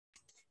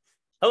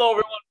Hello,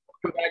 everyone.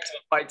 Welcome back to the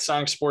Fight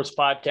Song Sports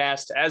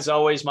Podcast. As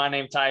always, my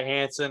name is Ty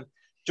Hansen.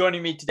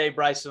 Joining me today,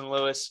 Bryson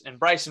Lewis. And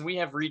Bryson, we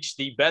have reached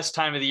the best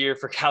time of the year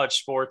for college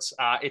sports.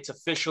 It's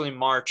officially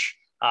March.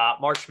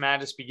 March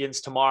Madness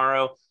begins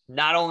tomorrow.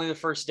 Not only the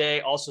first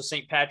day, also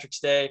St. Patrick's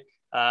Day.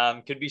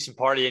 Could be some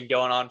partying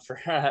going on for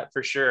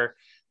for sure.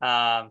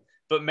 But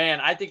man,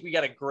 I think we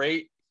got a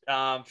great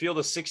field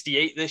of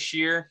 68 this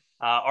year.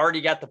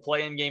 Already got the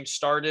play-in game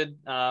started.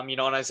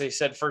 And as I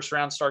said, first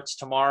round starts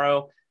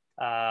tomorrow.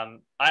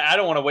 I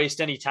don't want to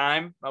waste any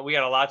time. We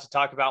got a lot to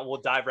talk about.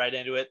 We'll dive right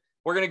into it.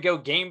 We're going to go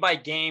game by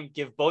game,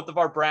 give both of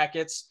our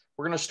brackets.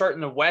 We're going to start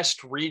in the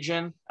West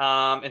region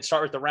and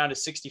start with the round of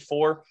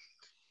 64.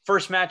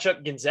 First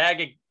matchup,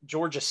 Gonzaga,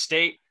 Georgia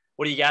State.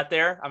 What do you got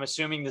there? I'm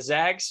assuming the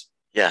Zags.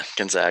 Yeah,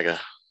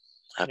 Gonzaga.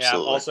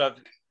 Absolutely. Yeah,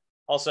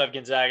 also have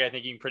Gonzaga. I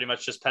think you can pretty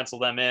much just pencil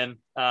them in.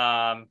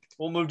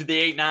 We'll move to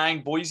the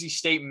 8-9, Boise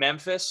State,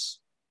 Memphis.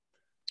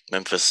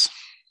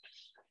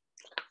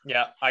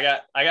 Yeah, I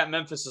got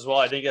Memphis as well.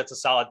 I think that's a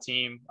solid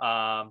team.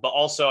 But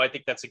also I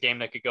think that's a game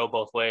that could go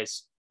both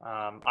ways.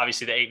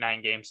 Obviously the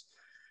 8-9 games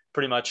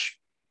pretty much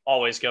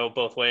always go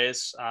both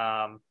ways.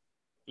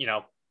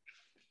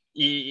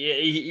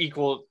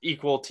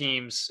 Equal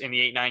teams in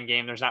the 8-9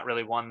 game. There's not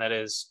really one that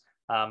is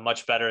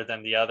much better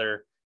than the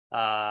other.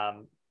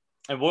 And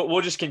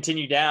we'll just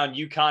continue down.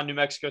 UConn, New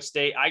Mexico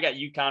State. I got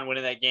UConn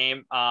winning that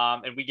game.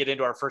 And we get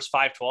into our first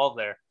 5-12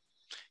 there.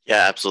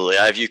 Yeah, absolutely.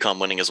 I have UConn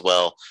winning as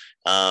well.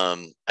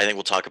 I think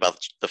we'll talk about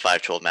the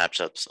 5-12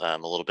 matchups a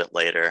little bit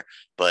later,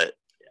 but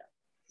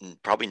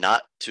probably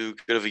not too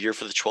good of a year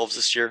for the 12s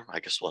this year. I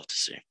guess we'll have to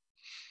see.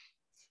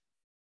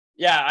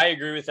 Yeah, I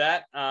agree with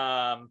that.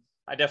 I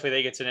definitely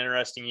think it's an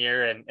interesting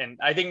year. And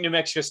I think New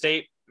Mexico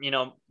State,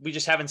 we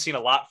just haven't seen a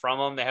lot from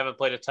them. They haven't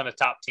played a ton of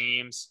top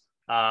teams.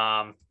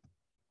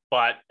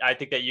 But I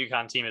think that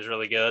UConn team is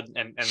really good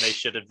and they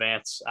should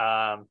advance.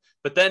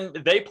 But then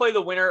they play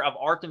the winner of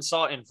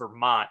Arkansas and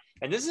Vermont.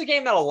 And this is a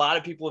game that a lot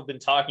of people have been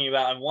talking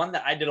about and one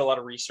that I did a lot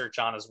of research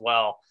on as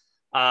well.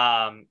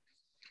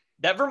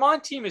 That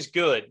Vermont team is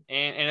good.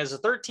 And as a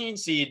 13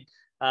 seed,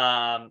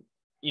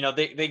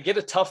 they get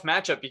a tough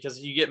matchup because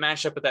you get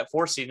matched up with that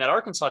 4 seed. And that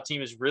Arkansas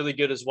team is really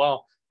good as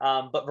well.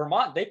 But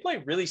Vermont, they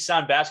play really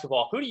sound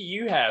basketball. Who do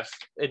you have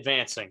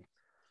advancing?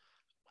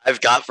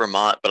 I've got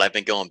Vermont, but I've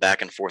been going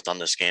back and forth on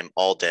this game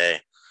all day.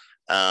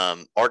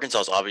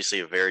 Arkansas is obviously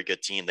a very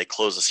good team. They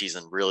closed the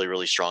season really,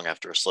 really strong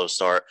after a slow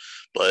start,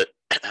 but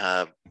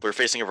we're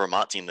facing a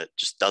Vermont team that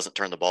just doesn't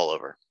turn the ball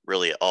over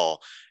really at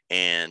all.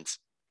 And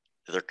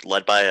they're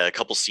led by a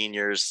couple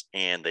seniors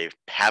and they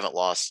haven't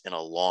lost in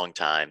a long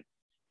time.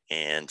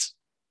 And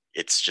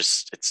it's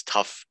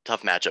tough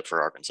matchup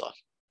for Arkansas.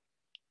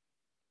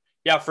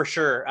 Yeah, for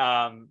sure.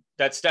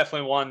 That's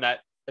definitely one that,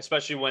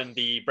 especially when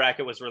the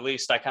bracket was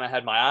released, I kind of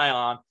had my eye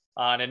on.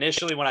 And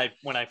initially when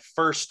I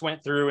first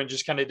went through and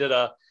just kind of did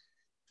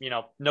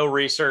no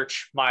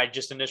research, my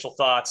just initial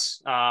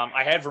thoughts,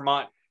 I had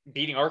Vermont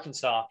beating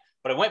Arkansas,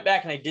 but I went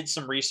back and I did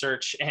some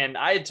research and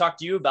I had talked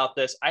to you about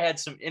this. I had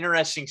some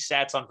interesting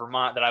stats on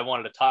Vermont that I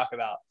wanted to talk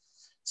about.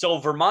 So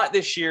Vermont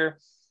this year,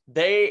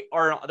 they're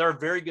a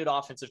very good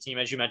offensive team.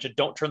 As you mentioned,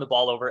 don't turn the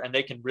ball over and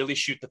they can really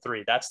shoot the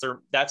three.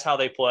 That's how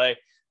they play.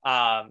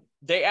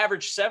 They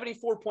average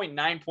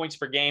 74.9 points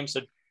per game.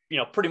 So,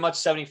 pretty much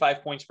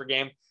 75 points per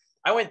game.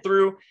 I went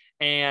through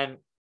and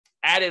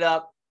added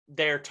up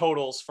their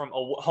totals from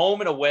home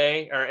and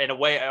away, or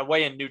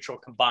away and neutral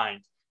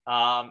combined.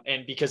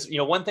 And because,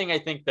 one thing I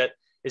think that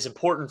is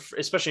important,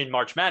 especially in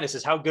March Madness,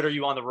 is how good are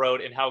you on the road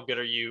and how good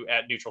are you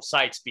at neutral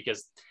sites,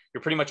 because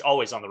you're pretty much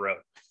always on the road.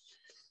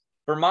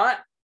 Vermont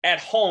at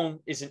home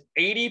is an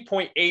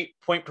 80.8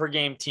 point per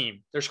game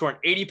team. They're scoring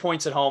 80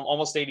 points at home,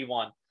 almost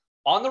 81.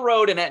 On the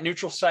road and at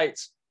neutral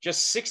sites,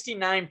 just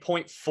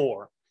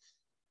 69.4.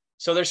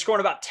 So they're scoring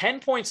about 10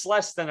 points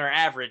less than their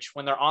average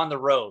when they're on the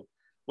road,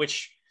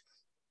 which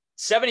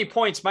 70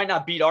 points might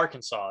not beat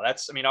Arkansas.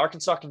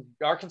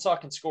 Arkansas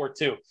can score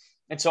too.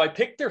 And so I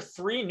picked their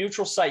 3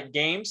 neutral site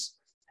games.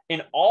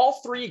 In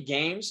all 3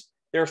 games,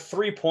 their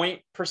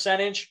 3-point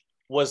percentage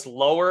was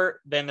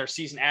lower than their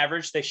season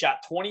average. They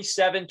shot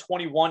 27,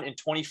 21, and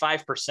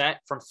 25%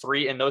 from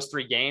 3 in those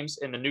 3 games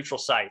in the neutral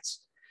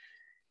sites.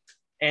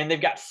 And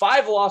they've got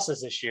 5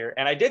 losses this year.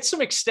 And I did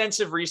some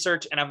extensive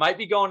research, and I might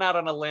be going out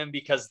on a limb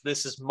because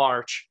this is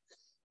March.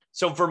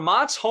 So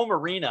Vermont's home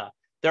arena,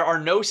 there are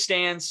no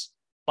stands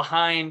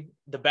behind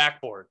the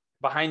backboard,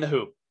 behind the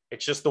hoop.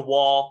 It's just the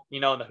wall,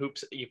 and the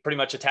hoops you pretty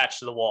much attached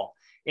to the wall.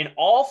 In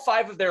all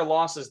 5 of their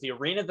losses, the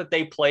arena that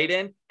they played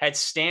in had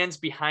stands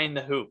behind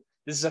the hoop.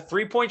 This is a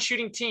 3-point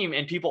shooting team,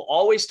 and people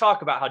always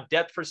talk about how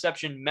depth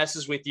perception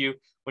messes with you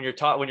when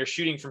you're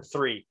shooting from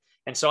 3.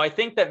 And so I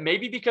think that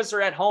maybe because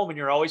they're at home and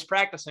you're always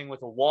practicing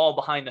with a wall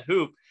behind the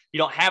hoop, you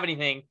don't have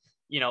anything,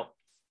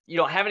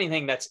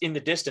 that's in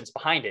the distance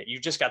behind it.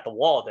 You've just got the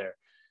wall there.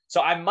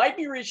 So I might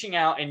be reaching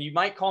out and you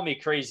might call me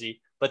crazy,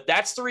 but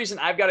that's the reason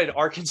I've got it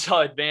Arkansas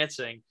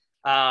advancing.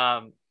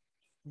 And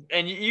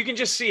you can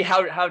just see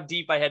how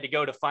deep I had to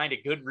go to find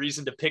a good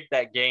reason to pick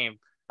that game.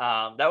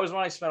 That was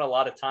one I spent a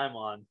lot of time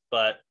on,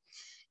 but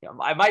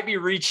I might be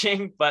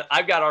reaching, but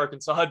I've got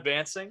Arkansas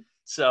advancing.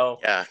 So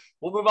Yeah.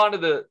 we'll move on to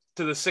the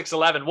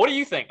 6-11. What do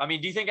you think? I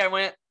mean, do you think I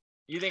went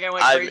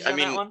crazy on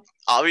that one?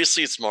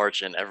 Obviously it's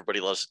March and everybody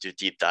loves to do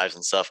deep dives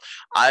and stuff.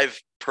 I've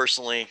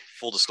personally,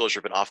 full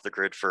disclosure, been off the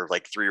grid for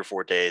like 3 or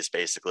 4 days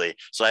basically.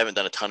 So I haven't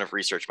done a ton of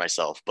research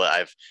myself, but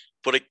I've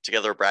put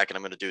together a bracket.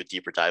 I'm going to do a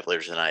deeper dive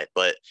later tonight.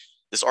 But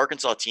this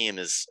Arkansas team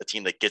is a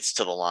team that gets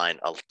to the line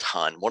a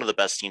ton. One of the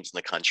best teams in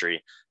the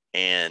country.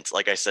 And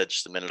like I said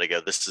just a minute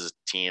ago, this is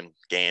a team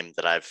game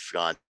that I've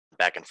gone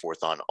back and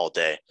forth on all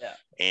day. Yeah.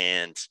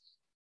 And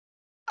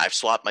I've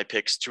swapped my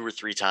picks 2 or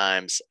 3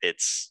 times.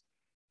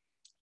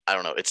 I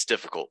don't know. It's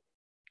difficult.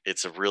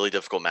 It's a really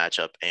difficult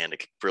matchup, and it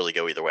could really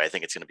go either way. I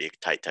think it's going to be a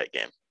tight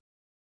game.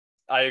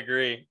 I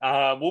agree.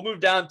 We'll move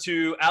down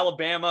to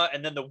Alabama,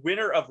 and then the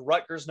winner of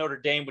Rutgers Notre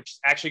Dame, which is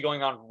actually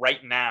going on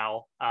right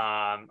now.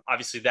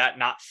 Obviously, that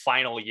not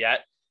final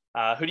yet.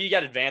 Who do you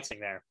got advancing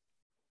there?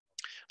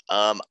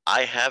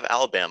 I have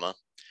Alabama,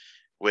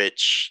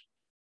 which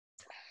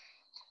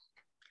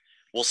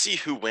we'll see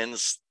who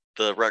wins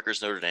the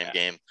Rutgers Notre Dame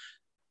game.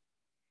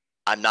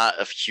 I'm not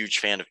a huge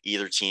fan of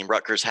either team.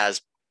 Rutgers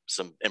has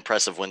some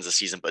impressive wins this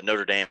season, but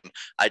Notre Dame,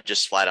 I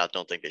just flat out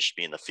don't think they should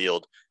be in the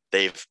field.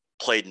 They've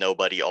played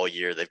nobody all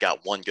year. They've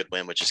got one good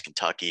win, which is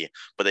Kentucky,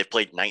 but they've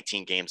played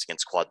 19 games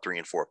against quad 3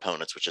 and 4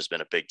 opponents, which has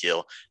been a big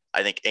deal.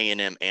 I think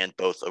A&M and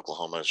both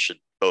Oklahoma should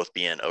both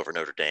be in over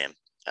Notre Dame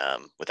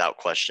without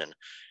question.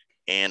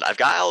 And I've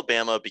got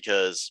Alabama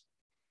because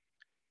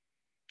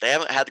they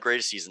haven't had the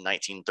greatest season,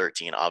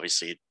 19-13,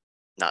 obviously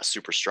not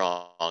super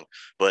strong,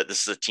 but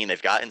this is a team,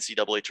 they've got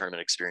NCAA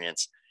tournament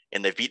experience,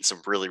 and they've beaten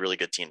some really, really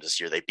good teams this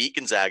year. They beat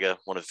Gonzaga,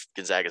 one of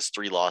Gonzaga's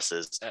 3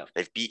 losses. Yeah.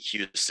 They've beat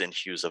Houston,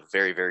 who's a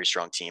very, very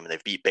strong team, and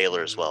they've beat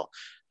Baylor as well.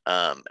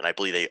 And I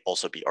believe they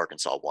also beat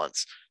Arkansas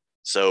once.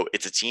 So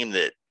it's a team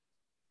that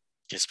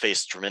has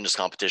faced tremendous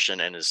competition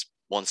and has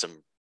won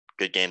some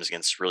good games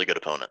against really good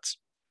opponents.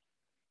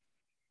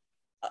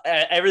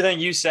 Everything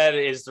you said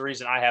is the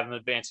reason I have them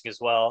advancing as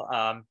well.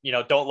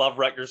 Don't love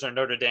Rutgers or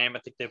Notre Dame. I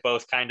think they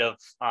both kind of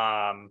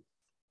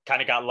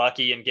got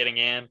lucky in getting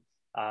in.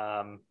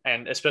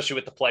 And especially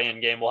with the play-in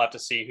game, we'll have to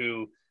see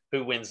who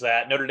wins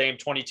that. Notre Dame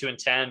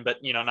 22-10, but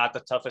not the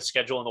toughest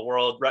schedule in the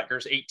world.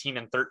 Rutgers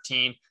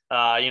 18-13,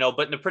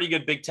 but in a pretty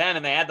good Big Ten,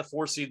 and they had the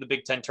 4 seed the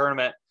Big Ten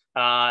tournament,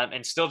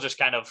 and still just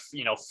kind of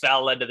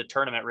fell into the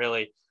tournament.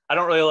 Really, I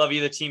don't really love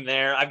either team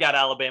there. I've got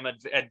Alabama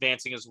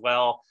advancing as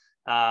well,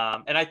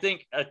 and I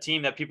think a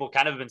team that people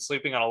kind of been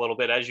sleeping on a little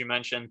bit, as you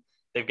mentioned,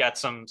 they've got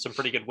some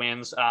pretty good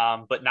wins,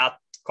 but not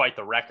quite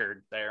the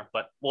record there.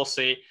 But we'll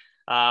see.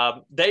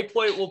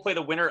 We'll play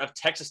the winner of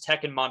Texas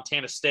Tech and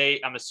Montana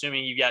State. I'm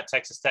assuming you got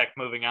Texas Tech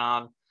moving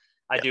on.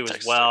 I do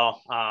as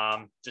well.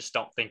 Just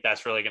don't think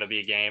that's really going to be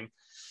a game.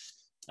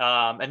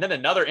 And then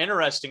another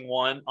interesting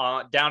one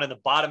down in the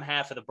bottom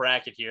half of the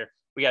bracket here.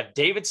 We got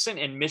Davidson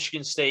and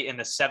Michigan State in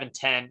the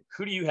 7-10.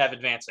 Who do you have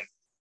advancing?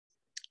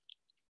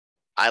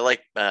 I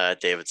like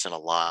Davidson a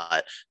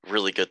lot.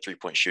 Really good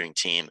 3-point shooting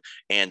team.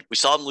 And we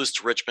saw them lose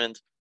to Richmond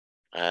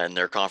in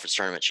their conference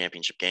tournament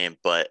championship game,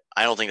 but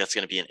I don't think that's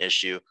going to be an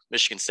issue.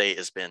 Michigan State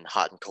has been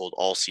hot and cold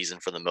all season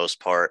for the most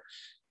part,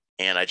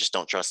 and I just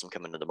don't trust them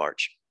coming into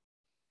March.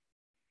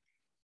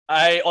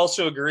 I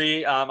also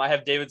agree. I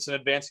have Davidson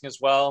advancing as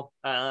well.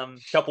 A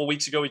couple of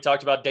weeks ago, we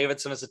talked about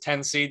Davidson as a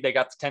 10 seed. They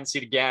got the 10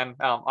 seed again.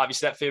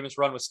 Obviously, that famous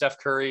run with Steph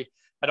Curry.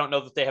 I don't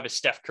know that they have a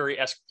Steph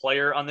Curry-esque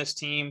player on this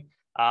team,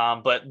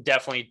 but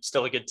definitely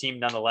still a good team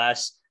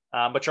nonetheless.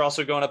 But you're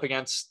also going up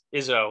against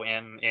Izzo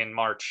in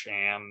March,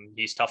 and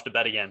he's tough to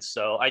bet against.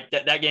 So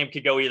that game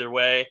could go either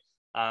way.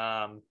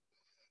 I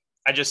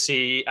just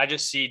see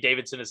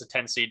Davidson as a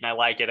 10 seed, and I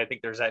like it. I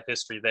think there's that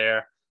history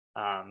there.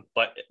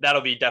 But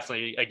that'll be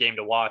definitely a game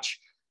to watch.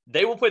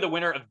 They will play the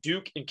winner of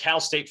Duke and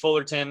Cal State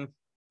Fullerton.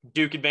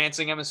 Duke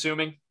advancing, I'm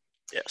assuming.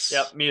 Yes.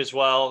 Yep, me as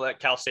well. That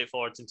Cal State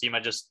Fullerton team, I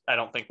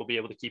don't think we'll be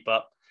able to keep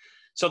up.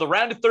 So the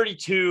round of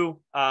 32,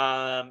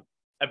 I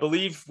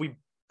believe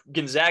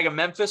Gonzaga,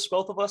 Memphis,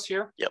 both of us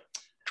here. Yep.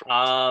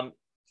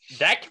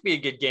 That could be a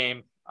good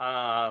game.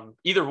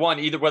 Either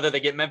whether they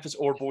get Memphis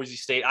or Boise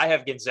State. I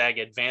have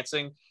Gonzaga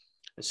advancing.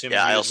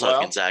 I also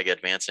have Gonzaga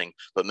advancing,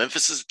 but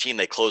Memphis is a team.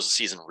 They closed the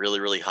season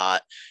really, really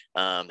hot.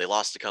 They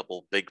lost a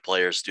couple big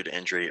players due to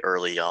injury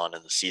early on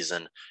in the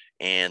season,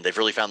 and they've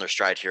really found their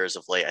stride here as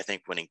of late. I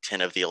think winning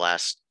 10 of the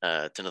last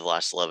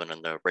 11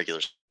 in the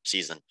regular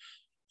season,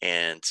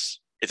 and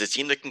it's a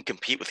team that can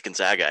compete with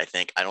Gonzaga. I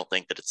don't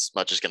think that it's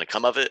much is going to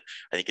come of it.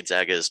 I think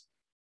Gonzaga is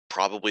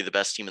probably the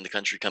best team in the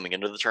country coming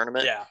into the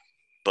tournament. Yeah,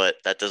 but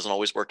that doesn't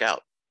always work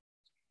out.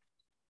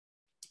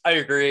 I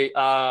agree.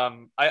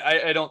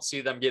 I don't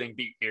see them getting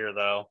beat here,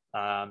 though.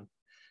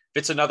 If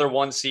it's another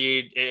 1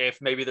 seed, if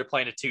maybe they're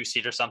playing a 2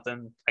 seed or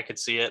something, I could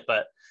see it,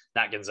 but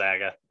not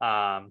Gonzaga.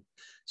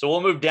 So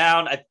we'll move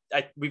down.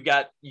 We've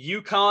got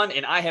UConn,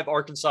 and I have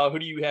Arkansas. Who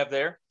do you have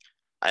there?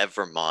 I have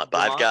Vermont,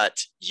 but I've got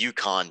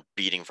UConn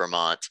beating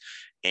Vermont.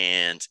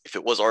 And if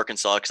it was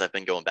Arkansas, because I've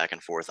been going back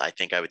and forth, I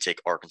think I would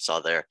take Arkansas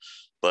there.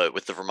 But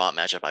with the Vermont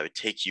matchup, I would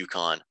take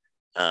UConn.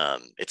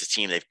 It's a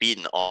team they've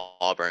beaten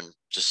Auburn,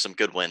 just some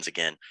good wins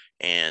again.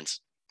 And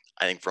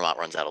I think Vermont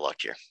runs out of luck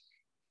here.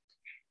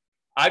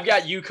 I've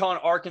got UConn,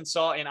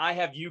 Arkansas, and I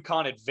have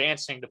UConn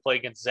advancing to play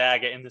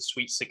Gonzaga in the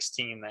Sweet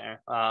 16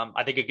 there.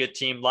 I think a good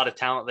team, a lot of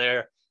talent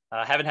there.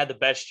 Haven't had the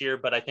best year,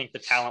 but I think the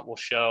talent will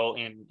show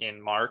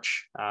in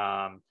March.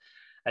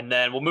 And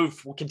then we'll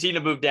continue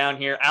to move down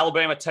here.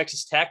 Alabama,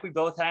 Texas Tech, we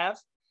both have.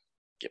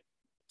 Yep.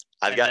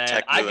 I've got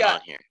Tech moving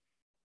on here.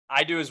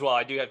 I do as well.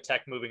 I do have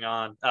Tech moving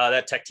on.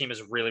 That Tech team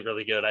is really,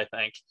 really good, I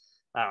think.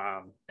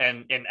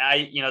 And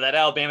I, that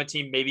Alabama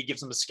team maybe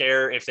gives them a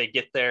scare if they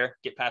get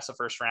past the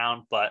first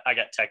round, but I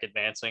got Tech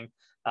advancing.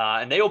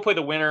 And they will play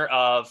the winner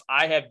of,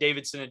 I have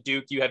Davidson and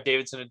Duke. You have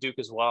Davidson and Duke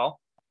as well.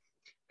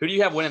 Who do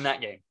you have winning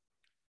that game?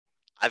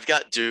 I've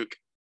got Duke.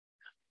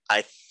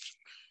 I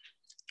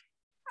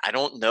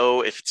don't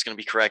know if it's going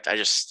to be correct.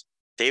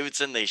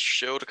 Davidson, they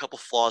showed a couple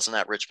flaws in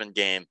that Richmond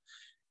game,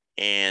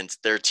 and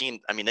their team,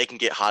 I mean, they can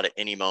get hot at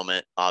any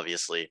moment,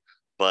 obviously,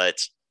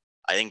 but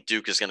I think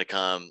Duke is going to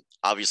come,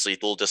 obviously, a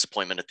little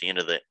disappointment at the end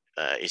of the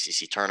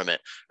ACC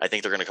tournament. I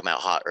think they're going to come out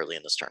hot early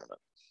in this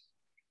tournament.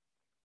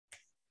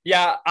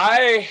 Yeah,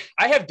 I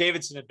have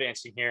Davidson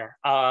advancing here.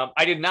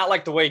 I did not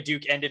like the way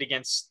Duke ended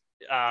against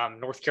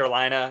North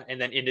Carolina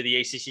and then into the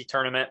ACC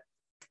tournament.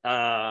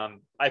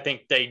 I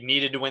think they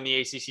needed to win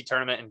the ACC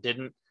tournament and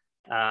didn't.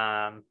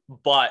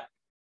 But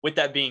with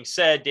that being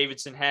said,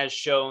 Davidson has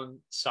shown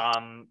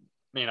some,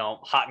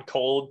 hot and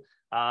cold.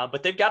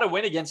 But they've got to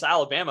win against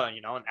Alabama,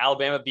 and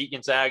Alabama beat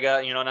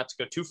Gonzaga, not to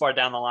go too far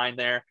down the line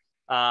there.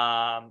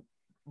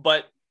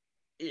 But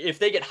if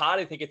they get hot,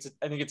 I think it's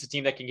a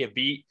team that can get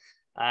beat,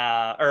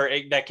 or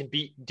that can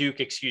beat Duke,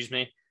 excuse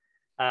me.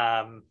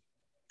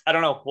 I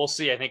don't know. We'll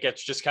see. I think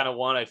it's just kind of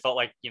one. I felt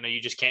like,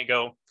 you just can't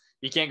go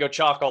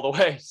chalk all the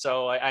way.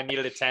 So I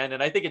needed a 10.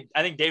 And I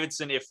think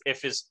Davidson,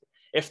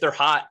 if they're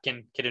hot,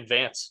 can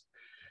advance.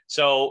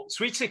 So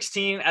Sweet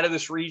 16 out of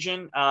this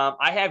region,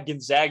 I have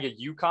Gonzaga,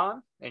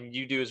 UConn, and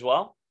you do as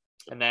well.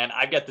 And then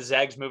I've got the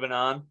Zags moving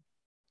on.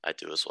 I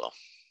do as well.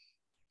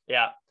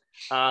 Yeah.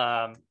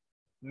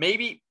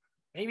 Maybe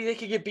they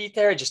could get beat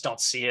there. I just don't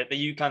see it.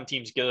 The UConn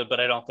team's good, but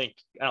I don't think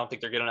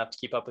they're good enough to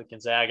keep up with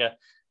Gonzaga.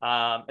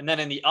 And then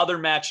in the other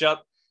matchup,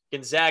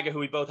 Gonzaga, who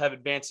we both have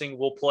advancing,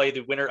 will play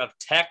the winner of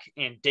Tech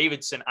and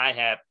Davidson. I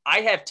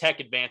have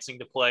Tech advancing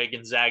to play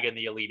Gonzaga in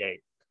the Elite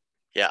Eight.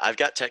 Yeah, I've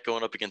got Tech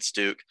going up against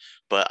Duke,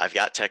 but I've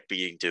got Tech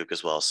beating Duke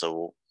as well. So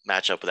we'll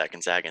match up with that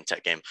Gonzaga and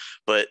Tech game.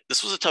 But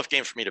this was a tough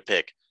game for me to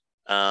pick.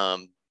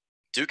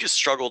 Duke has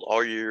struggled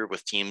all year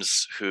with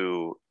teams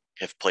who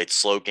have played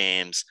slow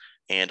games.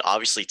 And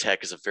obviously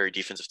Tech is a very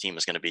defensive team,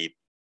 is going to be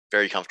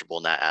very comfortable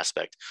in that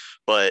aspect.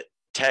 But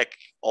Tech,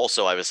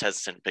 also, I was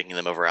hesitant picking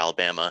them over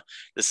Alabama.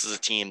 This is a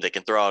team that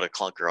can throw out a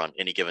clunker on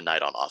any given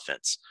night on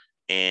offense.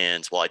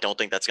 And while I don't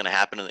think that's going to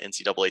happen in the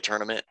NCAA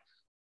tournament,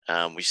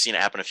 we've seen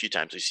it happen a few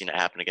times. We've seen it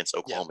happen against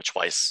Oklahoma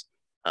twice,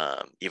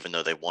 even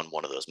though they won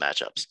one of those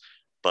matchups.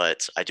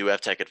 But I do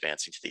have Tech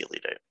advancing to the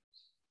Elite Eight.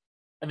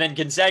 And then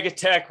Gonzaga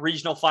Tech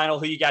regional final.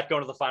 Who you got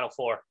going to the Final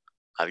Four?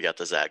 I've got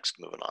the Zags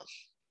moving on.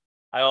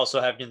 I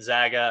also have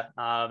Gonzaga.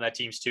 That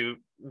team's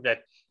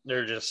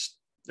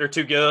they're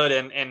too good.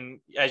 And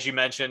as you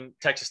mentioned,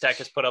 Texas Tech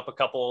has put up a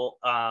couple,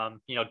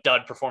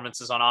 dud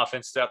performances on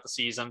offense throughout the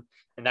season.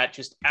 And that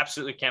just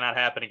absolutely cannot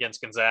happen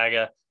against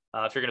Gonzaga.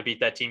 If you're going to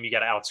beat that team, you got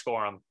to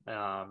outscore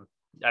them.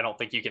 I don't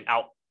think you can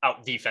out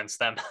defense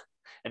them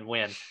and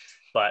win.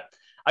 But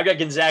I've got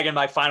Gonzaga in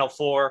my Final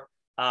Four.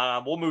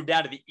 We'll move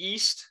down to the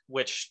East,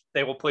 which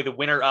they will play the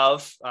winner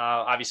of,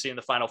 obviously in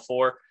the Final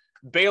Four.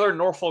 Baylor,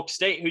 Norfolk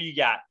State. Who you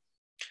got?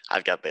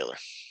 I've got Baylor.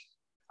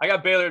 I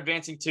got Baylor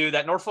advancing too.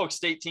 That Norfolk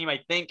State team, I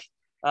think,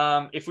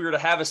 if we were to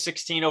have a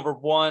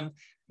 16-1,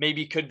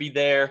 maybe could be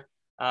there.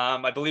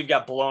 I believe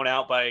got blown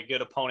out by a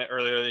good opponent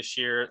earlier this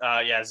year.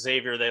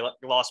 Xavier, they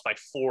lost by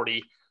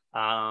 40.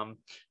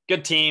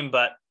 Good team,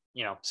 but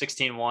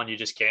 16-1, you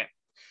just can't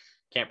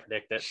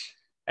predict it.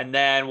 And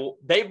then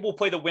they will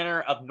play the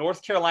winner of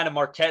North Carolina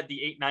Marquette,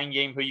 the 8-9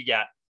 game. Who you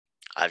got?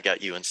 I've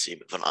got UNC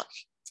moving on.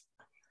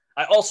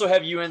 I also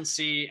have UNC.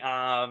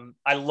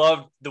 I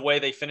loved the way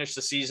they finished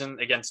the season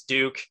against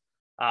Duke.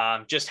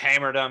 Just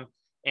hammered them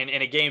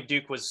in a game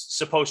Duke was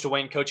supposed to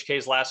win. Coach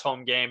K's last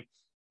home game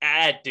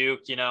at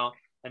Duke,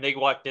 and they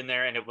walked in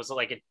there and it was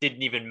like it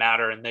didn't even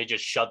matter, and they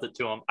just shoved it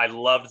to them. I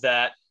love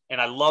that, and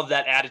I love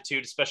that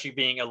attitude, especially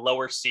being a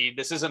lower seed.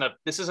 This isn't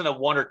a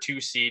 1 or 2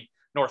 seed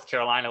North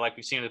Carolina like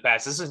we've seen in the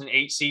past. This is an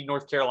 8 seed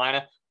North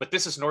Carolina, but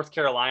this is North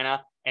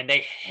Carolina, and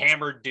they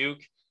hammered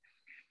Duke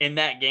in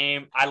that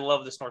game. I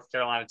love this North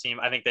Carolina team.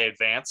 I think they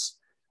advance.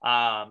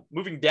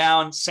 Moving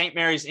down, St.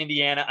 Mary's,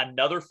 Indiana,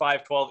 another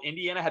 5-12.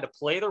 Indiana had to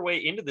play their way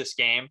into this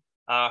game.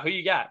 Who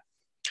you got?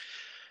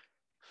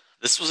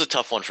 This was a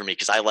tough one for me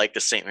because I like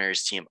the St.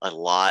 Mary's team a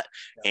lot.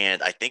 Yeah.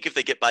 And I think if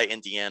they get by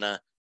Indiana,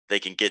 they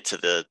can get to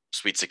the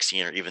Sweet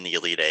 16 or even the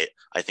Elite Eight.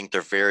 I think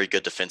they're very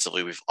good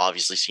defensively. We've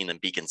obviously seen them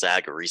beat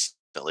Gonzaga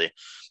recently.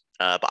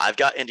 But I've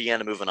got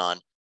Indiana moving on.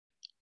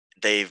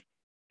 They've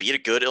beat a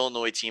good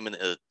Illinois team in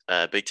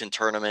the Big Ten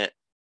tournament.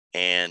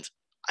 And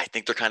I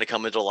think they're kind of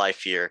coming to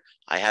life here.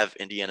 I have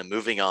Indiana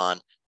moving on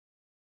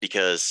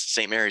because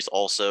St. Mary's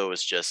also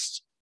is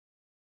just,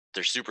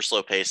 they're super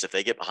slow paced. If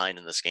they get behind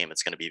in this game,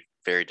 it's going to be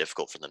very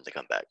difficult for them to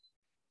come back.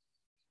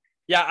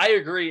 Yeah, I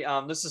agree.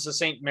 This is a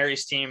St.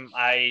 Mary's team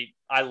I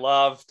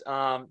loved.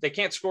 They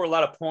can't score a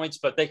lot of points,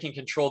 but they can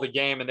control the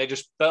game, and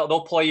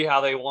they'll play you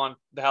how they want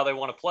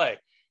to play,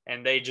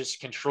 and they just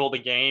control the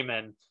game,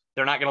 and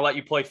they're not going to let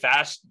you play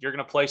fast. You're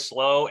going to play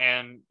slow,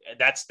 and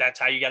that's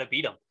how you got to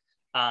beat them.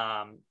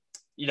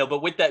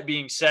 But with that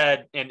being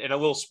said, and a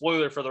little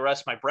spoiler for the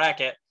rest of my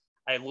bracket,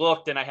 I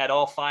looked and I had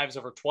all 5s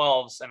over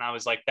 12s, and I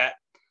was like, that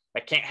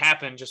can't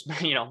happen. Just,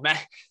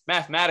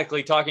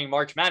 mathematically talking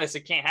March Madness,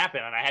 it can't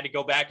happen. And I had to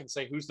go back and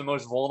say, who's the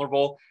most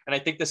vulnerable? And I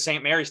think the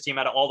St. Mary's team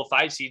out of all the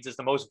 5 seeds is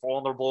the most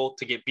vulnerable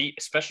to get beat,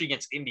 especially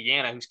against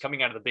Indiana, who's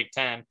coming out of the Big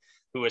Ten,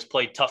 who has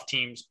played tough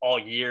teams all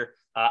year.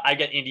 I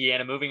got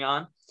Indiana moving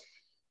on.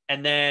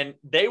 And then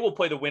they will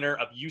play the winner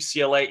of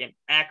UCLA and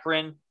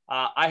Akron.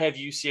 I have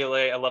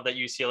UCLA. I love that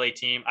UCLA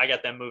team. I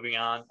got them moving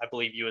on. I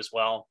believe you as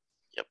well.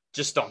 Yep.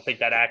 Just don't think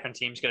that Akron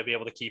team is going to be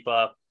able to keep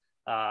up.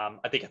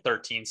 I think a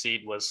 13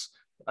 seed was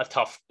a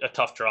tough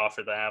draw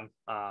for them.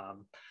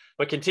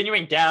 But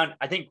continuing down,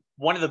 I think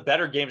one of the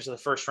better games of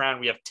the first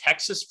round, we have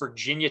Texas,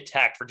 Virginia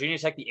Tech. Virginia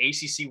Tech, the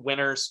ACC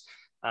winners.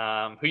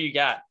 Who you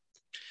got?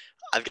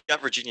 I've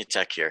got Virginia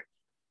Tech here.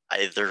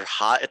 They're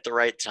hot at the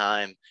right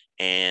time,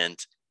 and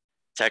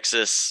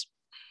Texas,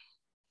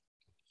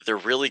 they're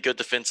really good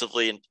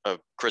defensively, and a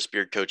Chris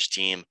Beard coach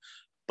team,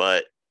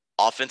 but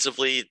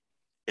offensively,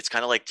 it's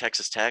kind of like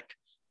Texas Tech,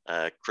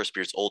 Chris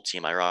Beard's old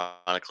team,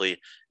 ironically,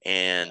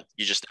 and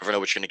you just never know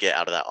what you're going to get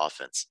out of that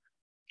offense.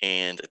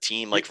 And a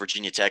team like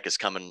Virginia Tech is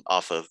coming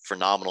off a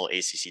phenomenal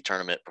ACC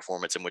tournament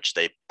performance in which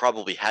they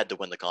probably had to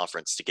win the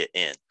conference to get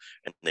in,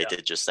 and they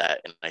did just that.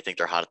 And I think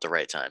they're hot at the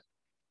right time.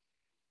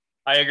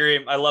 I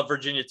agree. I love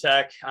Virginia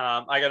Tech.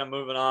 I got them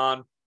moving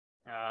on,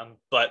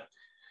 but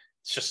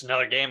it's just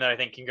another game that I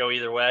think can go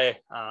either way.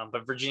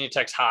 But Virginia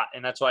Tech's hot,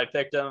 and that's why I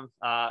picked them.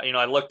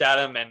 I looked at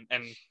them,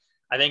 and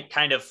I think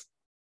kind of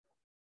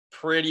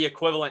pretty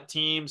equivalent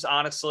teams,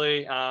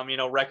 honestly.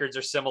 Records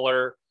are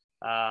similar,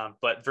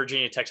 but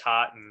Virginia Tech's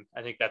hot, and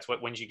I think that's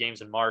what wins you games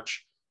in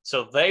March.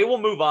 So they will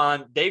move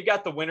on. They've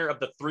got the winner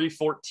of the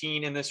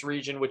 3-14 in this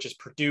region, which is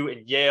Purdue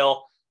and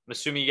Yale. I'm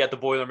assuming you got the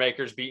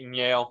Boilermakers beating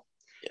Yale.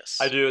 Yes,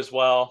 I do as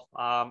well.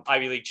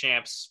 Ivy League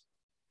champs.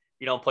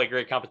 You don't play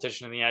great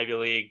competition in the Ivy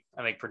League.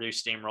 I think Purdue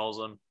steamrolls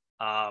them.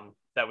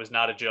 That was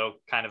not a joke.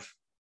 Kind of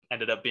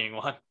ended up being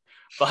one,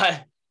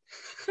 but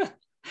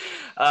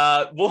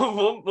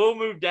we'll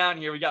move down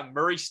here. We got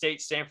Murray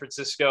State, San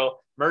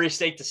Francisco. Murray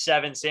State to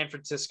 7, San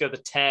Francisco to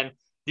 10.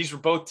 These were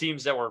both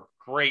teams that were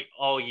great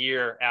all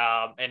year,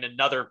 and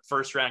another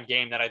first round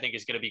game that I think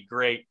is going to be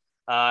great.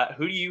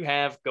 Who do you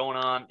have going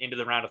on into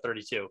the round of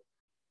 32?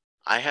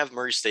 I have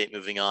Murray State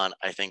moving on.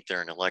 I think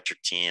they're an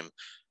electric team.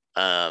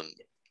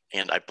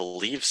 And I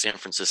believe San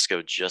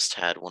Francisco just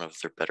had one of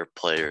their better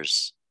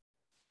players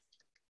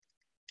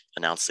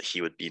announce that he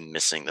would be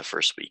missing the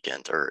first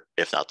weekend, or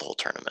if not the whole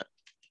tournament.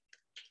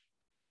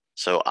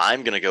 So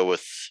I'm going to go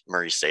with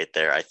Murray State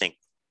there. I think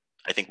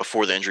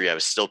before the injury, I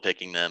was still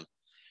picking them.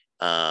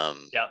 I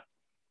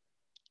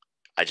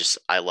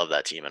love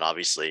that team. And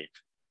obviously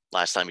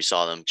last time we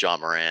saw them,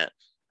 John Morant,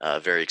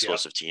 very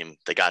explosive team.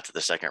 They got to the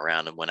second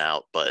round and went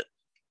out, but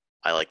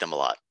I like them a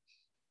lot.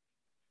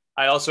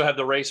 I also have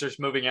the Racers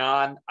moving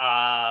on.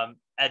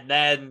 And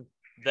then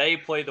they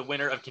play the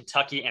winner of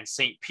Kentucky and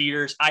St.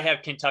 Peter's. I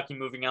have Kentucky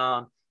moving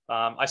on.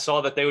 I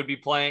saw that they would be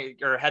playing,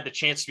 or had the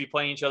chance to be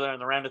playing each other in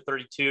the round of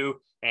 32.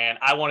 And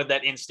I wanted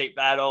that in-state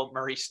battle,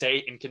 Murray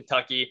State and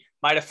Kentucky.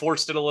 Might have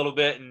forced it a little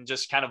bit and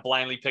just kind of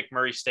blindly picked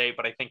Murray State,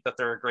 but I think that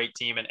they're a great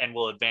team and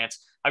will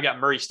advance. I've got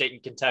Murray State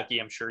and Kentucky.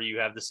 I'm sure you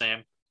have the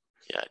same.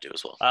 Yeah, I do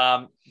as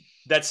well.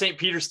 That St.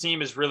 Peter's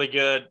team is really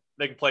good.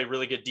 They can play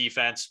really good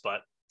defense,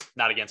 but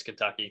not against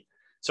Kentucky.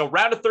 So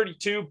round of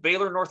 32,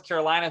 Baylor, North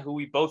Carolina, who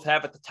we both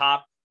have at the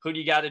top. Who do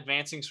you got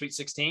advancing Sweet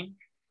 16?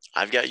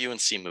 I've got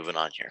UNC moving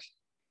on here.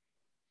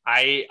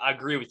 I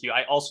agree with you.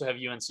 I also have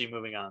UNC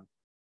moving on.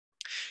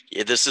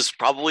 Yeah, this is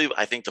probably,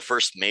 I think, the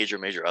first major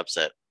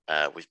upset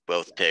we've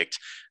both picked.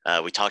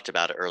 We talked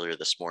about it earlier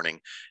this morning.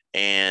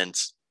 And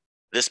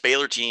this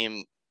Baylor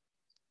team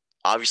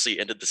obviously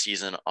ended the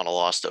season on a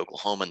loss to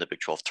Oklahoma in the Big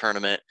 12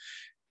 tournament.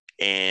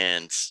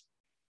 And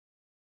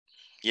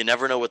you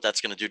never know what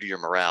that's going to do to your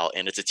morale.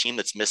 And it's a team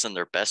that's missing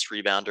their best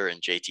rebounder in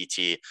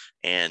JTT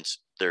and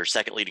their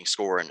second leading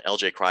scorer in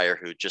LJ Cryer,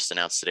 who just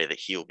announced today that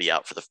he will be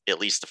out for at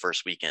least the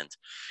first weekend.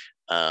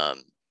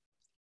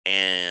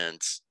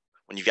 And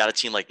when you've got a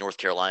team like North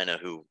Carolina,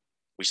 who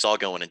we saw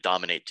go in and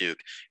dominate Duke,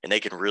 and they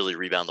can really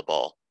rebound the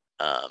ball,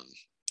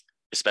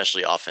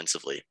 especially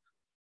offensively,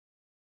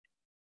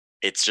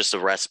 it's just a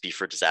recipe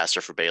for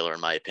disaster for Baylor, in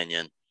my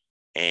opinion.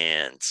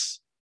 And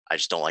I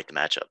just don't like the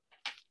matchup.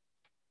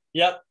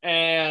 Yep.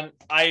 And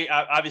I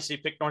obviously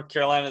picked North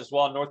Carolina as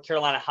well. North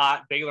Carolina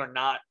hot, Baylor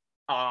not.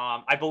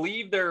 I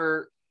believe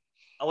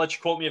I'll let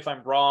you quote me if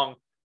I'm wrong.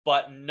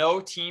 but no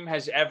team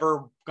has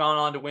ever gone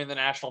on to win the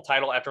national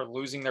title after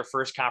losing their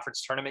first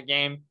conference tournament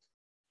game.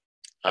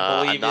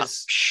 I believe I'm not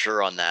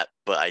sure on that,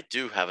 but I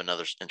do have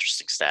another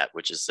interesting stat,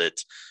 which is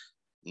that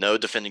no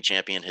defending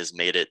champion has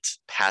made it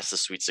past the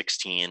Sweet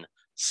 16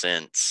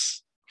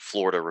 since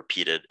Florida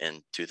repeated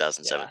in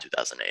 2007,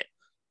 2008.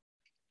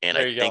 And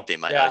I think they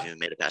might not have even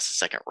made it past the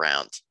second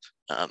round,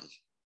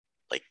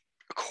 like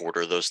a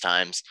quarter of those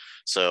times.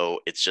 So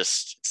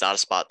it's not a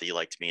spot that you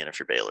like to be in if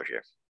you're Baylor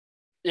here.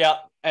 Yeah,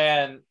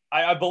 and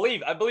I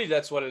believe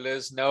that's what it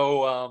is.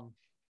 No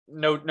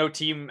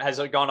team has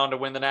gone on to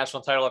win the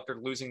national title after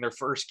losing their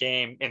first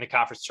game in the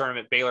conference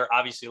tournament. Baylor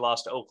obviously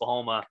lost to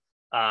Oklahoma.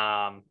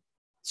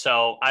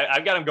 So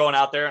I've got them going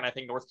out there, and I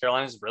think North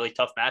Carolina is a really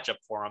tough matchup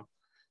for them.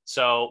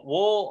 So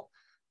we'll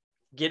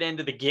get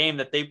into the game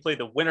that they play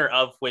the winner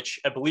of, which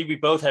I believe we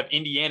both have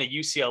Indiana,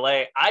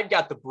 UCLA. I've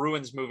got the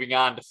Bruins moving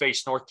on to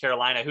face North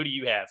Carolina. Who do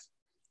you have?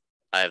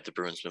 I have the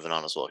Bruins moving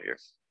on as well here.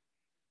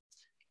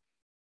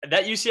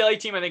 That UCLA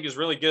team, I think, is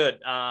really good.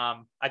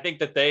 I think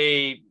that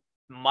they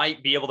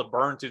might be able to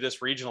burn through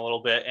this region a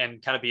little bit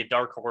and kind of be a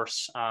dark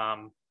horse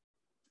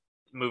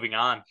moving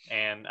on.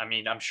 And I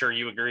mean, I'm sure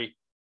you agree.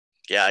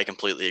 Yeah, I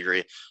completely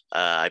agree.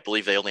 I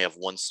believe they only have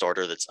one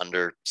starter that's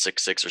under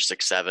 6'6" or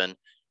 6'7",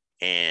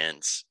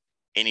 and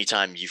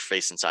anytime you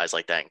face in size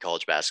like that in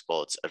college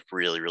basketball, it's a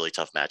really, really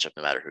tough matchup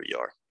no matter who you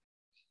are.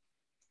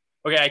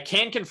 Okay, I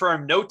can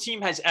confirm no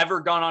team has ever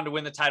gone on to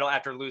win the title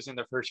after losing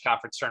their first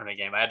conference tournament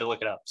game. I had to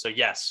look it up. So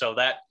yes, so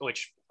that,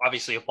 which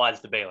obviously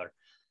applies to Baylor.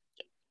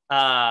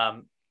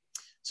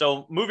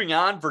 So moving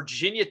on,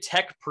 Virginia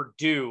Tech,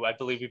 Purdue, I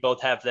believe we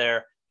both have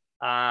there.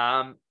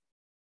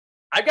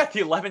 I got the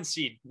 11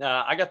 seed.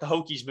 I got the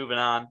Hokies moving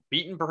on,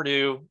 beating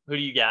Purdue. Who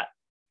do you got?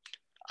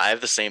 I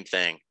have the same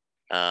thing.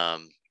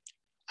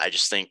 I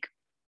just think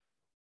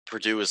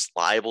Purdue is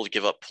liable to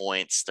give up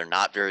points. They're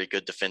not very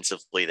good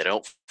defensively. They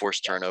don't force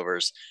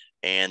turnovers,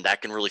 and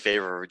that can really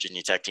favor a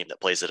Virginia Tech team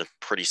that plays at a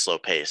pretty slow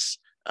pace,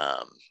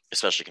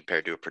 especially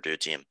compared to a Purdue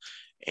team.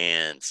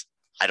 And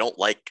I don't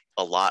like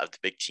a lot of the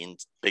Big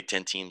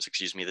Ten teams,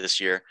 this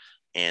year,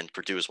 and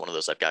Purdue is one of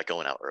those I've got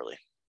going out early.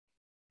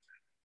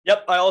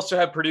 Yep, I also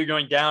have Purdue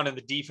going down, and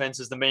the defense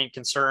is the main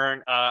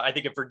concern. I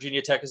think if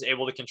Virginia Tech is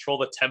able to control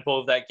the tempo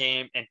of that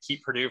game and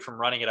keep Purdue from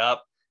running it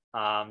up,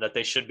 that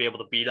they should be able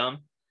to beat them.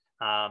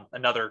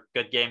 Another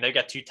good game. They've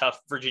got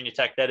Virginia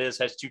Tech,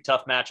 has two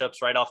tough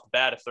matchups right off the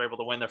bat if they're able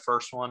to win their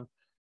first one.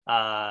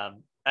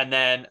 And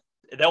then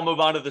they'll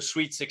move on to the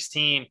Sweet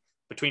 16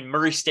 between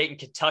Murray State and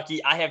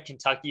Kentucky. I have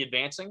Kentucky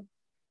advancing.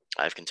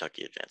 I have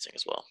Kentucky advancing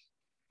as well.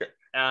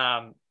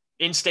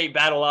 In-state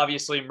battle,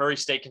 obviously, Murray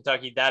State,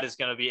 Kentucky, that is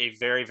going to be a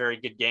very, very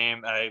good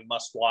game. A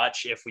must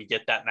watch if we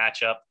get that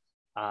matchup.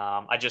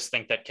 I just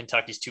think that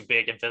Kentucky's too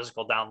big and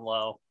physical down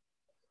low.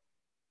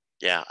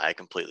 Yeah, I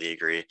completely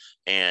agree.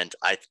 And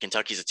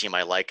Kentucky's a team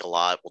I like a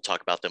lot. We'll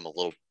talk about them a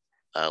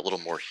little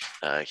more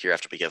here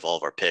after we give all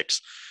of our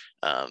picks.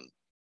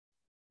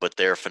 But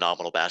they're a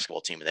phenomenal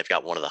basketball team, and they've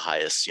got one of the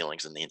highest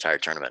ceilings in the entire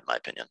tournament, in my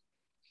opinion.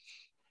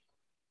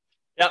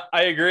 Yep,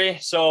 I agree.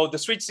 So the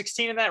Sweet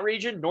 16 in that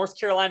region, North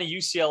Carolina,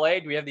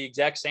 UCLA, do we have the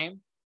exact same?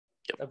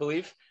 Yep. I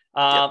believe.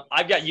 Yep.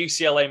 I've got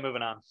UCLA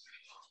moving on.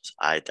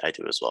 I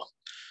do as well.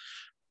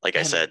 Like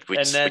I said, we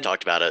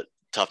talked about it.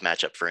 Tough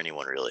matchup for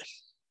anyone, really.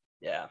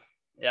 Yeah.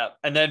 Yeah.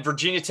 And then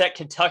Virginia Tech,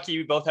 Kentucky,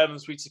 we both have in the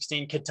Sweet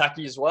 16.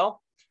 Kentucky as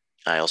well.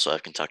 I also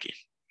have Kentucky.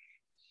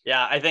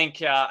 Yeah, I think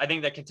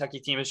that Kentucky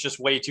team is just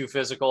way too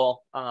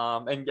physical.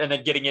 And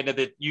then getting into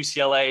the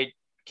UCLA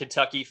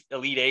Kentucky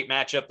Elite Eight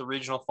matchup, the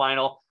regional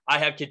final, I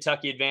have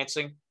Kentucky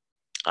advancing.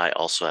 I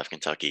also have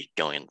Kentucky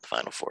going into the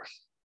Final Four.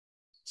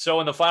 So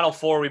in the Final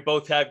Four, we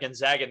both have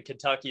Gonzaga and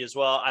Kentucky as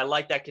well. I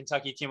like that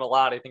Kentucky team a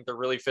lot. I think they're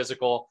really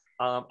physical.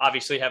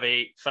 Obviously have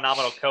a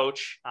phenomenal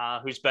coach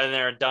who's been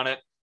there and done it.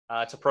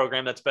 It's a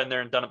program that's been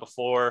there and done it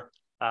before.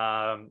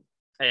 And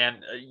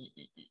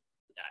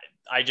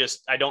I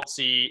don't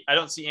see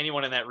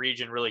anyone in that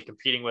region really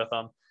competing with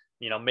them.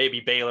 Maybe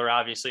Baylor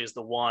obviously is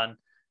the one.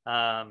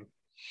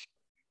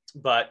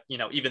 But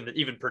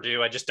even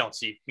Purdue, I just don't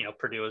see,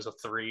 Purdue as a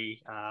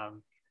 3,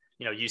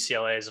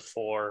 UCLA as a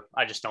 4.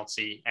 I just don't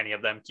see any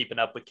of them keeping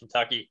up with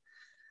Kentucky.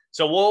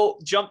 So we'll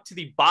jump to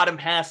the bottom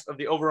half of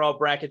the overall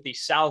bracket, the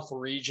South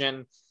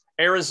region.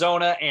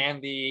 Arizona and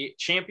the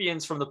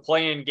champions from the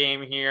play-in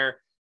game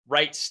here,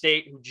 Wright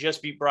State, who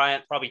just beat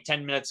Bryant probably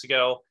 10 minutes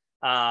ago.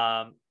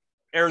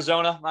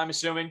 Arizona, I'm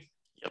assuming.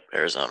 Yep,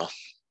 Arizona.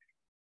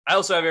 I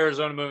also have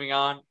Arizona moving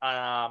on.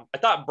 I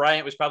thought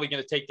Bryant was probably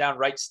going to take down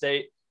Wright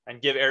State and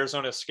give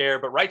Arizona a scare,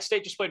 but Wright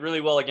State just played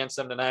really well against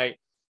them tonight.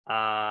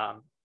 I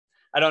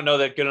don't know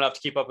that good enough to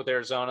keep up with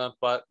Arizona,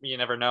 but you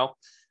never know.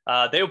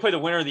 They will play the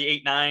winner of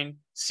the 8-9,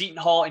 Seton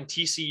Hall and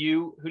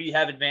TCU. Who do you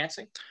have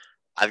advancing?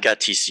 I've got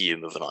TCU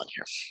moving on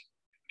here.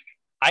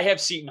 I have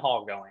Seton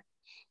Hall going.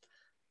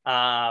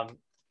 I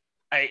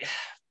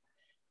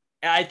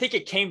think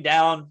it came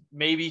down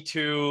maybe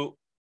to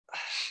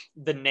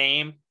the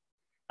name.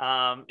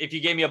 If you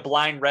gave me a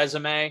blind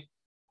resume,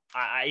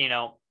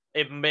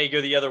 it may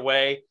go the other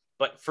way.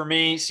 But for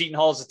me, Seton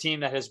Hall is a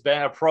team that has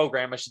been a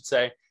program, I should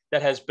say,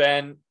 that has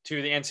been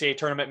to the NCAA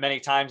tournament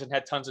many times and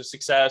had tons of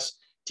success.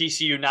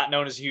 TCU, not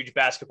known as a huge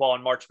basketball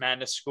and March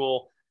Madness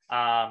school.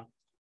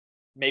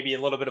 Maybe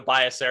a little bit of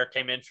bias there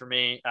came in for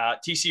me.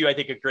 TCU, I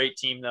think, a great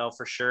team, though,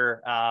 for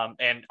sure.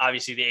 And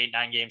obviously the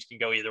 8-9 games can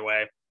go either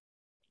way.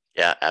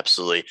 Yeah,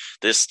 absolutely.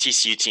 This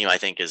TCU team, I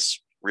think,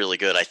 is really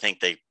good. I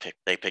think they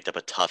picked up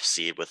a tough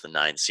seed with the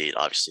 9 seed.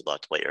 Obviously, they'll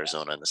have to play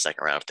Arizona in the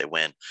second round if they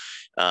win.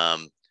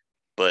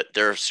 But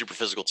they're a super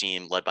physical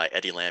team led by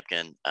Eddie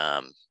Lampkin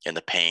in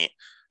the paint,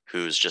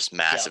 who's just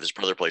massive. His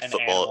brother played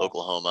football at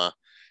Oklahoma.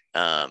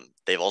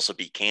 They've also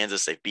beat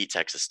Kansas. They've beat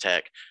Texas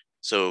Tech.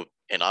 So,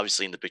 and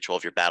obviously in the Big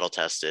 12, you're battle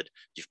tested.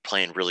 You've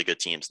playing really good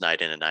teams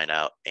night in and night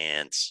out.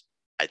 And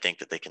I think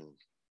that they can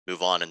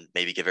move on and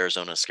maybe give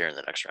Arizona a scare in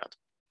the next round.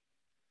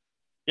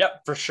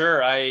 Yep, for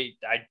sure. I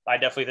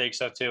definitely think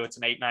so too. It's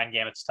an 8-9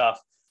 game. It's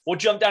tough. We'll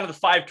jump down to the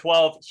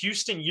 5-12.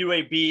 Houston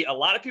UAB. A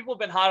lot of people have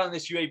been hot on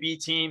this UAB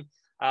team.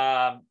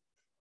 They're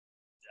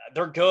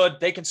good.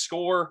 They can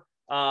score.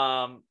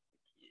 I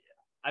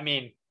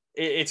mean,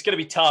 it's going to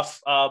be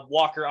tough.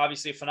 Walker,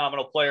 obviously a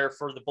phenomenal player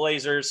for the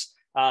Blazers.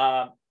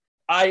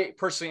 I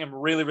personally am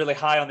really, really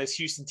high on this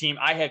Houston team.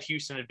 I have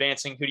Houston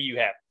advancing. Who do you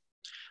have?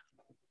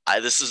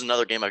 This is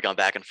another game I've gone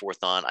back and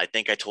forth on. I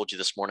think I told you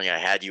this morning I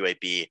had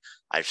UAB.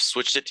 I've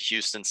switched it to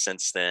Houston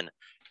since then.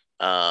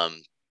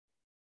 UAB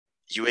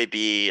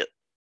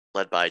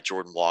led by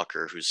Jordan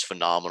Walker, who's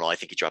phenomenal. I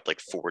think he dropped like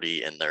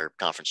 40 in their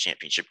conference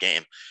championship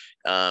game.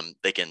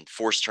 They can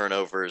force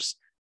turnovers.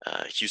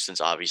 Houston's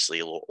obviously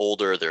a little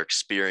older. They're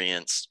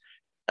experienced.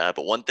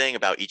 But one thing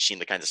about each team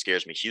that kind of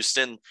scares me,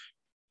 Houston,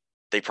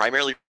 they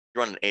primarily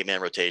run an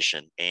 8-man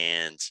rotation,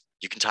 and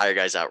you can tire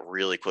guys out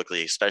really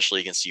quickly, especially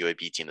against the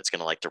UAB team that's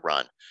going to like to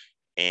run.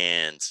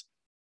 And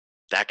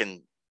that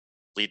can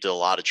lead to a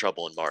lot of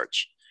trouble in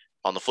March.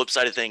 On the flip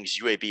side of things,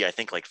 UAB, I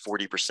think like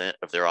 40%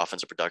 of their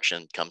offensive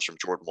production comes from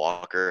Jordan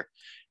Walker.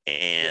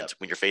 And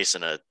when you're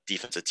facing a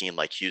defensive team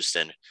like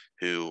Houston,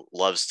 who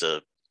loves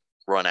to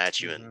run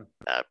at you and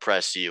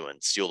press you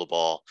and steal the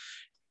ball,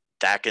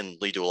 that can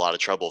lead to a lot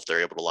of trouble if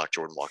they're able to lock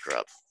Jordan Walker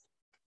up.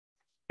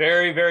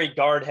 Very, very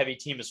guard heavy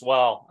team as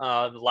well.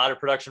 A lot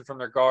of production from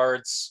their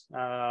guards.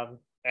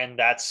 And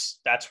that's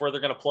where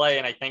they're going to play.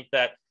 And I think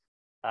that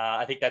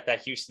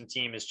that Houston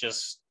team is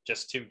just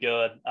too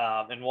good.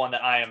 And one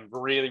that I am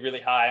really,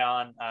 really high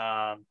on.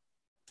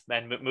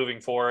 And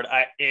moving forward,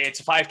 it's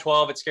a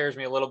 5-12. It scares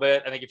me a little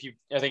bit. I think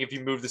if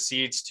you move the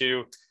seeds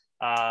to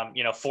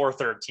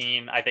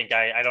 4-13, I think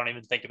I don't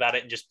even think about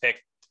it and just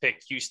pick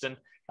Houston.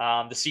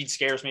 The seed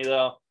scares me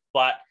though,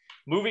 but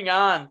moving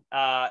on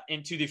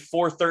into the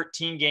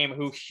 4-13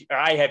 game,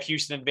 I have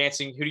Houston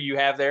advancing. Who do you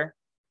have there?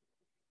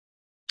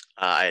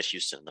 I had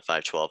Houston in the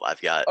 5-12. I've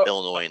got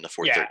Illinois in the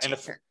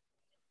 4-13.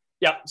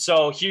 Yeah.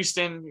 So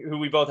Houston, who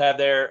we both have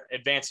there,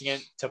 advancing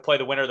it to play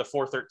the winner of the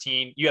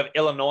 4-13. You have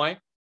Illinois.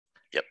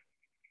 Yep.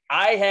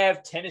 I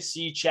have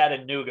Tennessee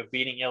Chattanooga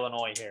beating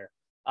Illinois here.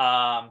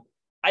 I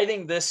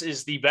think this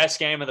is the best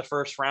game of the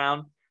first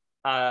round.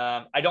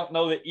 I don't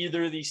know that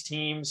either of these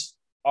teams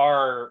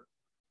are,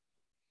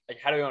 like,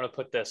 how do we want to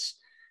put this?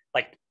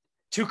 Like,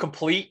 too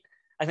complete.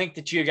 I think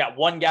that you got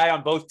one guy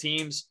on both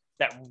teams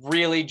that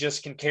really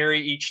just can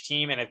carry each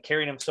team and have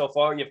carried them so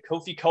far. You have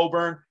Kofi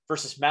Coburn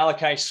versus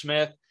Malachi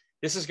Smith.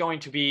 This is going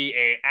to be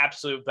an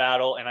absolute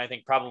battle, and I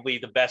think probably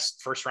the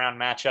best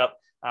first-round matchup.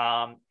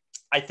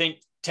 I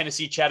think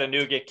Tennessee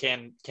Chattanooga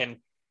can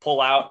pull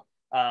out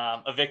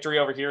a victory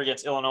over here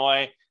against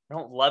Illinois. I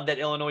don't love that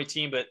Illinois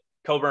team, but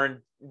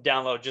Coburn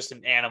down low, just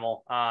an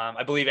animal.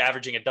 I believe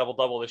averaging a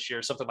double-double this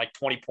year, something like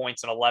 20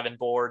 points and 11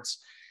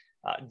 boards.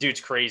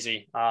 Dude's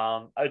crazy.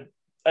 I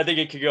think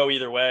it could go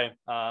either way.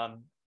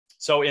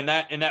 So in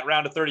that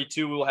round of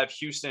 32, we'll have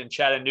Houston and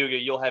Chattanooga.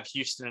 You'll have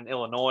Houston and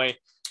Illinois.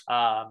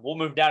 We'll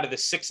move down to the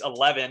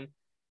 6-11,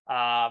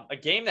 a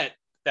game that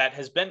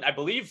has been, I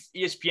believe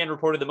ESPN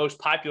reported the most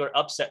popular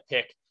upset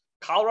pick,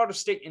 Colorado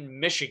State and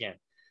Michigan.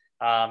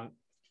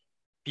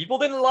 People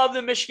didn't love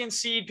the Michigan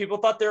seed. People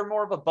thought they were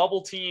more of a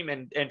bubble team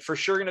and for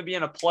sure going to be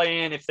in a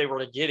play-in if they were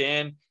to get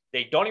in.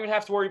 They don't even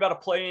have to worry about a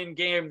play-in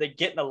game. They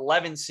get an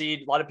 11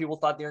 seed. A lot of people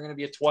thought they were going to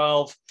be a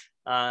 12.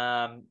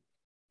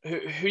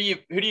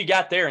 Who do you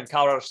got there in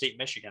Colorado State,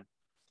 Michigan?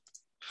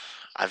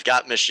 I've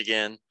got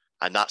Michigan.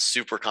 I'm not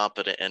super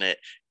confident in it.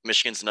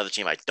 Michigan's another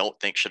team I don't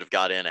think should have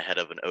got in ahead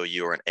of an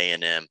OU or an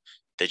A&M.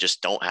 They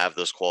just don't have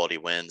those quality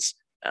wins,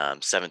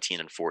 17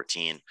 and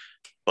 14.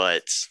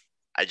 But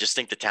I just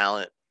think the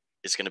talent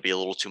is going to be a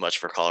little too much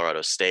for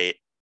Colorado State.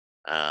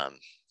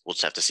 We'll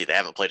just have to see. They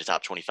haven't played a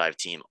top 25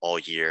 team all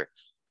year.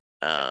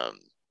 And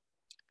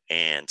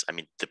I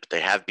mean,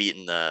 they have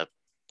beaten the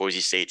Boise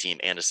State team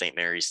and a St.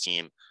 Mary's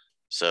team.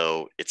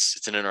 So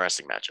it's an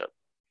interesting matchup.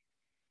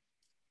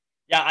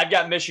 Yeah, I've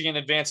got Michigan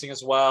advancing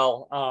as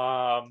well.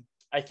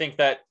 I think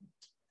that,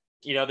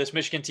 this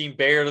Michigan team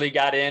barely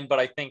got in, but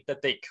I think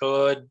that they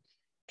could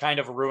kind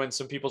of ruin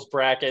some people's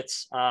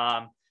brackets.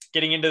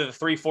 Getting into the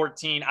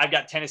 3-14, I've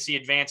got Tennessee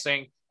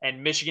advancing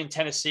and Michigan,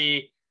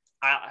 Tennessee.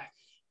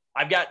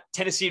 I've got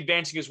Tennessee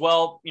advancing as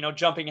well,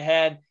 jumping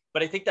ahead.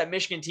 But I think that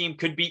Michigan team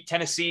could beat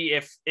Tennessee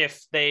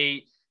if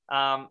they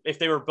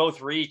were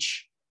both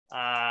reach.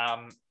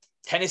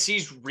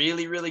 Tennessee's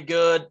really, really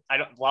good.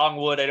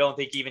 Longwood, I don't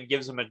think even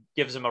gives them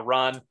a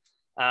run.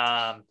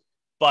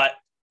 But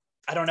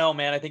I don't know,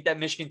 man. I think that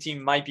Michigan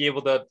team might be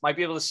able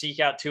to seek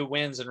out 2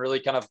 wins and really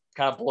kind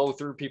of blow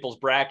through people's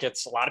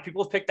brackets. A lot of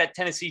people have picked that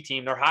Tennessee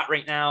team. They're hot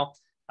right now,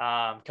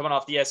 coming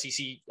off the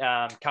SEC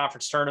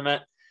conference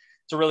tournament.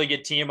 It's a really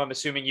good team. I'm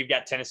assuming you've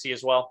got Tennessee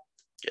as well.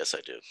 Yes,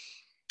 I do.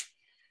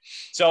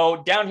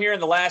 So down here in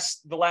the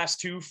last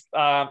 2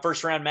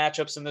 first round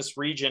matchups in this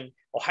region,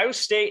 Ohio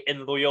State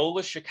and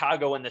Loyola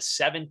Chicago in the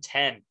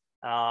 7-10.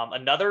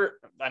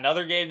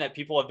 Another game that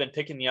people have been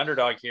picking the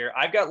underdog here.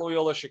 I've got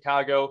Loyola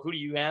Chicago. Who do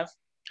you have?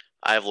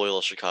 I have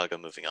Loyola Chicago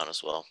moving on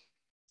as well.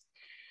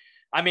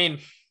 I mean,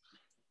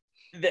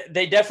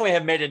 they definitely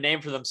have made a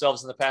name for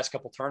themselves in the past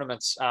couple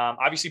tournaments.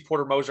 Obviously,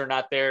 Porter Moser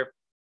not there.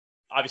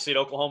 Obviously at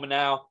Oklahoma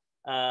now.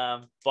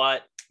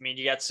 But I mean,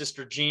 you got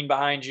Sister Jean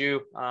behind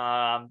you,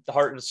 the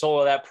heart and soul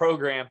of that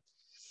program.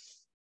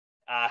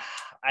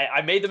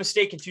 I made the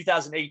mistake in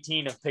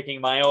 2018 of picking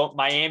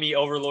Miami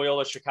over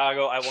Loyola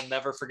Chicago. I will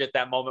never forget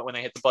that moment when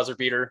they hit the buzzer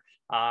beater.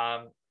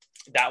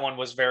 That one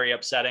was very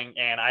upsetting,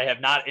 and I have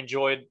not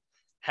enjoyed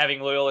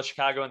having Loyola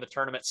Chicago in the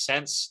tournament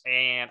since.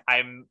 And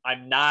I'm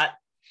not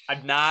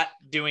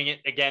doing it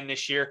again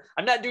this year.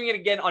 I'm not doing it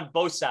again on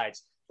both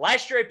sides.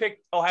 Last year I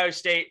picked Ohio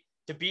State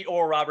to beat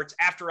Oral Roberts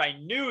after I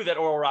knew that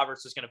Oral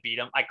Roberts was going to beat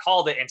them. I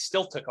called it and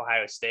still took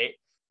Ohio State.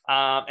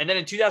 And then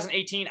in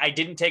 2018, I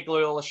didn't take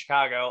Loyola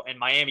Chicago and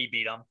Miami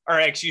beat them,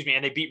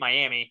 and they beat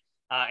Miami.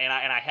 And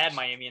I had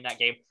Miami in that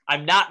game.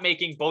 I'm not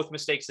making both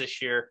mistakes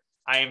this year.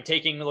 I am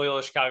taking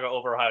Loyola Chicago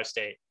over Ohio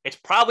State. It's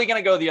probably going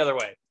to go the other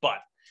way, but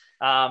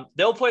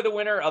they'll play the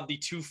winner of the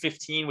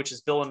 2-15, which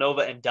is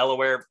Villanova and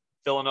Delaware.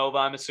 Villanova,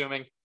 I'm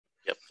assuming.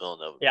 Yep,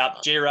 Villanova. Yeah,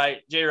 Jay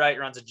Wright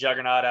runs a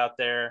juggernaut out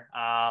there.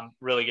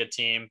 Really good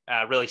team,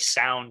 really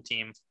sound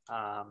team.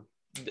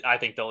 I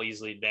think they'll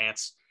easily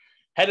advance.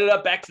 Headed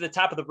up back to the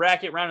top of the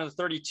bracket, round of the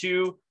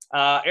 32.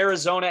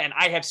 Arizona, and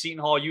I have Seton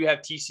Hall. You have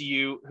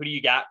TCU. Who do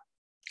you got?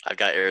 I've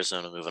got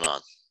Arizona moving on.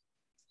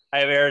 I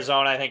have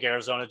Arizona. I think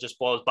Arizona just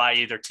blows by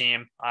either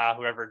team,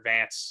 whoever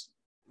advances.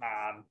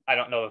 I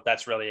don't know if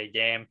that's really a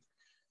game.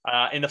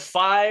 In the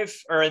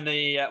 5 or in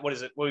the, what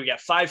do we got?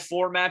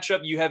 5-4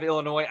 matchup. You have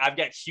Illinois. I've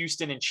got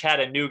Houston and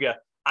Chattanooga.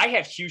 I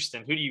have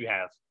Houston. Who do you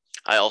have?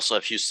 I also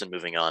have Houston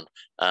moving on.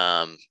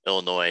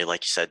 Illinois,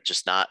 like you said,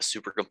 just not a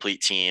super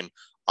complete team.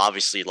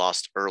 Obviously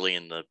lost early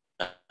in the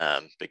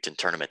Big Ten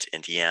tournament to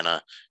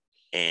Indiana,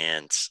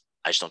 and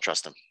I just don't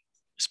trust them,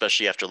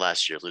 especially after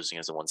last year losing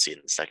as a 1 seed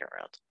in the second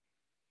round.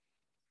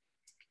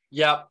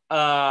 Yep.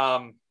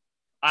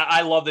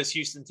 I love this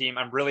Houston team.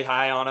 I'm really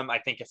high on them. I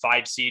think a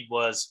 5 seed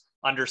was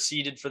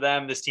underseeded for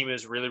them. This team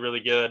is really,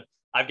 really good.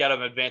 I've got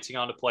them advancing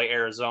on to play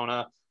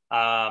Arizona.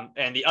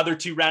 And the other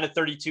 2 round of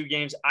 32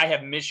 games, I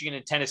have Michigan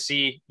and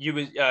Tennessee.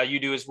 You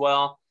do as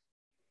well.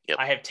 Yep.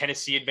 I have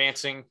Tennessee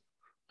advancing.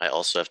 I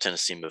also have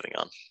Tennessee moving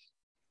on.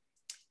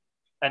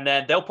 And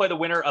then they'll play the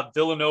winner of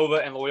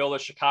Villanova and Loyola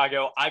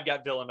Chicago. I've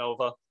got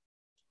Villanova.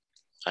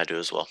 I do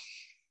as well.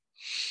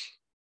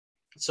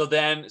 So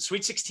then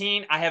Sweet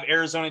 16, I have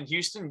Arizona and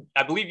Houston.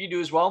 I believe you do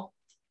as well.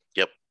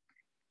 Yep.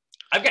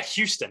 I've got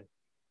Houston.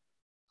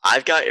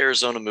 I've got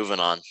Arizona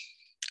moving on.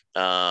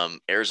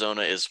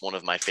 Arizona is one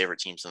of my favorite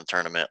teams in the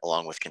tournament,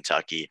 along with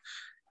Kentucky.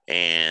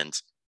 And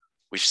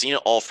we've seen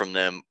it all from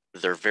them.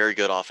 They're very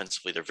good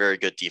offensively. They're very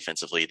good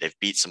defensively. They've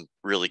beat some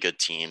really good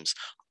teams.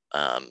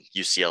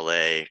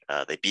 UCLA,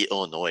 they beat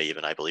Illinois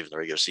even, I believe, in the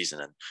regular season.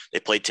 And they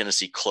played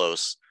Tennessee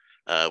close,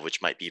 which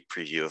might be a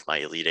preview of my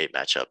Elite Eight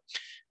matchup.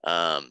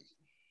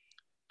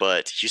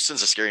 But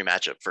Houston's a scary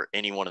matchup for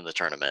anyone in the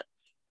tournament.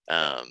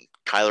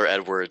 Kyler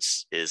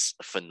Edwards is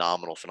a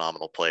phenomenal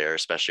player,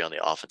 especially on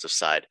the offensive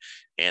side.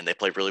 And they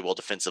play really well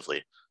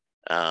defensively.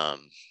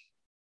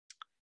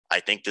 I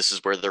think this is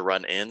where their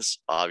run ends.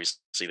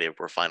 Obviously, they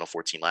were Final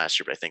 14 last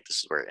year, but I think this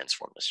is where it ends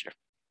for them this year.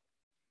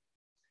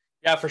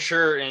 Yeah, for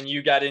sure. And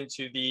you got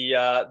into the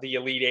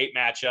Elite Eight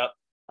matchup.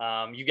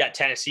 You got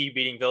Tennessee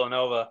beating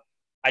Villanova.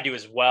 I do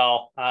as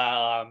well.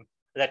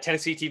 That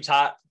Tennessee team's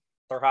hot.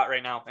 They're hot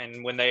right now.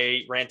 And when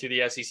they ran through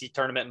the SEC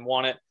tournament and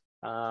won it,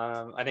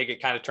 I think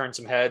it kind of turned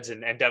some heads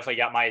and definitely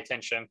got my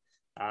attention.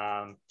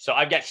 So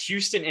I've got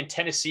Houston and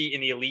Tennessee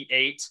in the Elite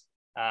Eight.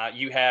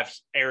 You have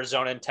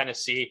Arizona and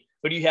Tennessee.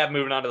 Who do you have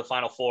moving on to the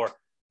Final Four?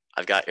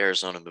 I've got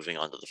Arizona moving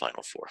on to the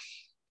Final Four.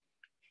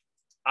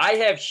 I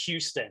have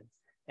Houston,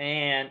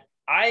 and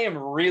I am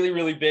really,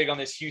 really big on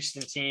this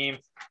Houston team.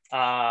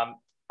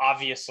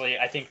 Obviously,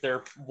 I think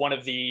they're one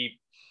of the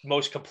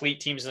most complete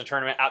teams in the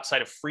tournament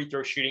outside of free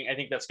throw shooting. I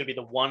think that's going to be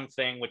the one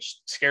thing which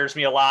scares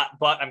me a lot,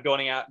 but I'm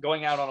going out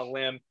on a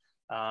limb.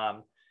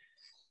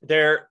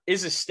 There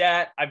is a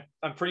stat.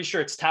 I'm pretty sure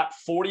it's top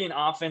 40 in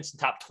offense and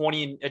top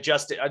 20 in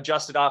adjusted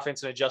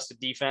offense and adjusted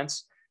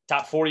defense.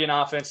 Top 40 in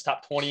offense,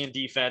 top 20 in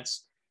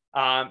defense.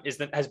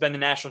 Has been the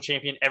national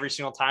champion every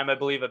single time. I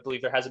believe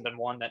there hasn't been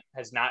one that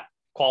has not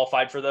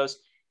qualified for those.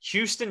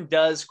 Houston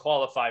does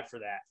qualify for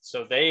that.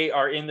 So they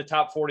are in the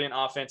top 40 in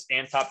offense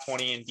and top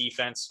 20 in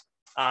defense.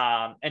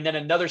 And then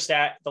another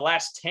stat, the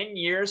last 10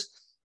 years,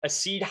 a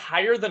seed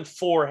higher than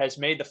 4 has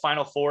made the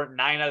Final Four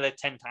 9 out of the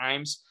 10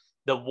 times,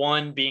 the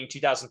one being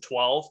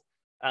 2012.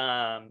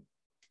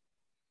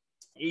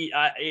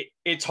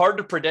 It's hard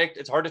to predict.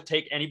 It's hard to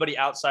take anybody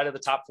outside of the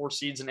top 4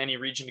 seeds in any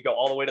region to go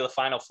all the way to the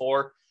Final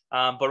Four.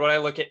 But when I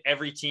look at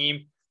every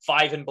team,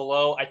 5 and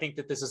below, I think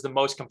that this is the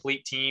most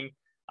complete team.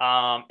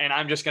 And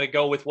I'm just going to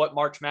go with what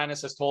March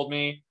Madness has told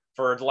me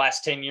for the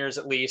last 10 years,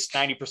 at least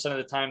 90% of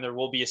the time, there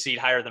will be a seed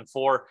higher than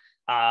 4.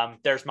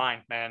 There's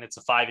mine, man. It's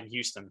a 5 in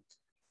Houston.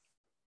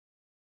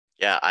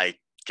 Yeah, I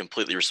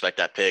completely respect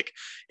that pick.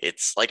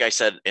 It's like I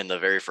said in the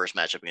very first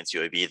matchup against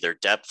UAB, their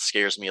depth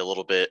scares me a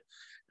little bit,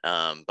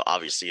 but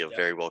obviously a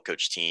very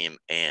well-coached team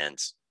and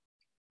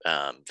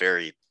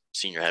very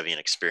senior heavy and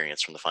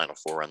experience from the Final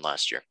Four run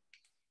last year.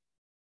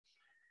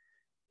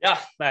 Yeah,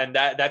 and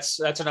that's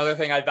another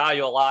thing I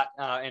value a lot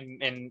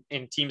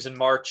in teams in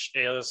March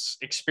is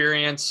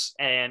experience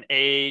and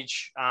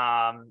age,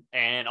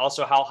 and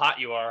also how hot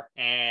you are.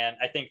 And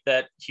I think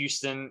that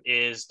Houston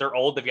they're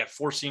old. They've got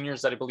 4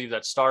 seniors that I believe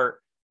that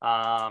start,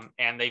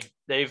 and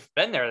they've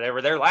been there. They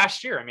were there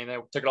last year. I mean, they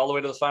took it all the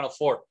way to the Final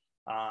Four,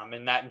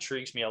 and that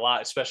intrigues me a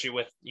lot, especially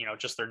with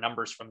just their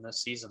numbers from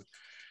this season.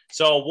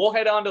 So we'll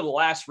head on to the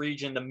last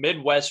region, the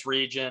Midwest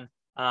region.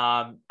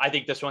 I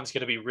think this one's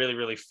going to be really,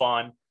 really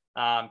fun.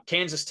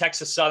 Kansas,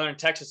 Texas Southern.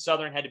 Texas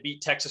Southern had to beat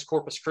Texas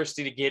Corpus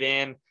Christi to get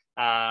in.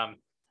 I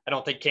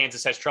don't think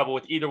Kansas has trouble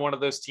with either one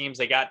of those teams.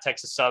 They got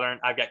Texas Southern.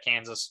 I've got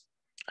Kansas.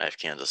 I have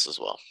Kansas as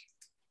well.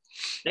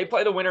 They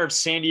play the winner of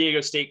San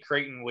Diego State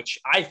Creighton, which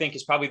I think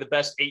is probably the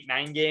best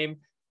 8-9 game.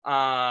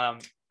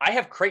 I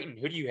have Creighton.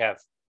 Who do you have?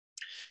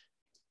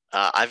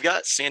 I've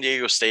got San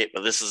Diego State,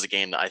 but this is a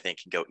game that I think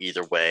can go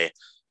either way.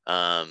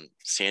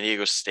 San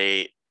Diego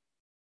State,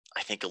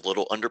 I think, a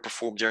little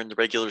underperformed during the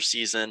regular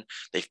season.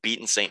 They've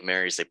beaten St.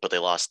 Mary's, but they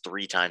lost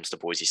 3 times to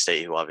Boise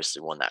State, who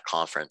obviously won that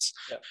conference.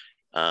 Yep.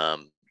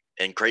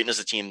 And Creighton is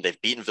a team,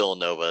 they've beaten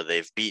Villanova,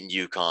 they've beaten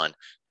UConn.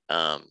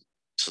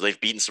 So they've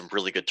beaten some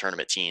really good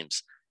tournament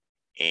teams.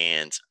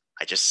 And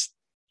I just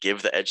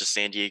give the edge to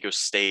San Diego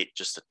State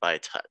just by a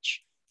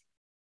touch.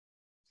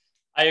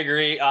 I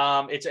agree.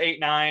 It's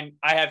 8-9.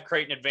 I have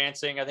Creighton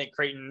advancing. I think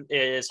Creighton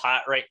is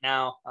hot right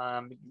now.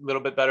 A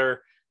little bit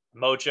better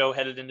mojo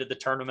headed into the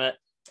tournament.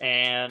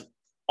 And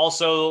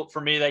also for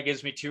me, that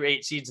gives me 2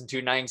 8 seeds and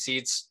 2 9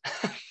 seeds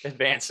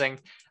advancing.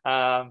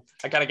 I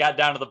kind of got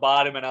down to the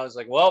bottom and I was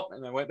like, well,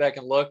 and I went back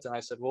and looked and I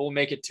said, well, we'll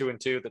make it 2 and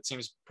 2. That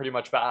seems pretty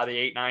much about how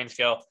the 8-9s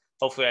go.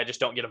 Hopefully I just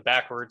don't get them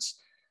backwards.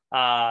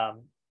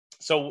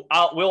 So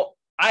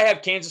I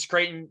have Kansas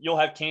Creighton. You'll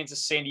have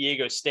Kansas San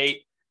Diego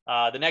State.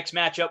 The next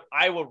matchup,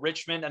 Iowa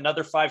Richmond,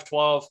 another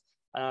 5-12.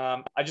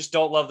 I just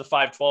don't love the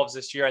 5-12s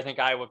this year. I think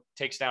Iowa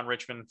takes down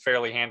Richmond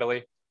fairly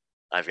handily.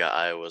 I've got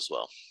Iowa as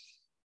well.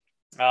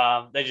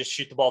 They just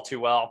shoot the ball too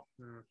well.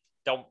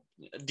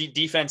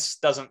 Defense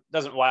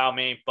doesn't wow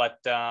me, but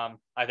I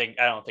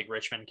don't think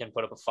Richmond can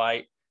put up a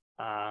fight.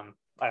 I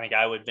think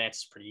Iowa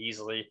advances pretty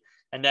easily.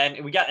 And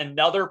then we got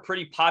another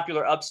pretty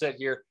popular upset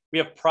here. We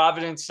have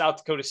Providence, South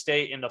Dakota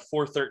State in the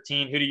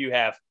 4-13. Who do you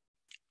have?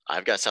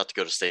 I've got South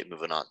Dakota State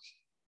moving on.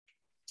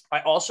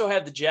 I also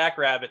have the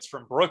Jackrabbits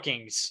from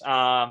Brookings.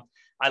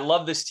 I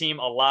love this team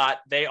a lot.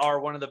 They are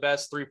one of the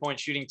best 3-point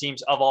shooting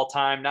teams of all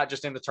time, not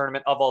just in the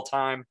tournament, of all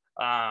time.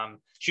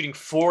 Shooting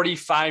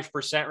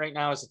 45% right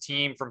now as a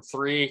team from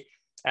 3.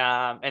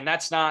 And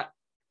that's not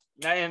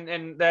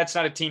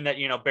a team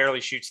that,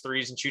 barely shoots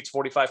 3s and shoots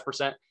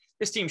 45%.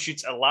 This team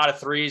shoots a lot of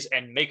 3s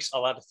and makes a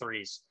lot of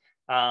 3s.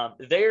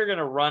 They are going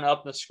to run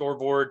up the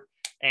scoreboard.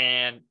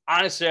 And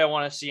honestly, I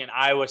want to see an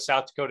Iowa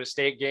South Dakota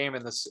State game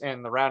in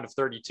the round of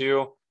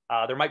 32.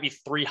 There might be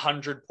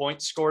 300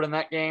 points scored in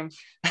that game.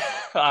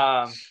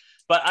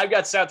 But I've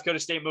got South Dakota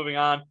State moving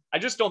on. I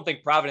just don't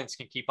think Providence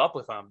can keep up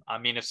with them. I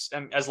mean,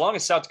 as long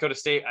as South Dakota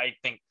State, I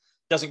think,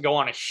 doesn't go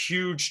on a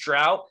huge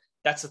drought,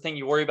 that's the thing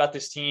you worry about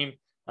this team.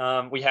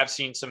 We have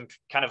seen some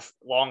kind of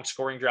long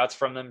scoring droughts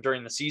from them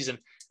during the season.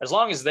 As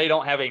long as they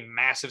don't have a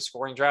massive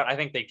scoring drought, I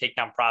think they take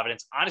down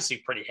Providence,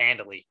 honestly, pretty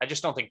handily. I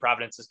just don't think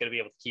Providence is going to be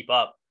able to keep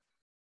up.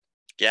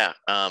 Yeah,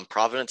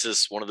 Providence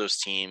is one of those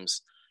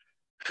teams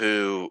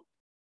who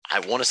I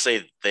want to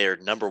say they're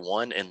number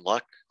 1 in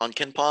luck on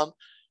KenPom.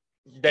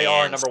 They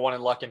are number 1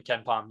 in luck in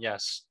KenPom,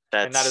 yes.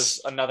 And that is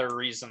another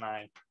reason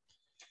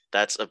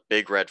that's a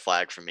big red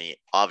flag for me.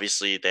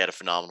 Obviously, they had a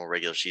phenomenal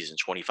regular season,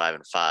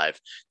 25-5.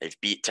 They've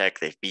beat Tech,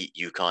 they've beat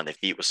UConn,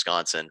 they've beat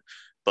Wisconsin.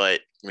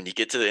 But when you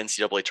get to the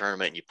NCAA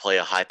tournament and you play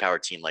a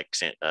high-powered team like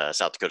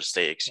South Dakota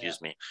State,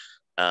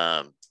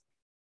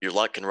 your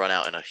luck can run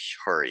out in a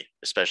hurry,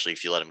 especially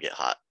if you let them get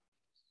hot.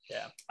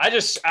 Yeah, I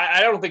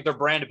don't think their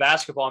brand of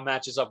basketball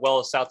matches up well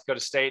with South Dakota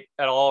State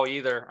at all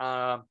either.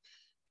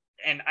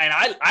 And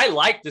I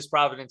like this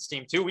Providence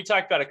team too. We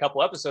talked about it a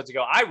couple episodes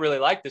ago. I really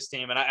like this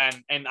team,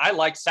 and I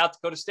like South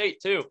Dakota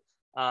State too.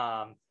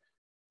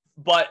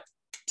 But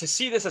to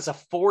see this as a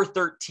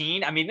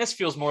 4-13, I mean, this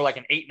feels more like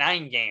an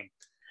 8-9 game.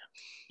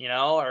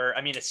 or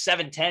I mean, a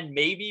 7-10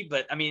 maybe,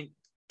 but I mean,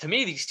 to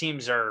me, these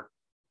teams are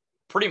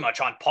pretty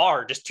much on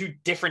par, just two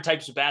different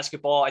types of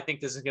basketball. I think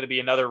this is going to be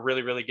another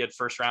really, really good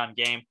first round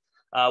game.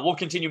 We'll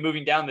continue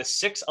moving down the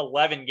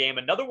 6-11 game.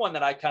 Another one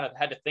that I kind of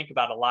had to think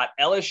about a lot,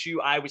 LSU,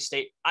 Iowa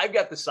State. I've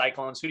got the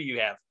Cyclones. Who do you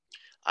have?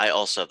 I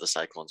also have the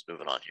Cyclones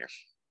moving on here.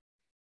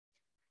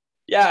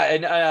 Yeah,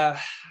 and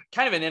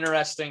kind of an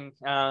interesting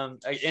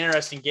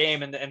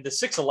game. And the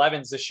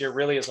 6-11s this year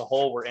really as a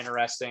whole were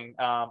interesting.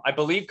 I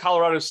believe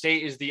Colorado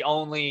State is the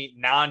only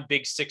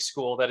non-Big Six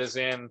school that is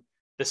in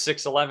the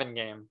 6-11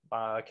 game.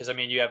 Because, I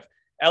mean, you have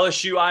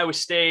LSU, Iowa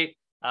State,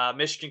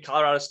 Michigan,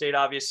 Colorado State,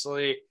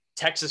 obviously,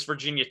 Texas,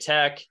 Virginia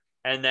Tech,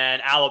 and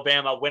then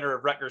Alabama, winner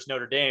of Rutgers,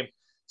 Notre Dame.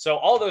 So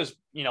all those,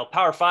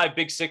 Power 5,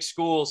 Big Six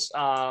schools,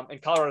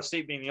 and Colorado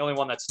State being the only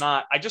one that's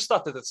not. I just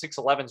thought that the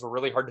 6-11s were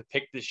really hard to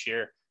pick this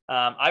year.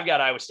 I've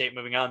got Iowa State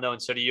moving on, though,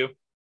 and so do you.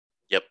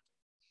 Yep.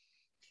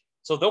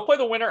 So they'll play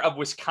the winner of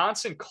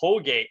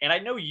Wisconsin-Colgate. And I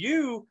know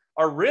you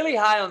are really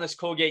high on this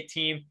Colgate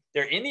team.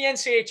 They're in the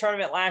NCAA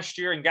tournament last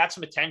year and got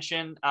some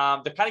attention.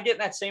 They're kind of getting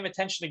that same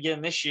attention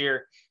again this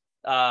year.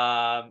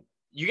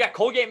 You got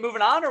Colgate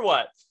moving on or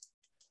what?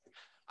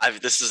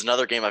 This is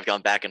another game I've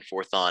gone back and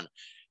forth on.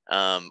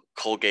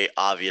 Colgate,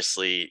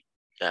 obviously,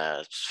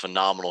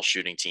 phenomenal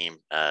shooting team,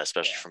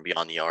 especially from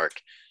beyond the arc.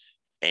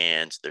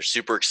 And they're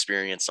super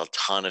experienced, a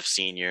ton of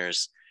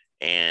seniors,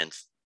 and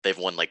they've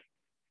won like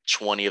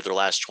 20 of their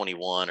last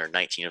 21 or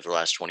 19 of their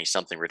last 20,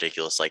 something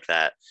ridiculous like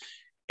that.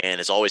 And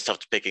it's always tough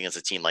to pick against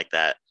a team like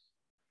that,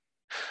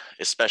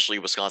 especially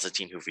a Wisconsin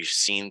team who we've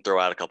seen throw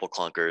out a couple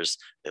clunkers.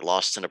 They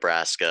lost to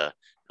Nebraska.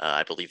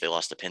 I believe they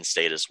lost to Penn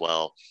State as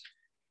well.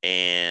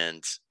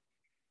 And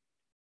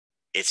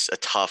it's a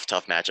tough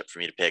matchup for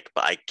me to pick,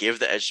 but I give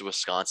the edge to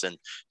Wisconsin.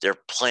 They're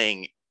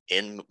playing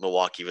in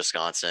Milwaukee,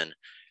 Wisconsin.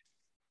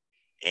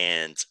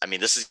 And I mean,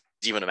 this is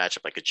even a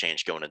matchup I could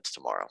change going into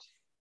tomorrow.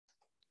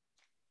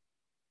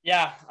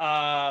 Yeah,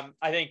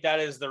 I think that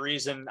is the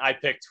reason I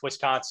picked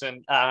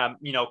Wisconsin.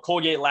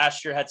 Colgate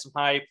last year had some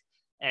hype,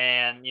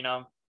 and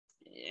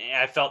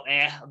I felt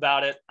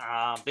about it.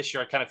 This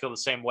year I kind of feel the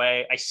same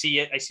way. I see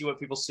it. I see what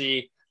people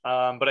see,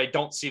 but I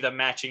don't see them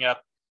matching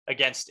up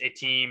against a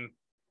team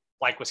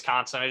like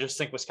Wisconsin. I just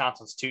think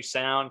Wisconsin's too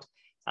sound.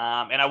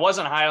 And I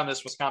wasn't high on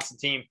this Wisconsin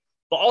team.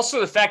 But also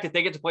the fact that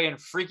they get to play in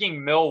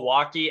freaking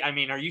Milwaukee. I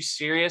mean, are you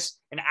serious?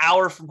 An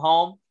hour from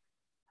home?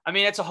 I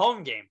mean, it's a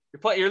home game.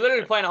 You're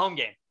literally playing a home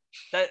game.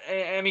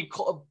 You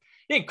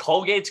think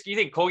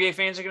Colgate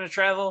fans are going to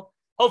travel?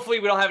 Hopefully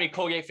we don't have any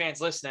Colgate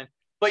fans listening.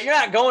 But you're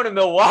not going to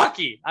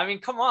Milwaukee. I mean,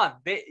 come on.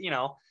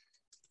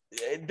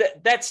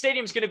 That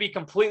stadium's going to be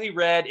completely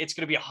red. It's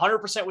going to be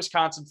 100%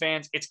 Wisconsin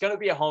fans. It's going to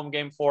be a home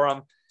game for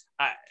them.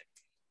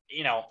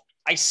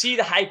 I see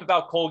the hype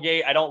about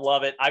Colgate. I don't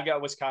love it. I've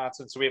got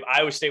Wisconsin. So we have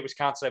Iowa State,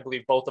 Wisconsin, I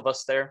believe both of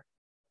us there.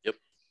 Yep.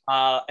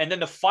 And then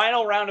the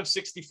final round of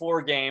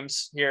 64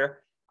 games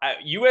here,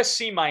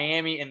 USC,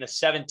 Miami in the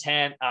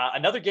 7-10.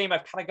 Another game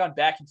I've kind of gone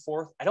back and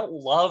forth. I don't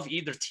love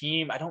either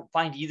team. I don't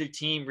find either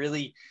team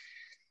really,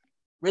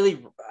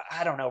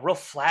 I don't know, real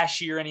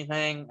flashy or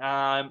anything.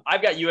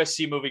 I've got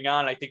USC moving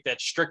on. I think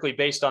that's strictly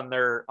based on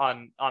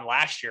on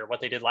last year,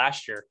 what they did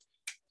last year.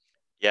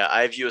 Yeah,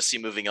 I have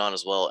USC moving on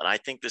as well, and I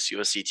think this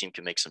USC team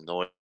can make some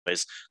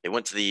noise. They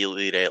went to the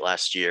Elite Eight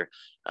last year.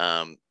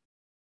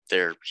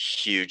 They're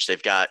huge.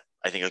 They've got,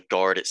 I think, a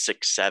guard at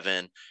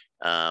 6'7".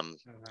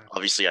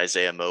 Obviously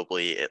Isaiah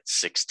Mobley at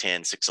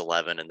 6'10",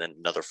 6'11", and then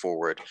another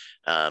forward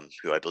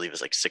who I believe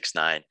is like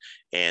 6'9".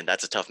 And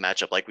that's a tough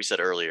matchup. Like we said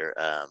earlier,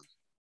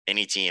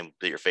 any team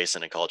that you're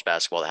facing in college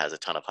basketball that has a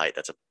ton of height,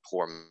 that's a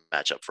poor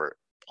matchup for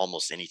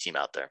almost any team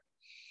out there.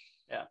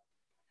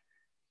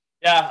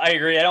 Yeah, I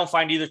agree. I don't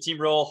find either team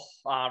real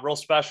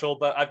special,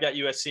 but I've got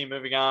USC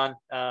moving on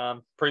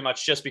pretty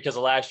much just because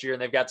of last year,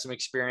 and they've got some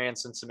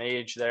experience and some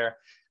age there.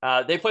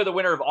 They play the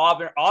winner of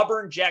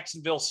Auburn,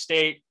 Jacksonville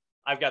State.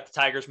 I've got the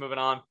Tigers moving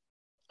on.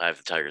 I have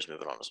the Tigers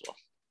moving on as well.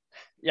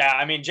 Yeah,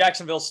 I mean,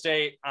 Jacksonville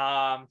State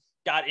got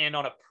in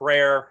on a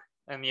prayer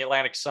in the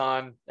Atlantic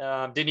Sun.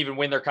 Didn't even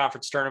win their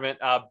conference tournament.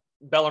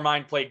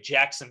 Bellarmine played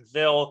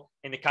Jacksonville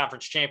in the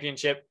conference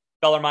championship.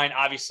 Bellarmine,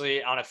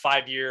 obviously, on a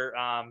 5-year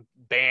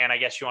ban, I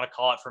guess you want to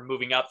call it, for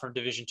moving up from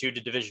Division II to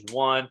Division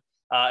I.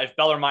 If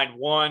Bellarmine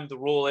won, the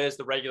rule is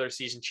the regular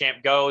season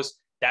champ goes,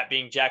 that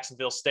being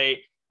Jacksonville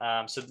State.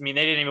 So, I mean,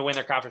 they didn't even win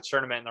their conference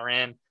tournament, and they're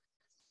in.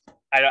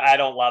 I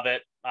don't love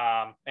it.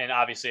 And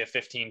obviously a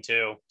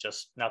 15-2,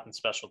 just nothing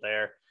special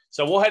there.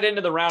 So we'll head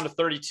into the round of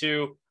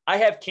 32. I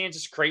have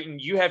Kansas Creighton.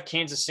 You have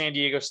Kansas San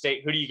Diego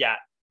State. Who do you got?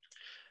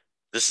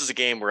 This is a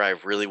game where I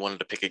really wanted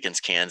to pick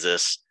against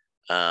Kansas.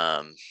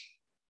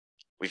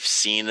 We've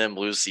seen them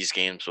lose these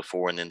games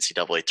before in the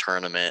NCAA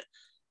tournament.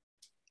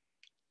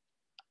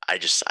 I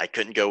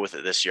couldn't go with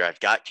it this year. I've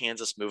got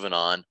Kansas moving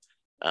on.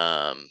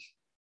 Ochai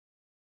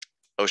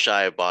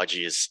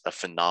Agbaji is a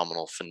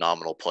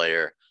phenomenal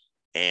player,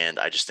 and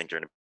I just think they're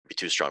going to be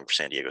too strong for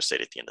San Diego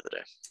State at the end of the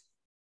day.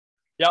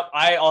 Yep,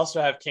 I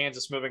also have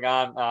Kansas moving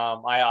on.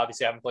 I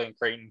obviously haven't played in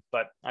Creighton,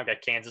 but I've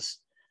got Kansas.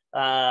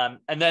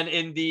 And then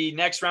in the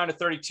next round of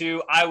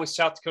 32, Iowa,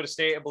 South Dakota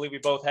State, I believe we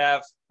both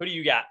have. Who do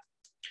you got?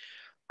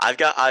 I've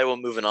got Iowa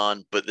moving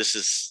on, but this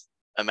is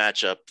a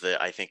matchup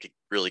that I think could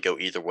really go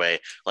either way.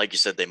 Like you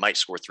said, they might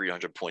score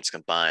 300 points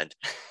combined.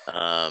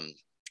 I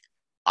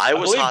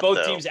Iowa's believe hot, both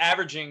though. teams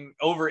averaging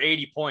over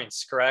 80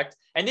 points, correct?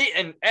 And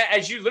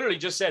as you literally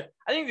just said,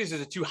 I think these are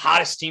the two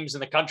hottest teams in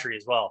the country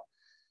as well.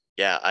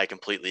 Yeah, I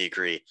completely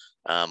agree.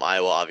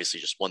 Iowa obviously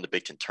just won the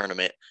Big Ten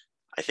tournament.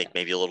 I think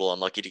maybe a little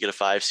unlucky to get a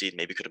 5 seed,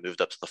 maybe could have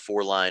moved up to the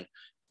 4 line.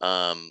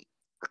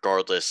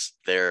 Regardless,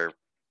 they're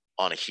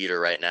on a heater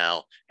right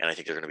now, and I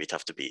think they're going to be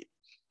tough to beat.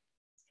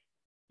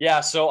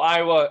 Yeah, so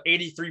Iowa,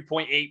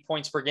 83.8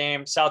 points per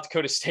game. South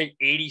Dakota State,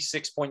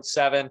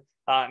 86.7.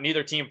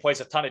 Neither team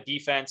plays a ton of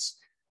defense.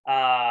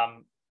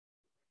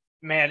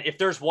 Man, if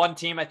there's one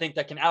team I think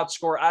that can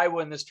outscore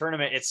Iowa in this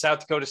tournament, it's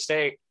South Dakota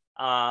State.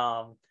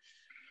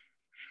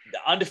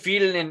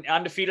 Undefeated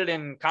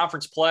in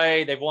conference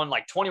play. They've won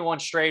like 21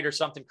 straight or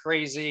something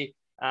crazy.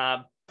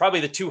 Probably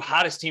the two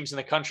hottest teams in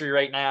the country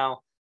right now.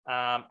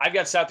 I've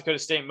got South Dakota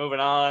State moving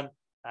on.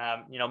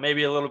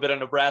 Maybe a little bit of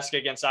Nebraska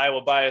against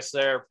Iowa bias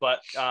there, but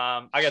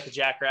I got the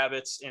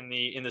Jackrabbits in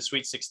the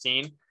Sweet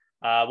 16.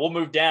 We'll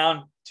move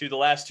down to the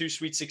last two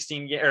Sweet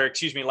 16,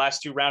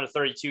 last two round of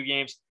 32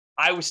 games.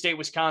 Iowa State,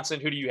 Wisconsin.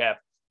 Who do you have?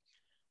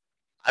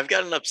 I've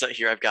got an upset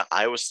here. I've got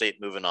Iowa State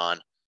moving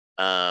on,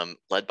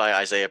 led by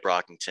Isaiah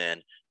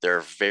Brockington. They're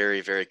a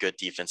very, very good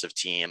defensive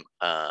team.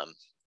 I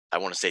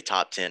want to say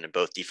top 10 in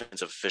both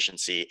defensive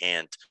efficiency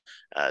and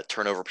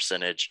turnover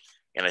percentage.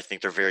 And I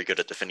think they're very good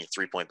at defending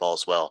 3-point ball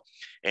as well.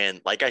 And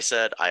like I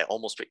said, I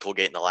almost picked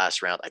Colgate in the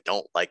last round. I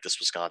don't like this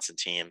Wisconsin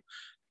team.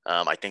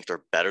 I think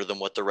they're better than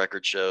what the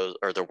record shows,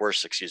 or they're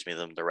worse,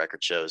 than the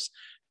record shows.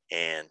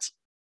 And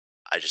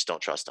I just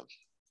don't trust them.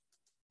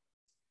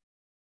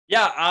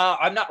 Yeah,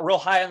 I'm not real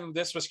high on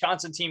this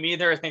Wisconsin team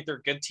either. I think they're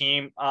a good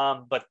team,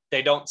 but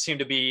they don't seem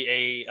to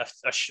be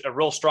a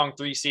real strong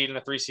 3 seed and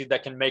a 3 seed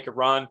that can make a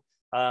run.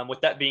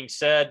 With that being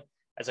said,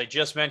 as I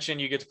just mentioned,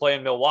 you get to play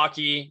in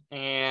Milwaukee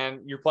and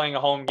you're playing a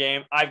home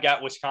game. I've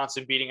got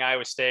Wisconsin beating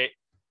Iowa State.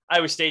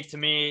 Iowa State to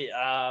me,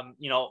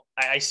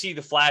 I see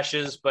the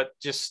flashes, but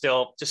just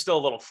still a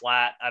little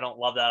flat. I don't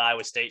love that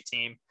Iowa State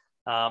team.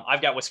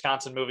 I've got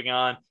Wisconsin moving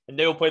on, and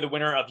they will play the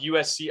winner of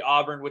USC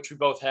Auburn, which we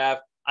both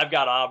have. I've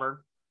got Auburn.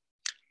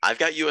 I've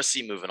got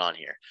USC moving on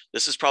here.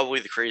 This is probably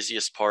the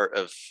craziest part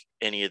of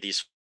any of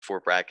these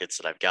 4 brackets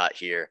that I've got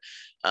here.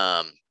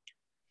 I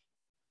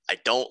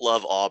don't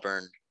love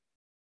Auburn.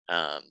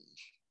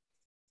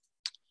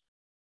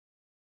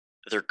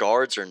 Their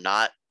guards are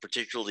not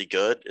particularly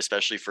good,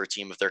 especially for a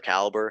team of their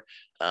caliber.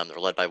 They're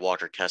led by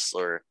Walker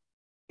Kessler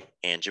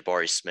and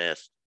Jabari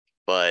Smith,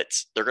 but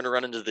they're going to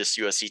run into this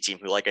USC team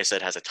who, like I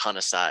said, has a ton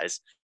of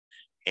size.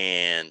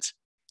 And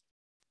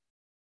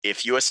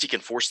if USC can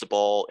force the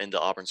ball into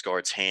Auburn's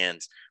guards'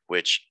 hands,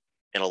 which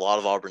in a lot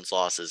of Auburn's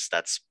losses,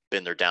 that's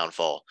been their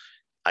downfall,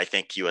 I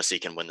think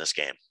USC can win this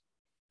game.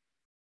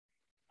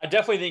 I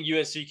definitely think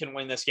USC can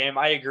win this game.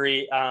 I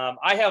agree.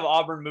 I have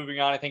Auburn moving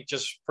on, I think,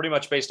 just pretty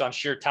much based on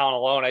sheer talent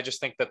alone. I just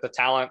think that the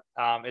talent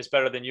is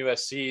better than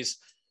USC's,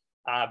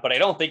 but I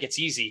don't think it's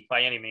easy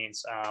by any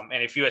means.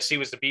 And if USC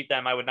was to beat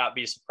them, I would not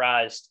be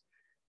surprised.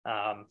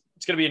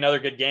 It's going to be another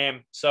good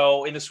game.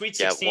 So in the Sweet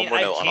 16, one more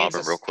note on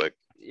Auburn real quick.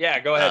 Yeah,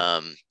 go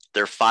ahead.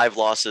 Their 5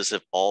 losses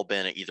have all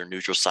been at either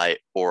neutral site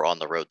or on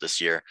the road this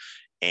year.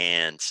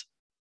 And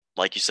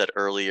like you said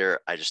earlier,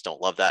 I just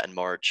don't love that in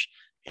March.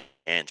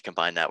 And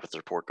combine that with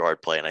their poor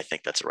guard play, and I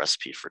think that's a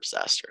recipe for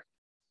disaster.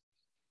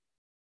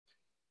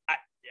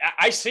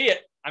 I see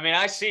it.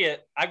 I see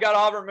it. I've got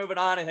Auburn moving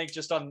on, I think,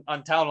 just on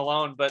talent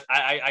alone, but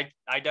I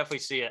definitely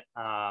see it.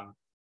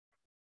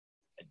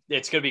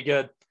 It's going to be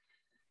good.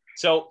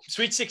 So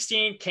Sweet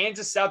 16,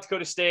 Kansas, South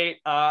Dakota State.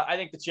 I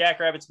think the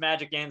Jackrabbits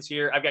magic ends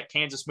here. I've got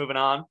Kansas moving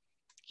on.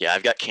 Yeah,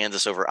 I've got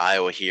Kansas over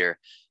Iowa here.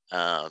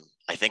 I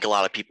think a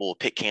lot of people will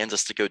pick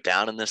Kansas to go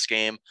down in this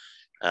game.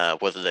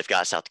 Whether they've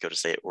got South Dakota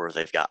State or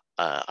they've got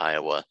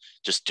Iowa,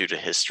 just due to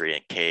history,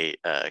 and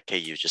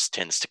KU just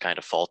tends to kind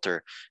of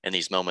falter in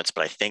these moments.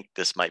 But I think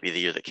this might be the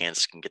year that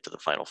Kansas can get to the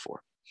Final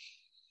Four.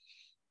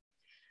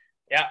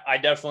 Yeah, I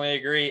definitely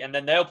agree. And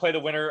then they'll play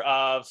the winner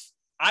of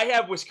 – I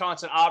have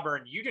Wisconsin,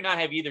 Auburn. You do not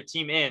have either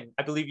team in.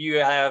 I believe you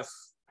have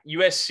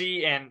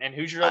USC and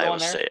who's your other one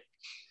there?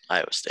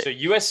 Iowa State. So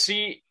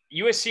USC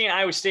and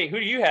Iowa State. Who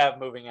do you have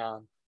moving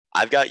on?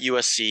 I've got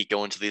USC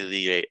going to the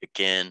Elite Eight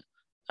again.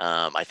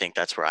 I think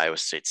that's where Iowa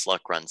State's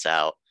luck runs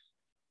out.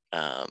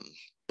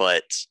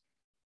 But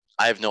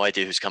I have no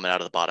idea who's coming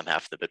out of the bottom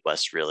half of the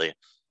Midwest, really.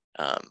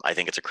 I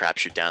think it's a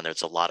crapshoot down there.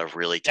 It's a lot of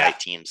really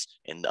tight teams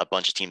and a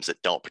bunch of teams that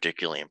don't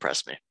particularly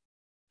impress me.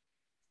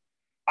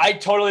 I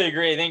totally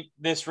agree. I think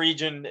this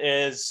region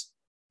is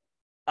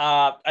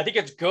I think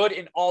it's good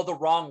in all the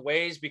wrong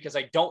ways because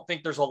I don't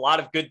think there's a lot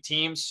of good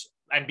teams.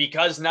 And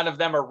because none of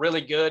them are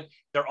really good,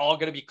 they're all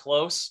going to be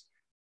close.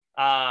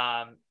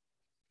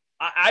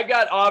 I've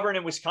got Auburn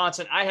and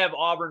Wisconsin. I have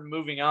Auburn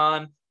moving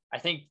on. I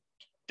think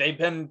they've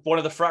been one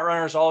of the front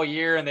runners all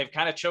year and they've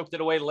kind of choked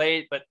it away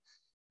late, but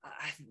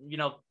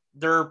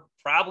they're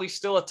probably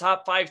still a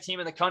top 5 team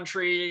in the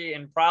country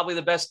and probably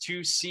the best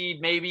 2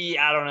 seed. Maybe,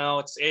 I don't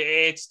know.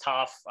 It's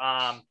tough.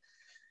 I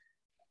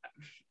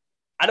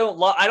don't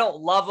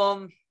love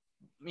them.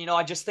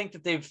 I just think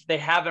that they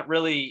haven't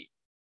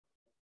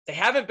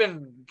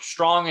been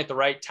strong at the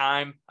right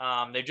time.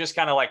 They've just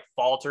kind of like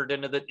faltered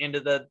into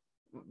the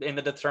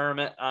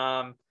tournament.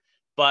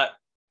 But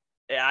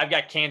yeah, I've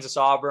got Kansas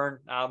Auburn,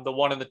 the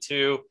 1 and the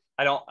 2.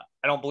 I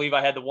don't believe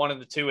I had the 1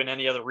 and the 2 in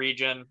any other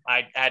region.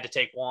 I had to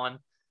take one.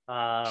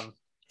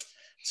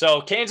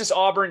 So Kansas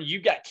Auburn, you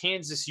got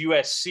Kansas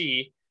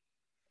USC.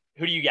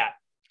 Who do you got?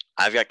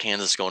 I've got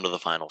Kansas going to the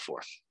Final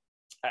Four.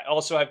 I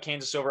also have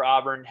Kansas over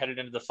Auburn headed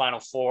into the Final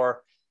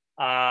Four.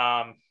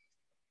 I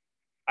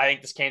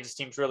think this Kansas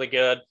team's really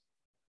good,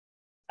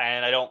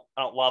 and I don't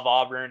love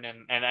Auburn,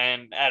 and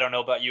I don't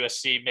know about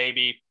USC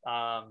maybe,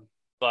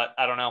 but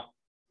I don't know.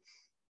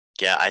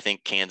 Yeah, I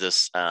think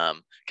Kansas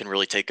can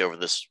really take over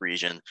this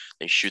region.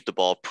 They shoot the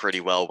ball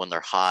pretty well when they're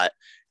hot,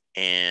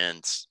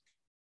 and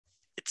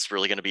it's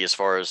really going to be as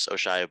far as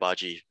Ochai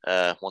Agbaji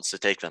wants to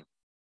take them.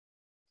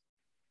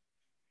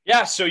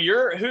 Yeah, so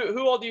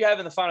who all do you have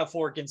in the Final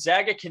Four?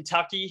 Gonzaga,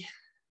 Kentucky,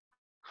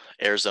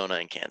 Arizona,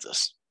 and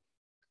Kansas.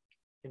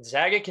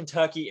 Gonzaga,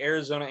 Kentucky,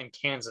 Arizona, and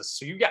Kansas.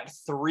 So you got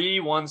 3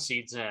 1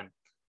 seeds in.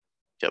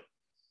 Yep.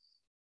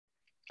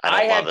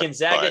 I have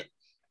Gonzaga.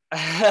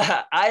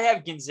 I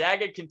have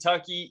Gonzaga,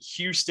 Kentucky,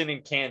 Houston,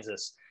 and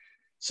Kansas.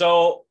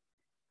 So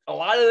a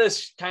lot of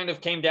this kind of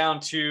came down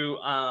to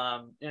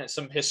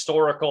some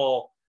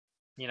historical,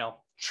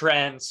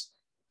 trends,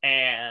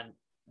 and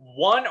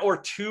 1 or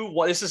 2.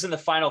 This is in the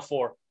Final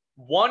Four.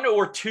 1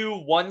 or 2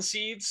 1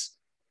 seeds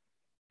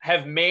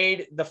have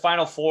made the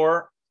Final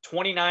Four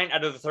 29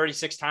 out of the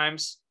 36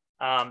 times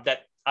that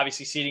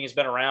obviously seeding has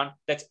been around.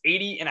 That's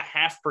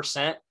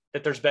 80.5%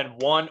 that there's been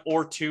 1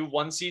 or 2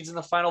 1 seeds in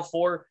the Final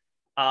Four.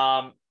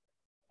 All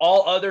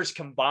others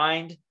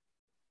combined,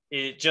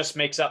 it just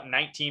makes up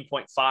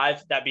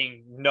 19.5, that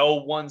being no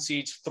 1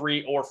 seeds,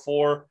 3 or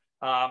 4.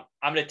 I'm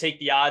going to take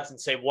the odds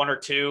and say 1 or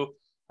 2.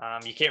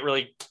 You can't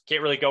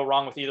really go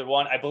wrong with either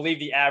one. I believe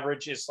the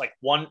average is like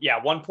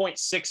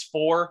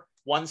 1.64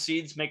 1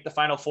 seeds make the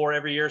Final Four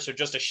every year. So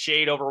just a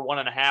shade over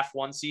 1.5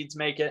 1 seeds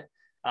make it.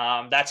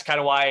 That's kind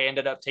of why I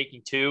ended up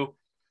taking 2.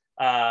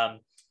 And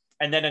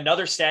then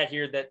another stat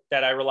here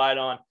that I relied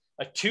on,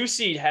 a 2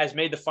 seed has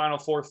made the Final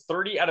Four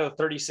 30 out of the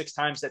 36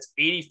 times. That's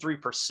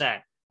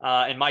 83%.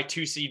 And my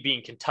 2 seed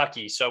being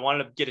Kentucky. So I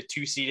wanted to get a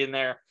 2 seed in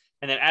there.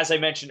 And then, as I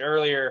mentioned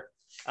earlier,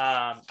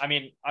 I'm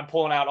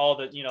pulling out all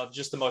the,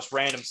 just the most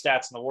random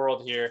stats in the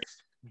world here.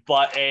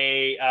 But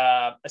a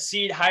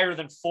seed higher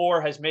than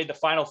 4 has made the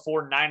Final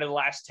Four 9 of the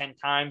last 10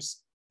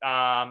 times.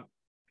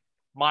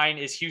 Mine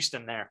is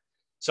Houston there.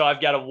 So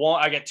I've got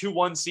I got 2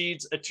 1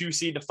 seeds, a 2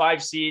 seed, a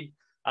 5 seed.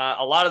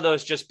 A lot of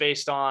those just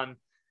based on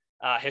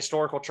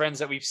historical trends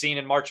that we've seen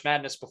in March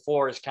Madness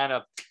before is kind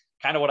of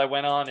what I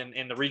went on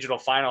in the regional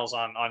finals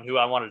on who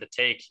I wanted to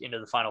take into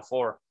the Final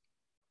Four.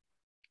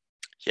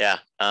 Yeah.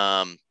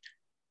 I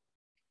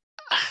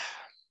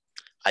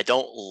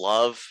don't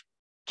love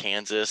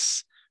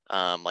Kansas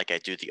like I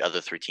do the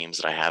other 3 teams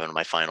that I have in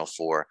my Final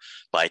Four,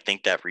 but I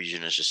think that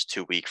region is just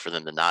too weak for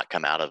them to not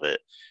come out of it.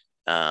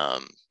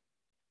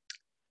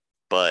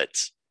 But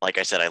like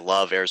I said, I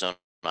love Arizona.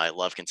 I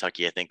love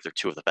Kentucky. I think they're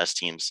 2 of the best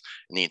teams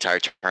in the entire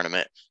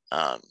tournament.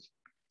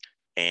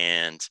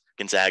 And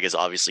Gonzaga is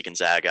obviously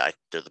Gonzaga.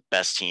 They're the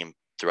best team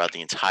throughout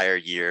the entire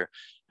year.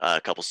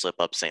 A couple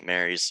slip-ups, St.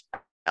 Mary's,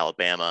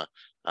 Alabama.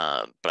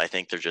 But I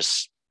think they're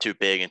just too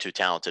big and too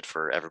talented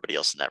for everybody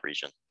else in that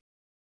region.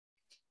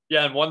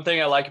 Yeah, and one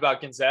thing I like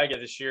about Gonzaga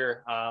this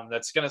year,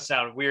 that's going to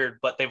sound weird,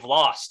 but they've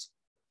lost.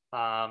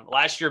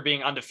 Last year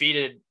being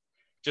undefeated,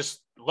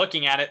 just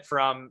looking at it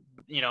from,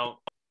 the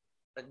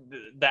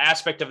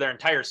aspect of their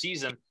entire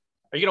season,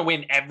 are you going to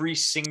win every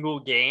single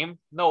game?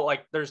 No,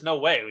 there's no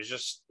way.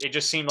 It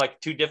just seemed like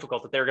too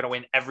difficult that they were going to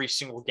win every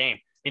single game.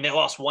 I mean, they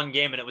lost 1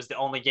 game and it was the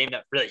only game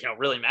that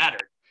really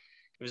mattered.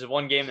 It was the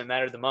 1 game that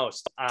mattered the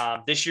most.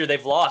 This year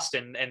they've lost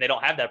and they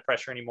don't have that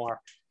pressure anymore.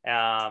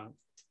 And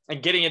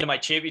getting into my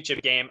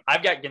championship game,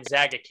 I've got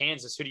Gonzaga,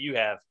 Kansas. Who do you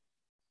have?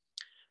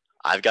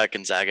 I've got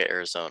Gonzaga,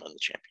 Arizona in the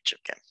championship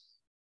game.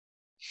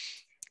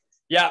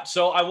 Yeah,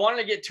 so I wanted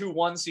to get 2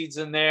 1 seeds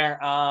in there.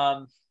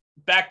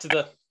 Back to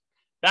the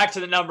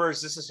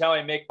numbers. This is how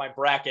I make my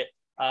bracket.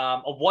 A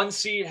 1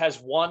 seed has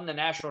won the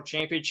national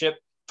championship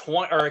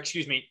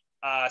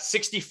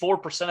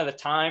 64% of the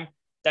time.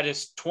 That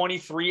is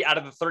 23 out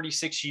of the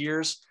 36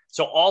 years.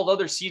 So all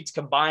other seeds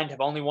combined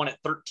have only won it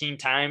 13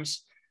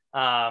 times,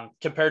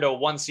 compared to a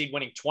 1 seed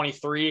winning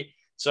 23.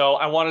 So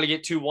I wanted to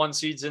get 2 1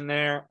 seeds in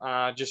there.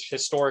 Just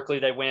historically,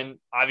 they win.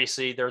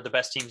 Obviously, they're the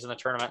best teams in the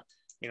tournament.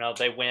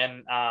 They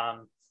win.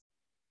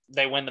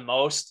 They win the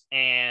most.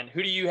 And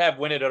who do you have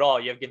win it at all?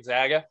 You have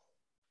Gonzaga?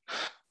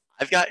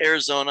 I've got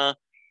Arizona.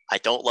 I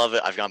don't love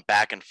it. I've gone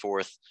back and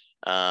forth.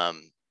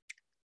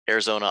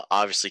 Arizona,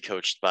 obviously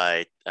coached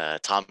by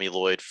Tommy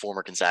Lloyd,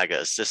 former Gonzaga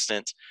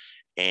assistant.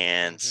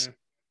 And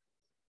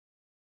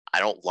I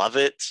don't love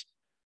it.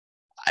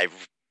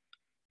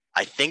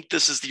 I think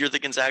this is the year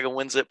that Gonzaga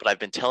wins it, but I've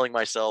been telling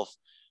myself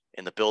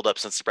in the build-up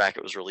since the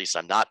bracket was released,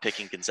 I'm not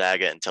picking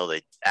Gonzaga until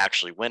they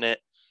actually win it.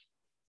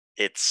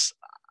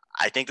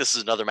 I think this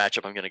is another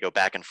matchup I'm going to go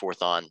back and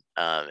forth on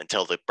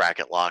until the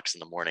bracket locks in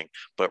the morning.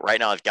 But right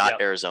now I've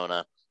got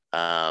Arizona.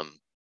 I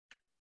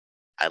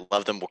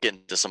love them. We'll get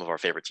into some of our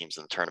favorite teams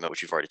in the tournament,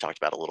 which we've already talked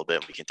about a little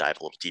bit. We can dive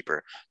a little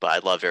deeper, but I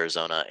love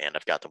Arizona, and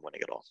I've got them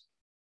winning it all.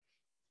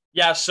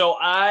 Yeah, so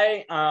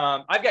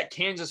I've got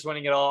Kansas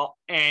winning it all,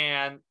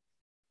 and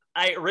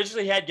I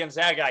originally had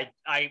Gonzaga.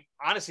 I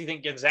honestly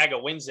think Gonzaga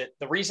wins it.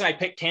 The reason I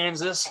picked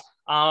Kansas,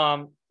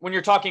 when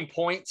you're talking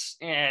points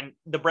and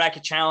the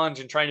bracket challenge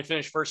and trying to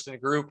finish first in a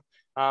group,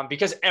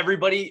 because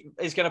everybody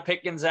is going to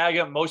pick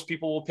Gonzaga. Most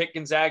people will pick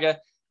Gonzaga.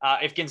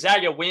 If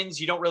Gonzaga wins,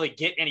 you don't really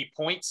get any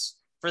points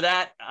for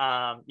that,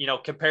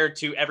 compared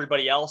to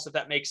everybody else, if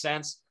that makes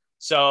sense.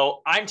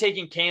 So I'm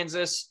taking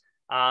Kansas,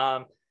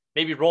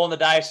 maybe rolling the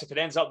dice. If it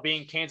ends up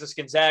being Kansas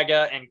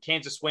Gonzaga and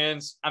Kansas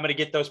wins, I'm going to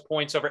get those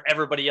points over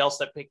everybody else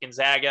that picked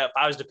Gonzaga. If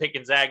I was to pick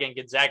Gonzaga and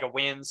Gonzaga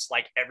wins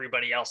like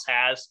everybody else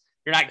has,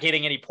 you're not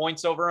getting any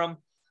points over them.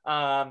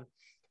 I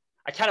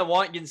kind of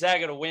want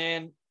Gonzaga to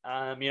win.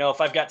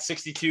 If I've got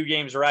 62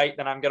 games right,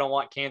 then I'm going to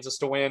want Kansas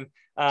to win.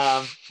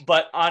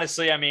 But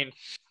honestly, I mean,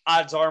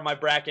 odds are my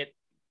bracket,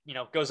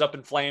 goes up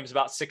in flames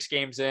about 6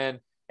 games in,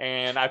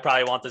 and I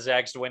probably want the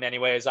Zags to win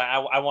anyways.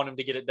 I want them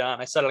to get it done.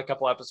 I said it a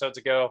couple episodes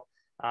ago.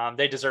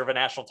 They deserve a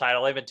national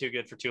title. They've been too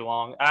good for too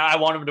long. I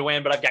want them to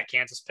win, but I've got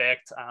Kansas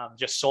picked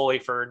just solely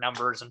for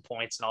numbers and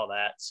points and all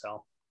that.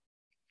 So,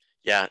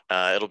 yeah,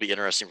 it'll be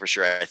interesting for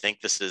sure. I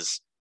think this is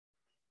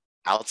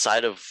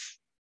outside of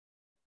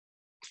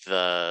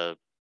the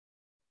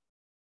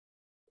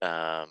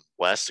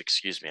West.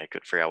 Excuse me, I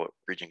couldn't figure out what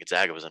region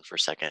Gonzaga was in for a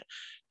second.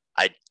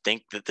 I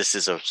think that this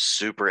is a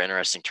super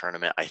interesting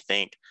tournament. I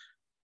think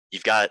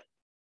you've got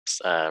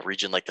a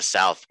region like the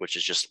South, which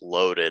is just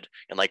loaded.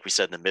 And like we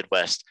said, in the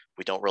Midwest,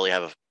 we don't really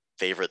have a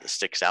favorite that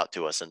sticks out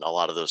to us in a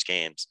lot of those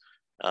games.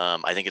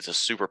 I think it's a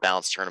super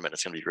balanced tournament.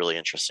 It's going to be really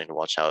interesting to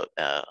watch how it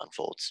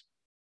unfolds.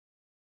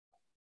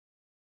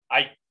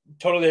 I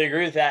totally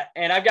agree with that.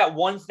 And I've got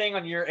one thing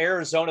on your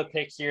Arizona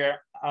pick here.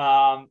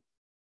 I'm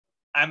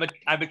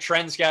a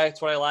trends guy.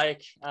 That's what I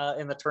like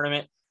in the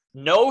tournament.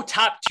 No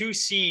top 2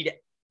 seed.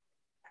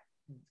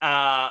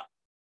 Hang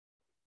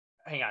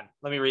on.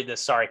 Let me read this.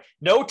 Sorry.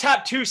 No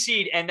top 2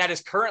 seed, and that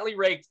is currently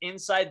ranked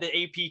inside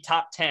the AP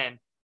top 10,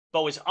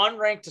 but was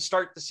unranked to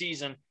start the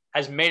season,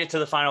 has made it to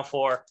the Final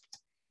Four.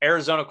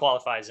 Arizona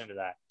qualifies into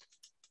that.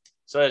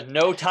 So there's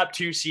no top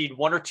 2 seed,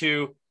 1 or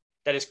 2,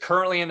 that is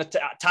currently in the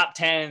top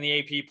 10 in the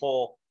AP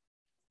poll,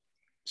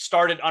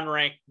 started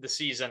unranked the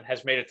season,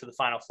 has made it to the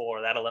Final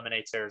Four. That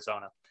eliminates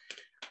Arizona.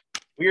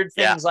 Weird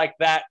things like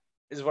that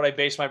is what I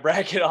base my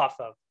bracket off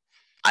of.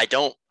 I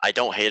don't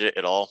hate it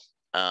at all.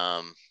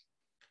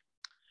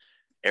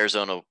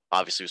 Arizona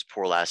obviously was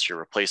poor last year,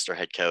 replaced their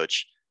head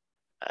coach.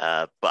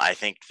 But I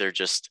think they're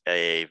just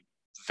a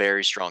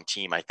very strong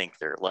team. I think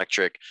they're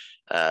electric.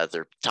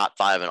 They're top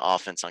 5 in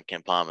offense on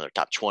KenPom. They're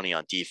top 20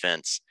 on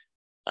defense.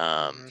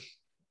 And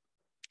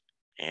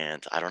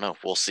I don't know.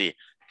 We'll see.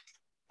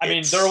 I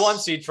mean, they're a 1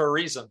 seed for a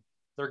reason.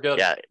 They're good.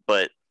 Yeah,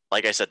 but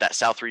like I said, that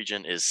South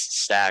region is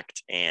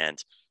stacked. And,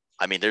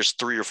 I mean, there's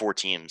 3 or 4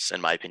 teams,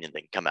 in my opinion, that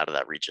can come out of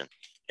that region,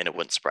 and it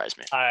wouldn't surprise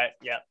me.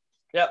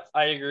 Yep,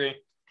 I agree.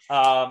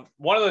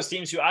 One of those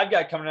teams who I've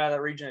got coming out of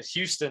that region is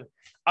Houston.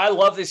 I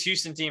love this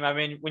Houston team. I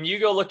mean, when you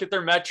go look at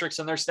their metrics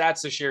and their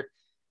stats this year,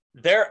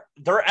 they're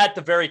at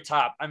the very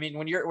top. I mean,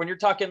 when you're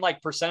talking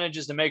like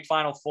percentages to make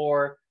Final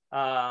Four,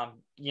 and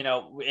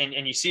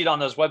you see it on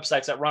those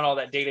websites that run all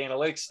that data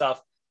analytics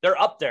stuff, they're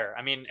up there.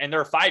 I mean, and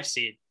they're a 5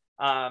 seed.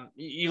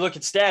 You look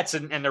at stats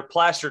and they're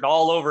plastered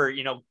all over,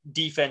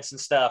 defense and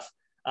stuff.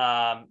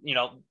 They're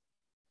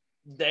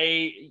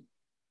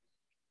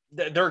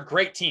a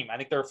great team. I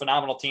think they're a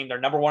phenomenal team.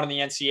 They're number 1 in the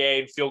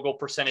NCAA in field goal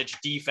percentage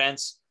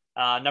defense,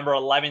 number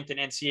 11th in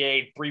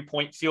NCAA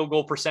 3-point field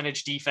goal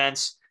percentage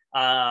defense.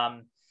 I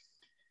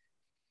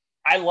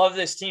love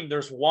this team.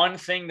 There's one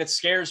thing that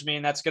scares me,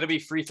 and that's going to be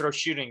free throw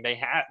shooting. They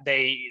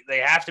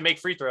have to make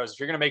free throws. If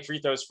you're going to make free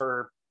throws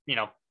for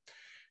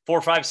 4,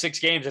 5, 6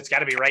 games, it's got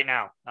to be right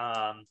now.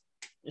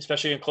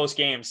 Especially in close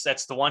games.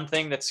 That's the one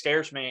thing that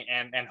scares me,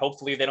 and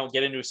hopefully they don't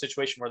get into a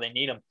situation where they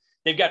need them.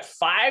 They've got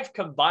 5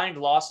 combined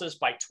losses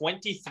by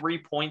 23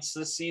 points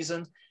this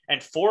season,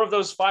 and 4 of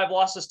those 5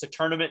 losses to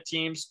tournament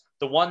teams.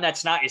 The one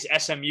that's not is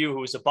SMU,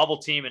 who is a bubble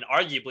team and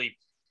arguably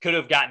could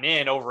have gotten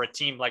in over a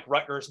team like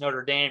Rutgers,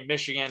 Notre Dame,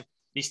 Michigan,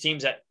 these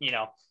teams that,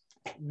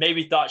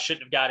 maybe thought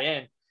shouldn't have got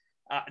in.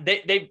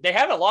 They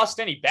haven't lost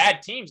any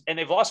bad teams, and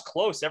they've lost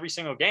close every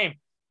single game.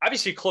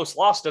 Obviously, close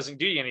loss doesn't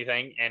do you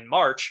anything in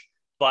March,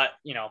 but,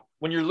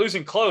 when you're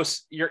losing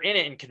close, you're in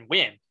it and can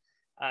win.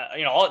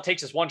 All it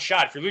takes is one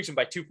shot. If you're losing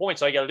by 2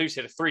 points, all you got to do is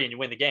hit a 3 and you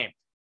win the game.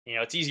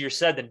 It's easier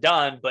said than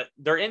done, but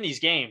they're in these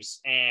games.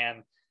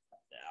 And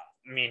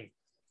I mean,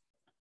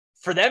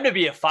 for them to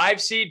be a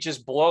 5 seed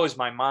just blows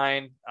my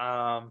mind.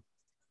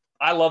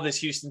 I love this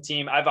Houston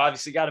team. I've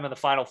obviously got them in the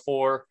Final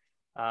Four.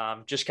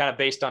 just kind of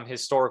based on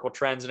historical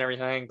trends and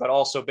everything, but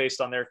also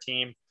based on their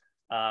team.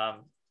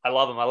 I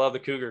love them. I love the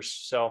Cougars.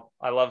 So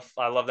I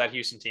love that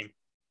Houston team.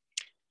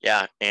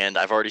 Yeah, and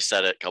I've already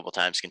said it a couple of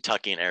times.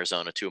 Kentucky and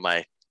Arizona, two of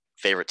my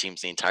favorite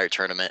teams in the entire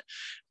tournament.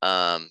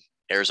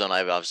 Arizona,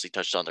 I've obviously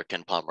touched on their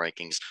KenPom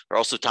rankings. They're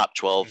also top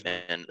 12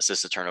 in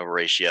assist to turnover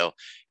ratio,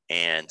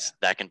 and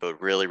that can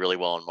bode really, really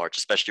well in March,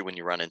 especially when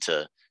you run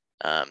into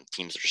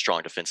teams that are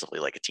strong defensively,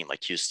 like a team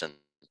like Houston.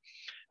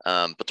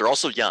 But they're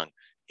also young,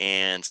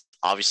 and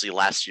obviously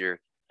last year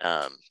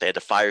they had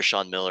to fire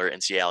Sean Miller.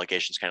 NCAA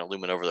allegations kind of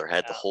looming over their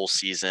head the whole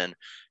season.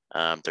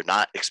 They're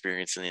not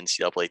experienced in the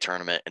NCAA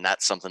tournament, and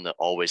that's something that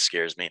always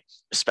scares me,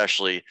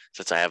 especially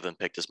since I have them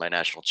picked as my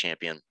national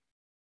champion.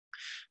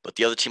 But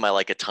the other team I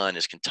like a ton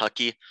is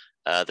Kentucky.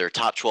 They're a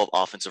top 12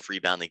 offensive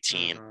rebounding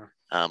team,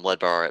 led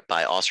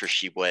by Oscar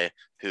Tshiebwe,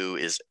 who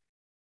is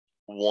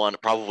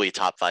probably a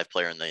top 5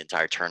 player in the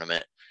entire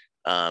tournament.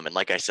 And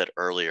like I said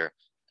earlier,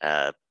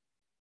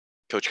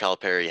 Coach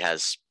Calipari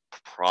has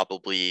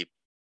probably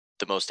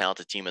the most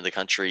talented team in the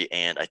country,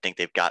 and I think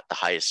they've got the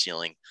highest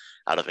ceiling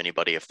out of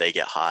anybody if they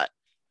get hot.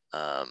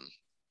 And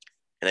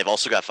they've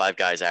also got 5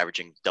 guys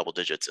averaging double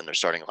digits in their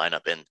starting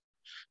lineup, and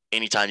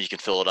anytime you can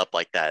fill it up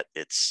like that,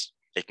 it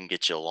can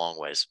get you a long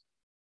ways.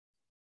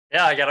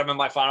 Yeah, I got them in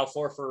my Final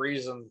Four for a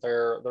reason.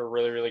 They're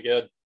really, really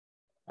good.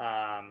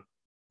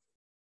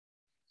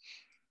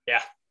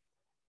 Yeah,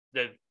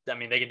 I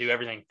mean, they can do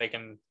everything. They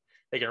can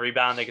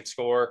rebound, they can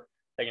score,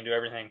 they can do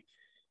everything.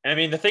 And I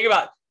mean, the thing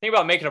about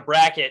making a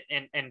bracket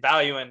and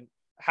valuing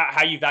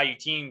how you value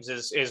teams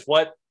is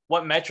what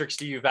metrics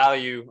do you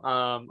value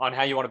on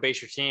how you want to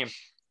base your team.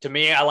 To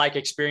me, I like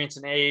experience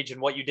and age and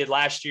what you did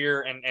last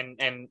year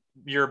and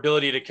your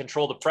ability to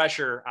control the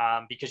pressure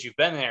because you've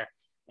been there.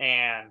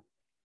 And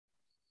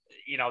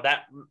you know,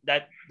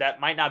 that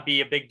might not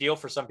be a big deal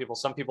for some people.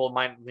 Some people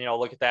might,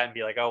 look at that and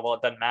be like, oh, well,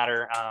 it doesn't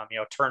matter.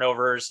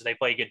 Turnovers, they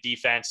play good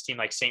defense. Team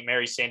like St.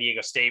 Mary's, San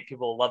Diego State,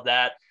 people love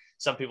that.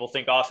 Some people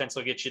think offense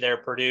will get you there.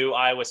 Purdue,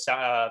 Iowa,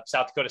 South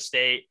Dakota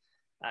State.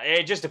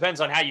 It just depends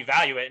on how you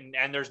value it.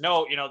 And there's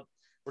no,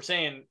 we're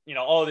saying,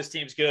 oh, this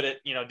team's good at,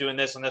 doing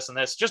this and this and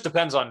this. It just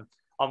depends on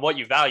what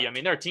you value. I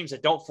mean, there are teams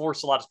that don't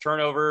force a lot of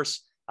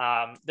turnovers.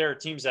 There are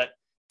teams that,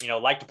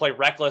 like to play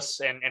reckless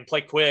and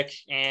play quick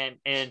and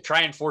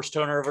try and force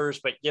turnovers,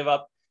 but give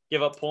up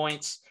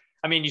points.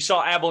 I mean, you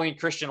saw Abilene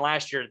Christian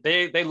last year.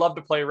 They love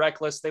to play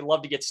reckless. They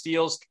love to get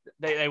steals.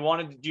 They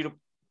wanted you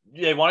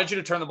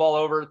to turn the ball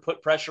over,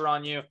 put pressure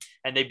on you,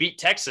 and they beat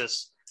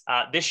Texas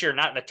this year,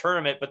 not in the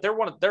tournament, but they're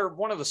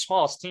one of the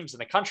smallest teams in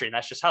the country, and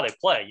that's just how they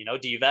play.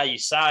 Do you value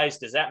size?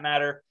 Does that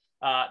matter?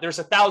 There's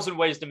 1,000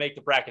 ways to make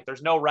the bracket.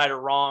 There's no right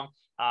or wrong.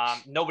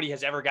 Nobody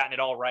has ever gotten it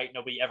all right.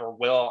 Nobody ever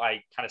will.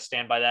 I kind of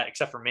stand by that,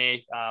 except for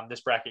me.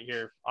 This bracket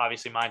here,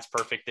 obviously mine's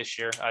perfect this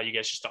year. You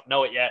guys just don't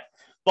know it yet,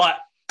 but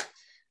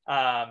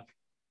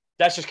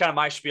that's just kind of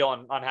my spiel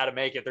on how to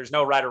make it. There's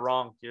no right or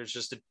wrong. There's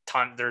just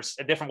there's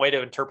a different way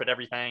to interpret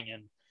everything.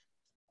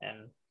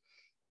 And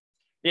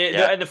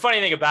the funny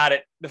thing about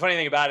it,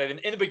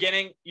 in the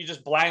beginning, you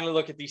just blindly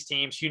look at these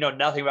teams. You know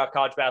nothing about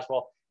college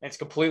basketball, and it's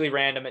completely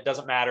random. It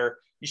doesn't matter.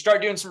 You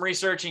start doing some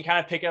research and kind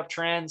of pick up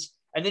trends.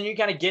 And then you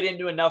kind of get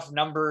into enough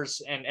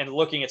numbers and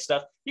looking at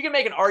stuff, you can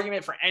make an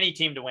argument for any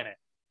team to win it.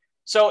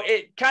 So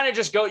it kind of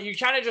just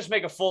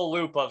make a full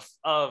loop of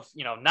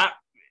not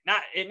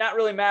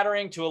really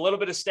mattering to a little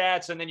bit of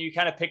stats. And then you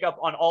kind of pick up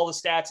on all the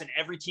stats and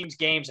every team's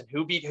games and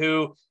who beat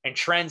who and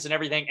trends and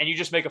everything. And you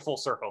just make a full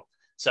circle.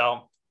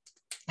 So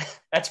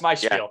that's my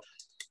spiel. Yeah,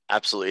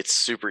 absolutely. It's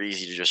super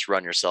easy to just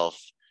run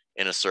yourself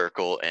in a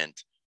circle. And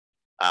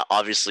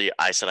obviously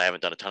I said I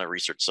haven't done a ton of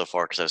research so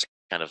far because I was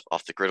kind of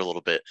off the grid a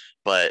little bit,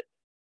 but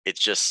it's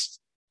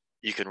just,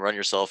 you can run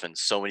yourself in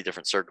so many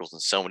different circles in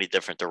so many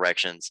different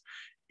directions.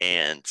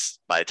 And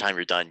by the time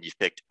you're done, you've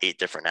picked 8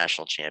 different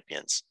national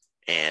champions,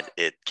 and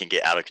it can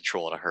get out of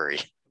control in a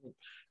hurry.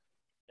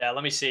 Yeah.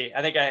 Let me see.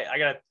 I think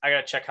I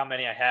gotta check how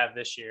many I have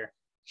this year.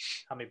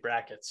 How many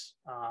brackets?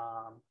 9.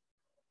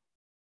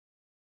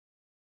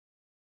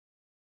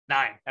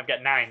 I've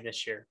got 9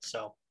 this year.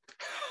 So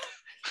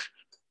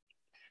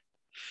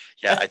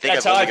yeah, I think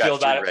I've only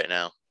got 3 right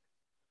now.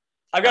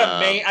 I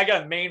got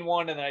a main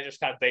one, and then I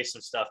just kind of base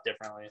some stuff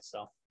differently.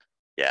 So,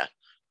 yeah,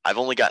 I've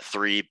only got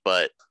 3,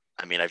 but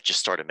I mean, I've just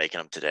started making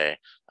them today.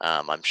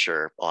 I'm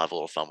sure I'll have a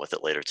little fun with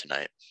it later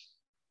tonight.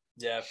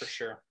 Yeah, for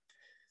sure.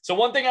 So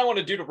one thing I want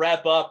to do to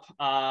wrap up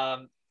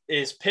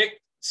is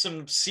pick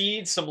some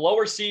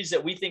lower seeds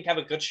that we think have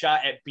a good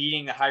shot at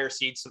beating the higher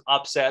seeds, some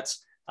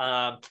upsets.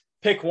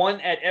 Pick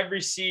one at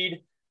every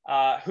seed.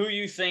 Who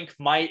you think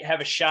might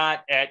have a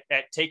shot at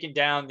taking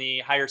down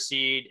the higher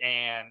seed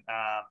and,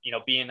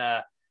 being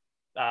a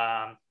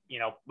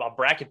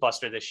bracket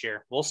buster this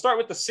year. We'll start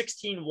with the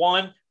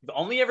 16-1. We've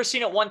only ever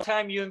seen it one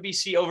time,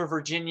 UMBC over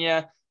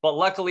Virginia, but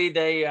luckily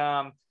they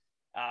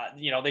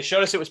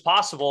showed us it was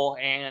possible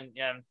and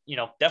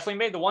definitely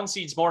made the 1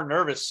 seeds more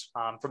nervous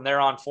from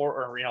there on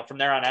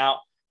out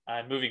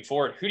moving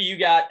forward. Who do you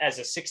got as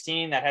a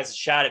 16 that has a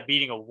shot at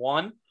beating a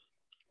 1?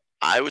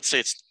 I would say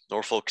it's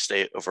Norfolk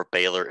State over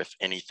Baylor, if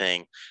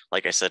anything.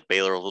 Like I said,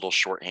 Baylor a little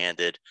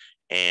shorthanded,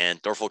 and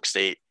Norfolk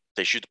State,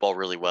 they shoot the ball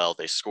really well.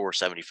 They score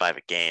 75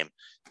 a game,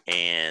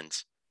 and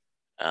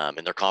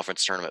in their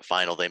conference tournament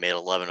final, they made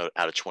 11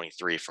 out of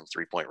 23 from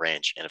 3-point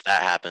range. And if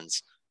that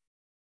happens,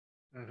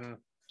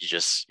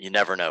 you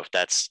never know.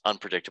 That's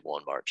unpredictable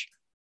in March.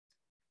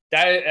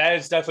 That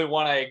is definitely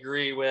one I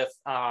agree with.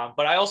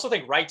 But I also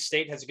think Wright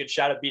State has a good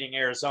shot at beating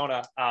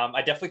Arizona.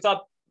 I definitely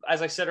thought,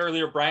 as I said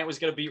earlier, Bryant was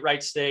going to beat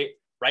Wright State.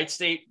 Wright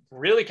State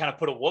really kind of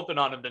put a whooping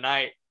on him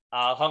tonight.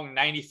 Hung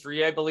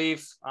 93, I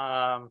believe.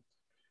 I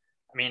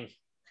mean,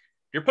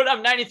 you're putting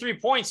up 93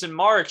 points in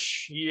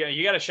March.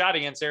 You got a shot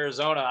against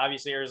Arizona.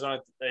 Obviously, Arizona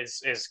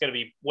is going to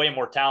be way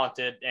more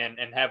talented and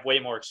have way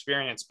more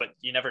experience, but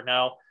you never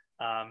know.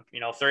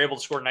 If they're able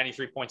to score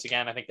 93 points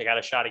again, I think they got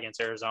a shot against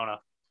Arizona.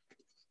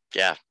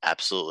 Yeah,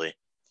 absolutely.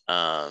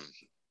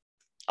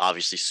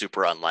 Obviously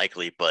super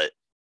unlikely, but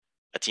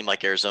a team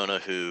like Arizona,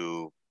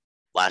 who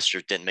last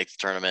year didn't make the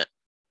tournament,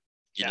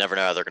 you never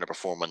know how they're going to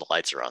perform when the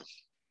lights are on.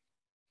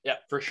 Yeah,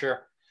 for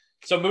sure.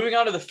 So moving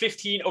on to the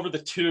 15 over the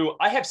 2,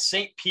 I have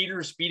St.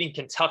 Peter's beating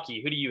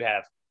Kentucky. Who do you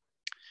have?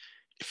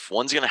 If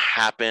one's going to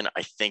happen,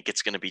 I think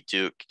it's going to be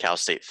Duke, Cal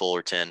State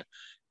Fullerton.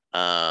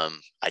 I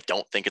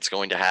don't think it's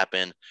going to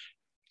happen.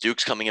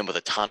 Duke's coming in with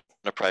a ton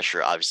of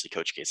pressure. Obviously,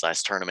 Coach K's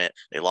last tournament,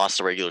 they lost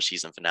the regular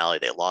season finale.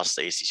 They lost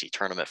the ACC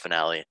tournament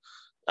finale.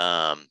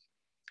 Cal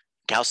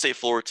State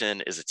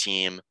Fullerton is a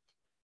team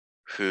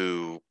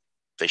who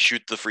they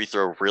shoot the free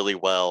throw really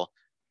well,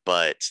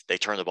 but they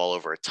turn the ball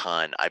over a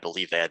ton. I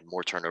believe they had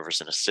more turnovers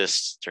than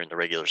assists during the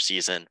regular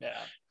season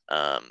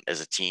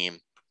as a team.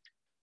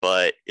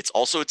 But it's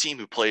also a team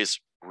who plays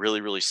really,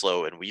 really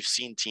slow. And we've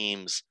seen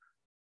teams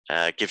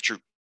give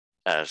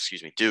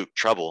Duke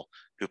trouble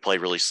who play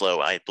really slow.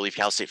 I believe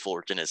Cal State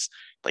Fullerton is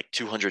like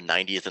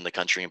 290th in the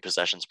country in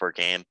possessions per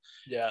game.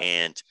 Yeah.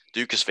 And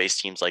Duke has faced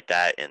teams like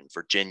that in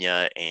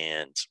Virginia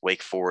and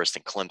Wake Forest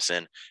and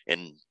Clemson.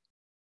 And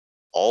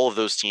all of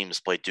those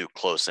teams play Duke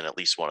close in at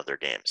least one of their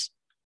games.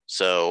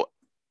 So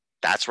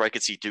that's where I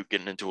could see Duke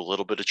getting into a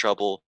little bit of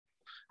trouble.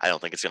 I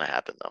don't think it's going to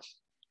happen, though.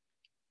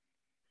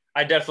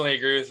 I definitely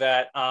agree with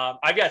that.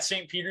 I've got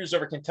St. Peter's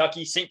over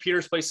Kentucky. St.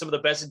 Peter's plays some of the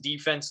best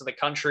defense in the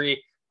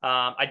country.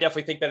 I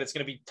definitely think that it's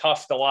going to be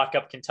tough to lock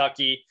up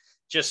Kentucky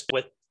just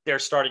with their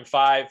starting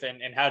 5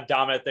 and how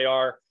dominant they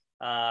are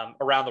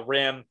around the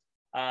rim.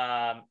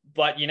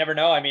 But you never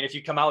know. I mean, if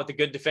you come out with a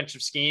good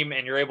defensive scheme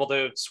and you're able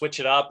to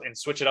switch it up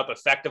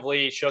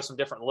effectively, show some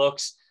different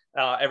looks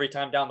every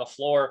time down the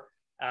floor,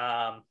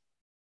 they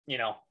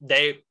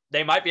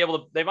might be able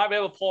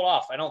to pull it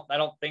off. I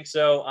don't think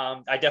so.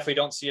 I definitely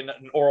don't see an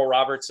Oral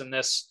Roberts in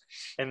this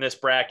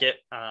bracket.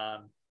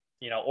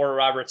 Oral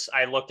Roberts,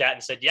 I looked at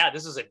and said, yeah,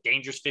 this is a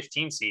dangerous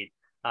 15 seed.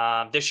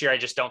 This year, I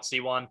just don't see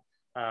one.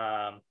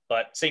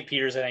 But St.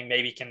 Peter's, I think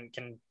maybe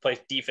can play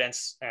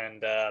defense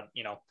and,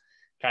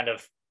 kind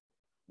of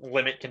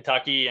limit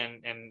Kentucky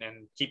and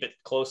keep it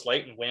close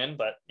late and win.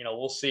 But,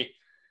 we'll see.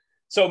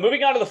 So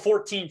moving on to the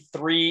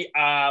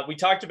 14-3, we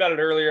talked about it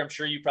earlier. I'm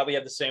sure you probably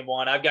have the same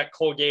one. I've got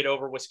Colgate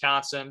over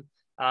Wisconsin.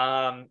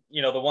 The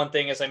one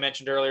thing, as I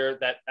mentioned earlier,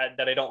 that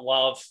I don't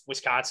love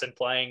Wisconsin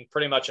playing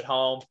pretty much at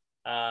home.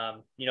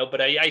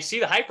 But I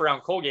see the hype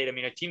around Colgate. I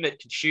mean, a team that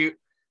can shoot,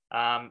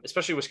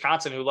 especially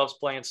Wisconsin, who loves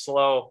playing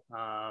slow.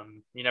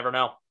 You never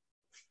know.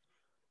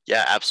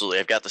 Yeah, absolutely.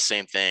 I've got the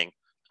same thing.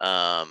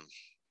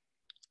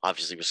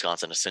 Obviously,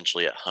 Wisconsin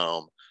essentially at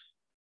home,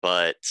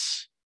 but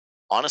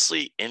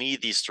honestly, any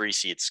of these 3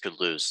 seeds could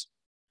lose.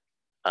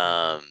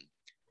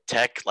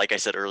 Tech, like I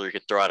said earlier,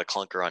 could throw out a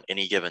clunker on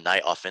any given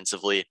night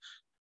offensively.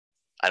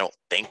 I don't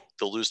think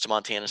they'll lose to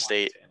Montana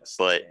State,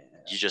 but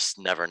you just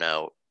never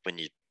know when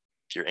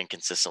you're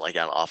inconsistent like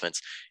that on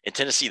offense. In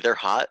Tennessee, they're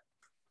hot,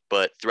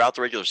 but throughout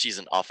the regular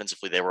season,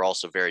 offensively, they were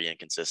also very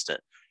inconsistent.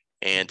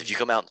 And if you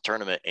come out in the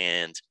tournament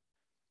and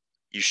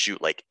you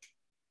shoot like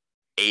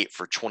 8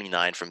 for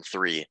 29 from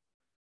 3,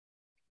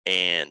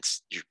 and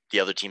the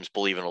other teams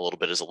believe in a little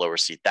bit as a lower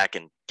seed, that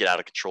can get out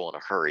of control in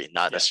a hurry.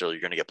 Not necessarily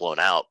you're going to get blown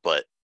out,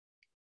 but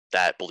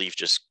that belief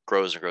just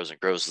grows and grows and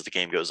grows as the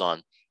game goes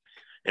on.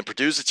 And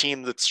Purdue's a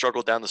team that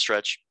struggled down the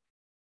stretch.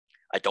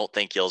 I don't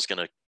think Yale's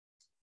going to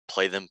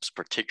play them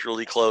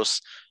particularly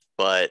close,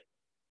 but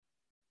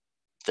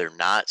they're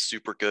not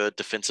super good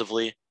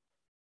defensively.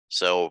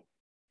 So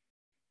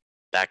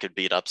that could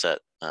be an upset.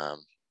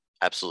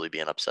 Absolutely be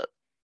an upset.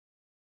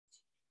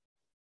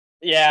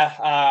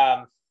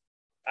 Yeah.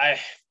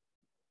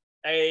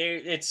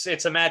 It's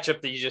a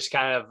matchup that you just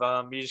kind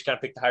of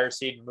pick the higher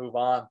seed and move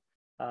on.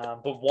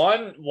 But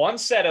one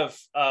set of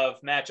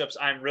matchups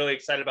I'm really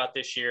excited about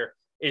this year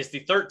is the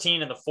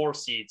 13 and the 4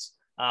 seeds.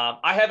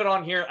 I have it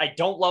on here. I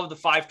don't love the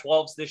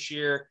 5-12s this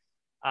year.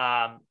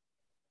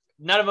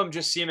 None of them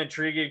just seem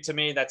intriguing to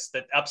me. That's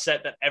the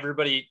upset that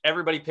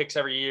everybody picks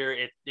every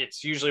year.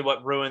 It's usually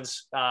what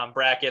ruins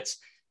brackets.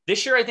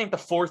 This year, I think the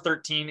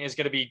 4-13 is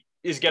going to be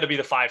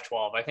the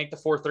 5-12. I think the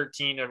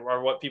 4-13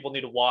 are what people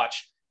need to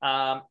watch.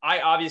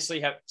 I obviously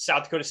have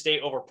South Dakota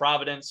State over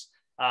Providence,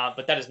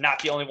 but that is not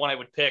the only one I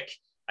would pick.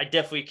 I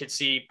definitely could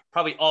see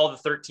probably all the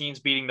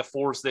 13s beating the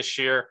 4s this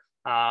year.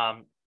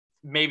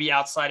 Maybe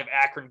outside of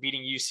Akron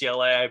beating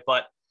UCLA,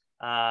 but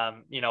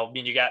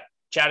you got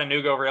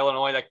Chattanooga over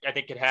Illinois that I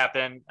think could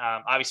happen.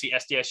 Obviously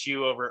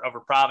SDSU over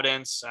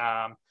Providence.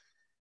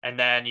 And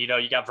then, you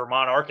got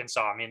Vermont,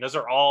 Arkansas. I mean, those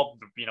are all,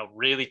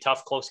 really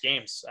tough, close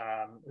games.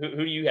 Who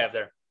do you have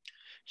there?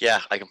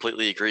 Yeah, I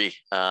completely agree.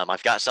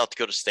 I've got South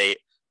Dakota State.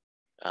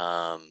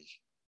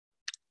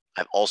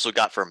 I've also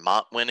got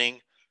Vermont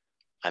winning.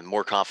 I'm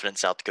more confident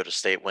South Dakota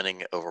State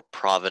winning over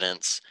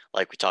Providence.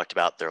 Like we talked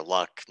about, their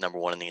luck, number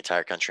one in the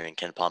entire country in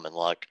Ken Palm and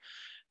luck.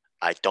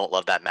 I don't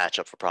love that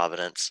matchup for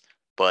Providence,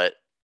 but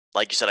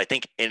like you said, I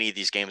think any of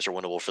these games are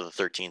winnable for the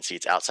 13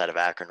 seeds outside of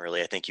Akron.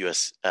 Really, I think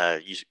USCLA,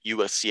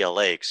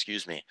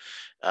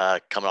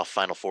 coming off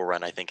Final Four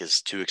run, I think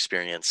is too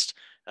experienced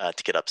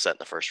to get upset in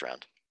the first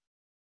round.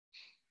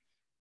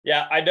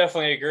 Yeah, I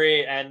definitely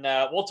agree, and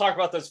we'll talk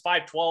about those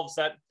 5-12s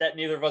that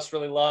neither of us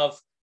really love.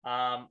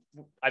 I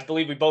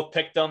believe we both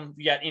picked them.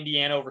 We got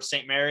Indiana over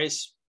St.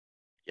 Mary's.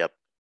 Yep,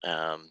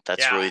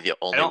 that's really the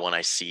only one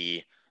I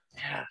see.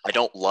 Yeah. I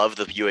don't love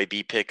the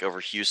UAB pick over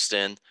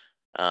Houston.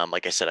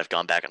 Like I said, I've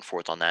gone back and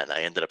forth on that, and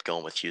I ended up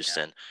going with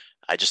Houston. Yeah.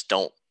 I just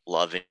don't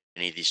love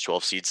any of these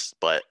 12 seeds,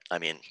 but I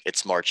mean,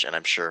 it's March, and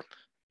I'm sure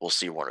we'll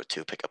see one or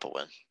two pick up a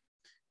win.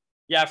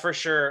 Yeah, for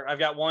sure. I've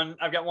got one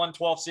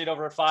 12 seed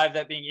over a 5,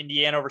 that being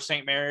Indiana over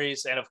St.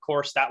 Mary's. And of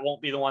course, that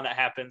won't be the one that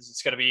happens.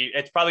 It's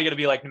probably going to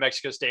be like New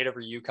Mexico State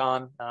over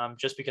UConn,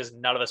 just because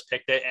none of us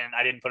picked it and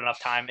I didn't put enough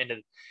time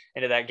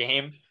into that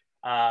game.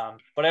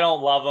 But I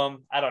don't love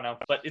them. I don't know,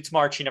 but it's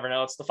March. You never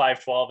know. It's the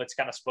 5-12. It's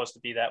kind of supposed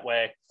to be that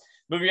way.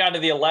 Moving on to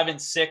the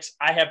 11-6,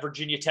 I have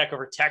Virginia Tech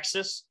over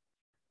Texas.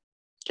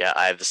 Yeah,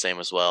 I have the same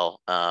as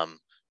well.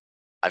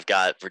 I've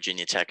got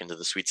Virginia Tech into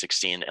the Sweet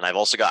 16, and I've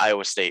also got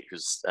Iowa State,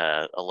 who's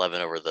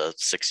 11 over the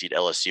 6 seed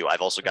LSU.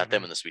 I've also got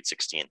them in the Sweet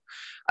 16.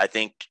 I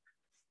think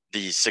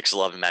the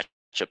 6-11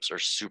 matchups are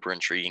super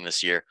intriguing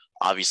this year.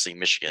 Obviously,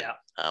 Michigan.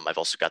 Yeah. I've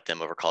also got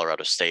them over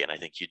Colorado State, and I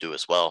think you do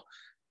as well.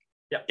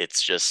 Yeah.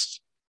 It's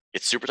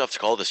super tough to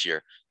call this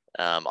year.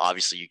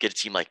 Obviously, you get a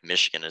team like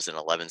Michigan as an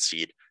 11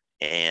 seed,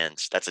 and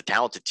that's a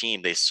talented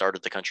team. They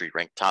started the country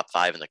ranked top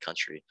 5 in the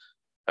country.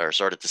 Or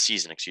started the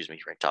season,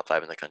 ranked top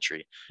 5 in the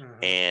country.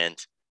 And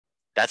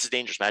that's a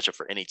dangerous matchup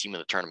for any team in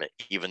the tournament,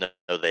 even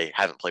though they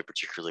haven't played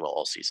particularly well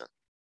all season.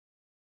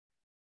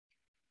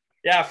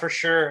 Yeah, for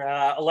sure.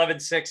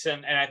 11-6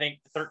 and I think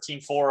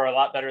 13-4 are a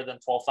lot better than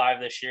 12-5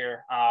 this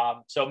year.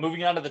 So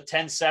moving on to the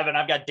 10-7,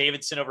 I've got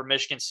Davidson over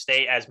Michigan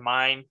State as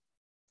mine.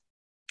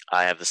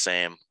 I have the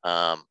same.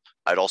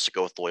 I'd also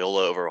go with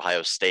Loyola over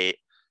Ohio State,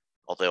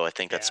 although I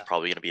think that's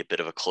probably going to be a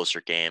bit of a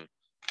closer game.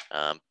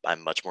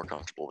 I'm much more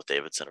comfortable with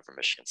Davidson over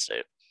Michigan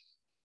State.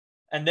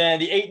 And then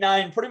the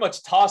 8-9, pretty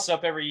much toss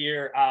up every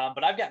year.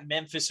 But I've got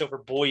Memphis over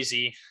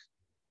Boise.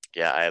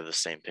 Yeah, I have the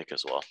same pick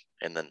as well.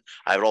 And then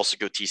I would also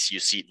go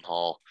TCU Seton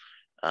Hall,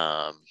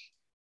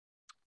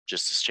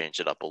 just to change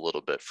it up a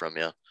little bit from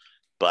you.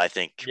 But I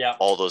think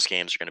all those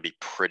games are going to be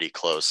pretty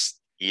close.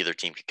 Either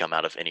team could come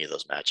out of any of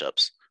those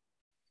matchups.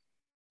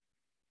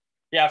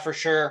 Yeah, for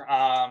sure.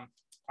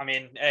 I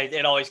mean,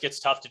 it always gets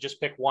tough to just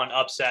pick one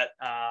upset,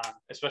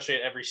 especially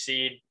at every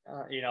seed.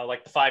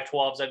 Like the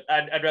 5-12s.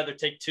 I'd rather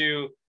take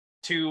two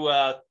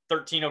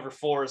 13 over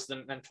 4s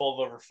than 12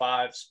 over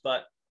 5s.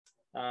 But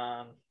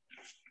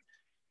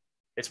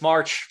it's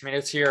March. I mean,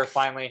 it's here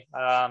finally.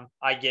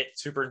 I get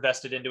super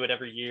invested into it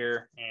every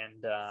year,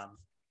 and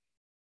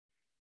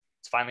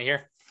it's finally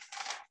here.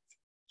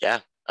 Yeah.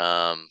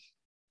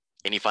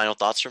 Any final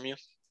thoughts from you?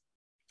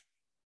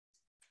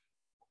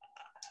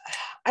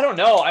 I don't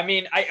know. I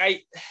mean,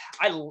 I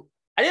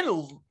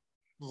didn't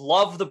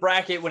love the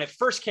bracket when it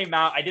first came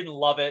out. I didn't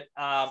love it.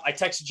 I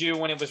texted you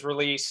when it was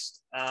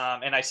released,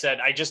 and I said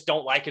I just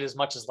don't like it as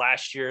much as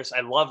last year's. I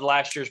loved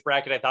last year's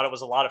bracket. I thought it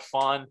was a lot of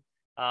fun,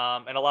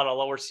 and a lot of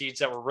lower seeds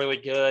that were really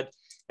good.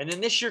 And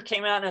then this year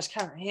came out, and I was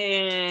kind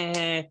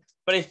of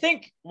But I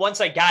think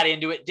once I got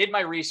into it, did my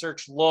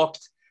research,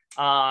 looked,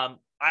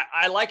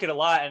 I like it a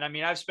lot. And I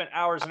mean, I've spent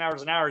hours and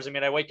hours and hours. I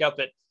mean, I wake up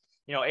at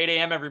 8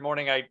 a.m. every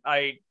morning.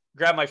 I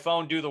grab my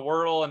phone, do the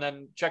Wordle, and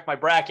then check my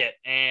bracket.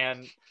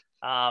 And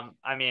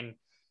I mean,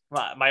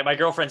 my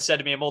girlfriend said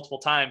to me multiple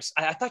times,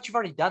 I thought you've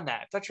already done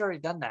that.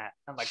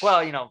 I'm like,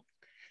 well,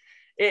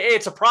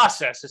 it's a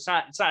process. It's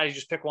not you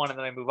just pick one and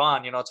then I move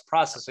on. It's a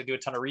process. I do a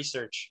ton of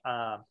research.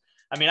 I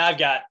mean, I've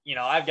got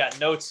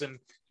notes and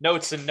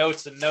notes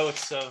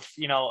of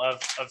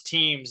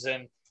teams.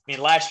 And I mean,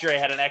 last year I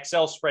had an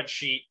Excel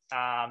spreadsheet.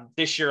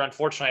 This year,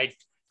 unfortunately,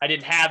 I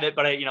didn't have it,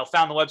 but I,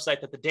 found the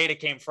website that the data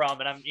came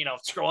from, and I'm,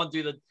 scrolling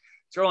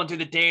through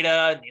the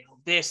data, and,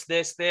 this,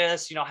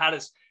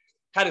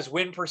 how does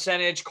win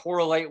percentage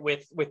correlate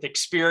with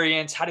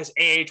experience? How does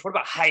age? What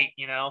about height?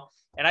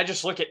 And I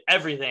just look at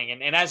everything.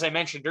 And as I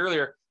mentioned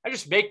earlier, I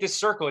just make this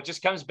circle. It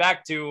just comes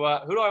back to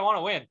who do I want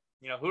to win?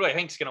 Who do I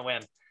think is going to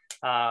win?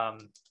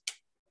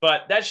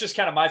 But that's just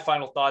kind of my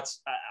final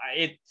thoughts.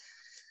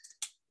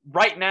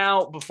 Right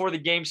now, before the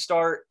game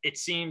start, it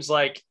seems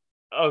like,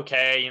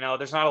 okay,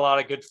 there's not a lot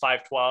of good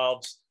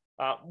 5-12s.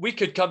 we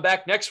could come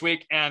back next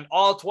week and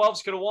all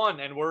 12s could have won.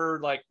 And we're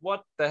like,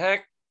 what the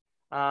heck?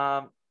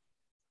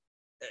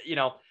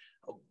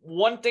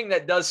 One thing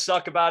that does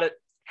suck about it,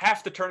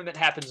 half the tournament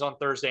happens on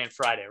Thursday and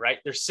Friday, right?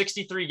 There's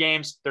 63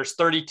 games. There's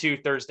 32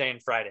 Thursday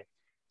and Friday.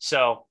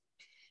 So,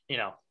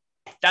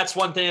 that's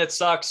one thing that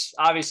sucks.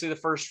 Obviously, the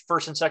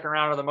first and second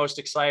round are the most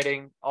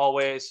exciting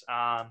always.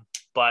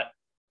 But,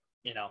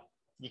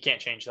 you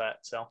can't change that.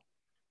 So.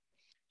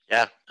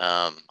 Yeah,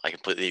 I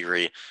completely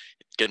agree.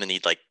 Going to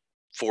need like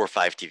 4 or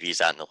 5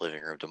 TVs out in the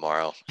living room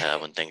tomorrow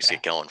when things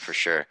get going for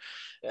sure.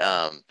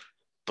 Yeah.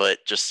 But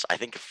just, I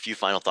think a few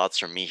final thoughts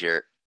from me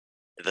here.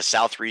 The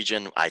South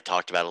region I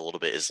talked about a little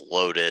bit is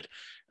loaded.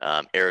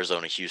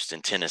 Arizona,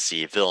 Houston,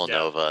 Tennessee,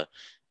 Villanova,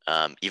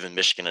 even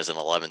Michigan is an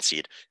 11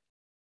 seed.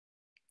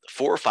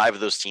 4 or 5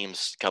 of those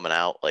teams coming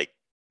out, like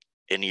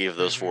any of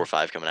those 4 or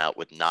 5 coming out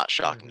would not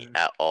shock me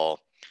at all.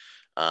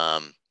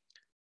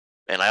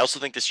 And I also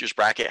think this year's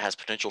bracket has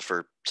potential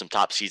for some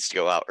top seeds to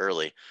go out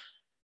early.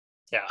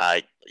 Yeah.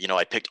 I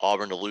picked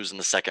Auburn to lose in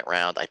the second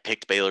round. I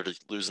picked Baylor to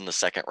lose in the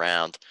second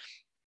round.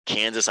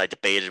 Kansas, I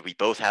debated. We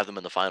both have them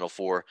in the Final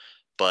Four,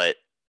 but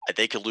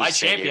they could lose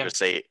San Diego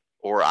State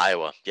or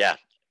Iowa. Yeah.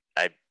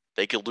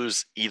 They could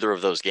lose either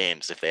of those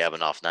games if they have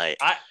an off night.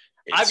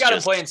 I've got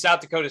them playing South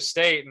Dakota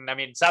State,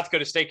 and South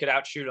Dakota State could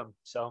outshoot them.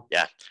 So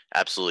yeah,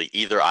 absolutely.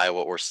 Either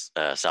Iowa or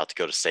South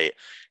Dakota State.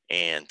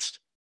 And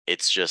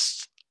it's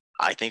just,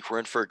 I think we're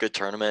in for a good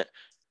tournament.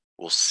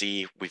 We'll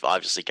see. We've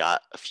obviously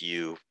got a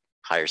few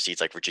higher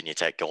seeds like Virginia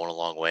Tech going a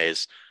long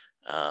ways.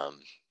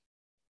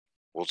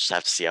 We'll just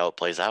have to see how it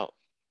plays out.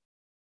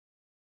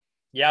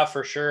 Yeah,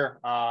 for sure.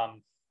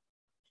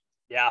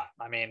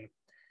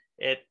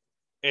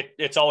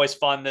 It's always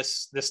fun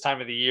this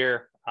time of the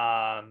year.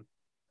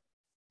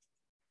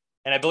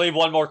 And I believe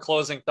one more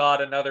closing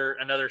thought,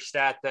 another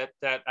stat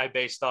that I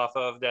based off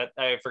of that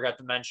I forgot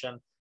to mention.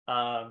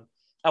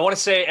 I want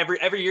to say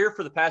every year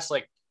for the past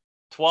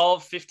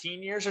 12,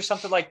 15 years or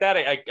something like that.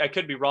 I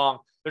could be wrong.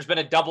 There's been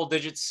a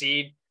double-digit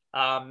seed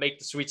make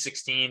the Sweet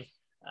 16.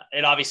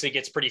 It obviously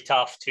gets pretty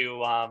tough to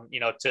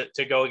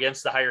go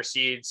against the higher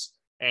seeds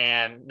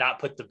and not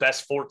put the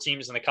best 4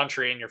 teams in the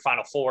country in your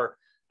Final Four.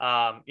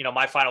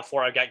 My Final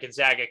Four, I've got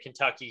Gonzaga,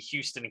 Kentucky,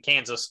 Houston, and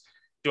Kansas.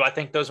 Do I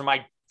think those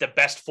are the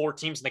best 4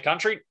 teams in the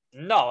country?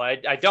 No,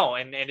 I don't.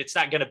 And it's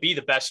not going to be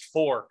the best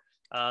 4,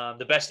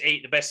 the best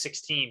 8, the best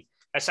 16.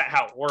 That's not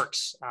how it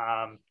works.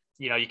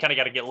 You kind of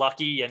got to get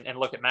lucky and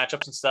look at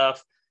matchups and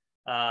stuff.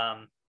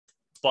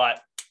 But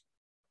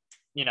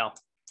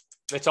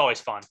it's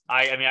always fun.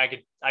 I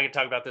could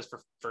talk about this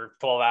for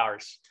 12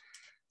 hours.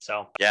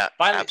 So yeah,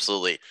 finally,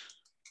 absolutely.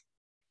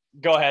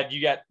 Go ahead.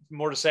 You got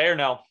more to say or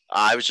no?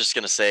 I was just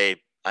going to say,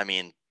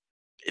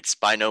 it's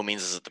by no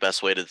means is it the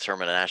best way to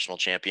determine a national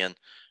champion.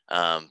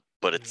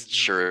 But it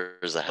sure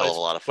is a hell of a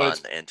lot of fun,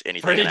 and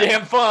anything pretty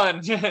damn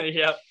fun.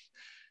 Yep,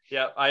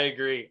 I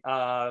agree.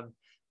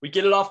 We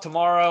get it off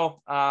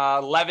tomorrow,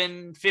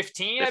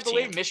 11:15, I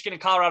believe. Michigan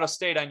and Colorado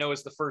State, I know,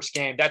 is the first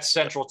game. That's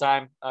Central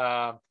Time.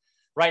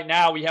 Right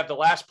now, we have the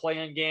last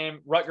play-in game.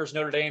 Rutgers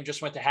Notre Dame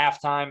just went to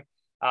halftime.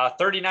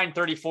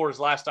 39-34 is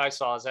last I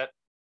saw. Is that?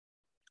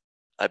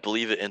 I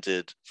believe it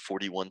ended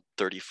 41-34,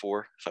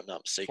 if I'm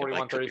not mistaken.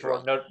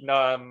 41-34.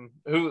 No,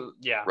 who?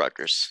 Yeah.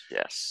 Rutgers.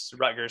 Yes.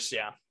 Rutgers.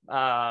 Yeah.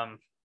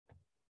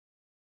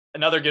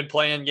 Another good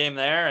play-in game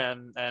there,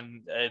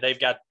 and they've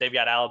got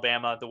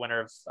Alabama, the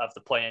winner of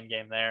the play-in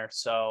game there.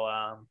 So,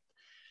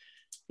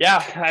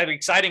 an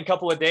exciting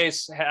couple of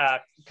days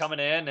coming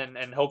in,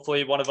 and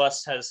hopefully one of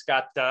us has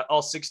got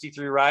all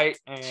 63 right.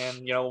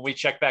 And when we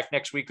check back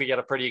next week, we got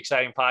a pretty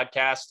exciting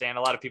podcast and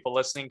a lot of people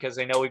listening because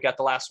they know we've got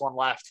the last one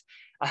left.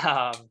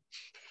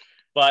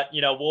 But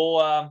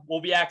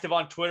we'll be active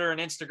on Twitter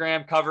and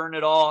Instagram, covering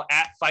it all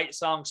at Fight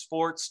Song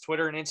Sports,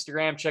 Twitter and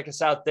Instagram. Check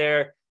us out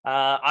there.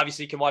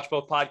 Obviously, you can watch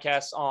both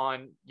podcasts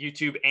on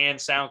YouTube and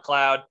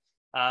SoundCloud.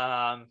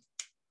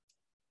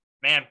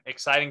 Man,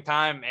 exciting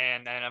time,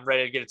 and I'm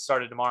ready to get it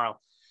started tomorrow.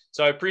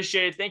 So I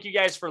appreciate it. Thank you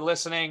guys for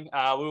listening.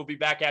 We will be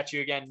back at you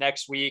again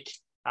next week.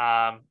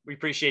 We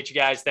appreciate you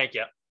guys. Thank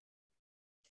you.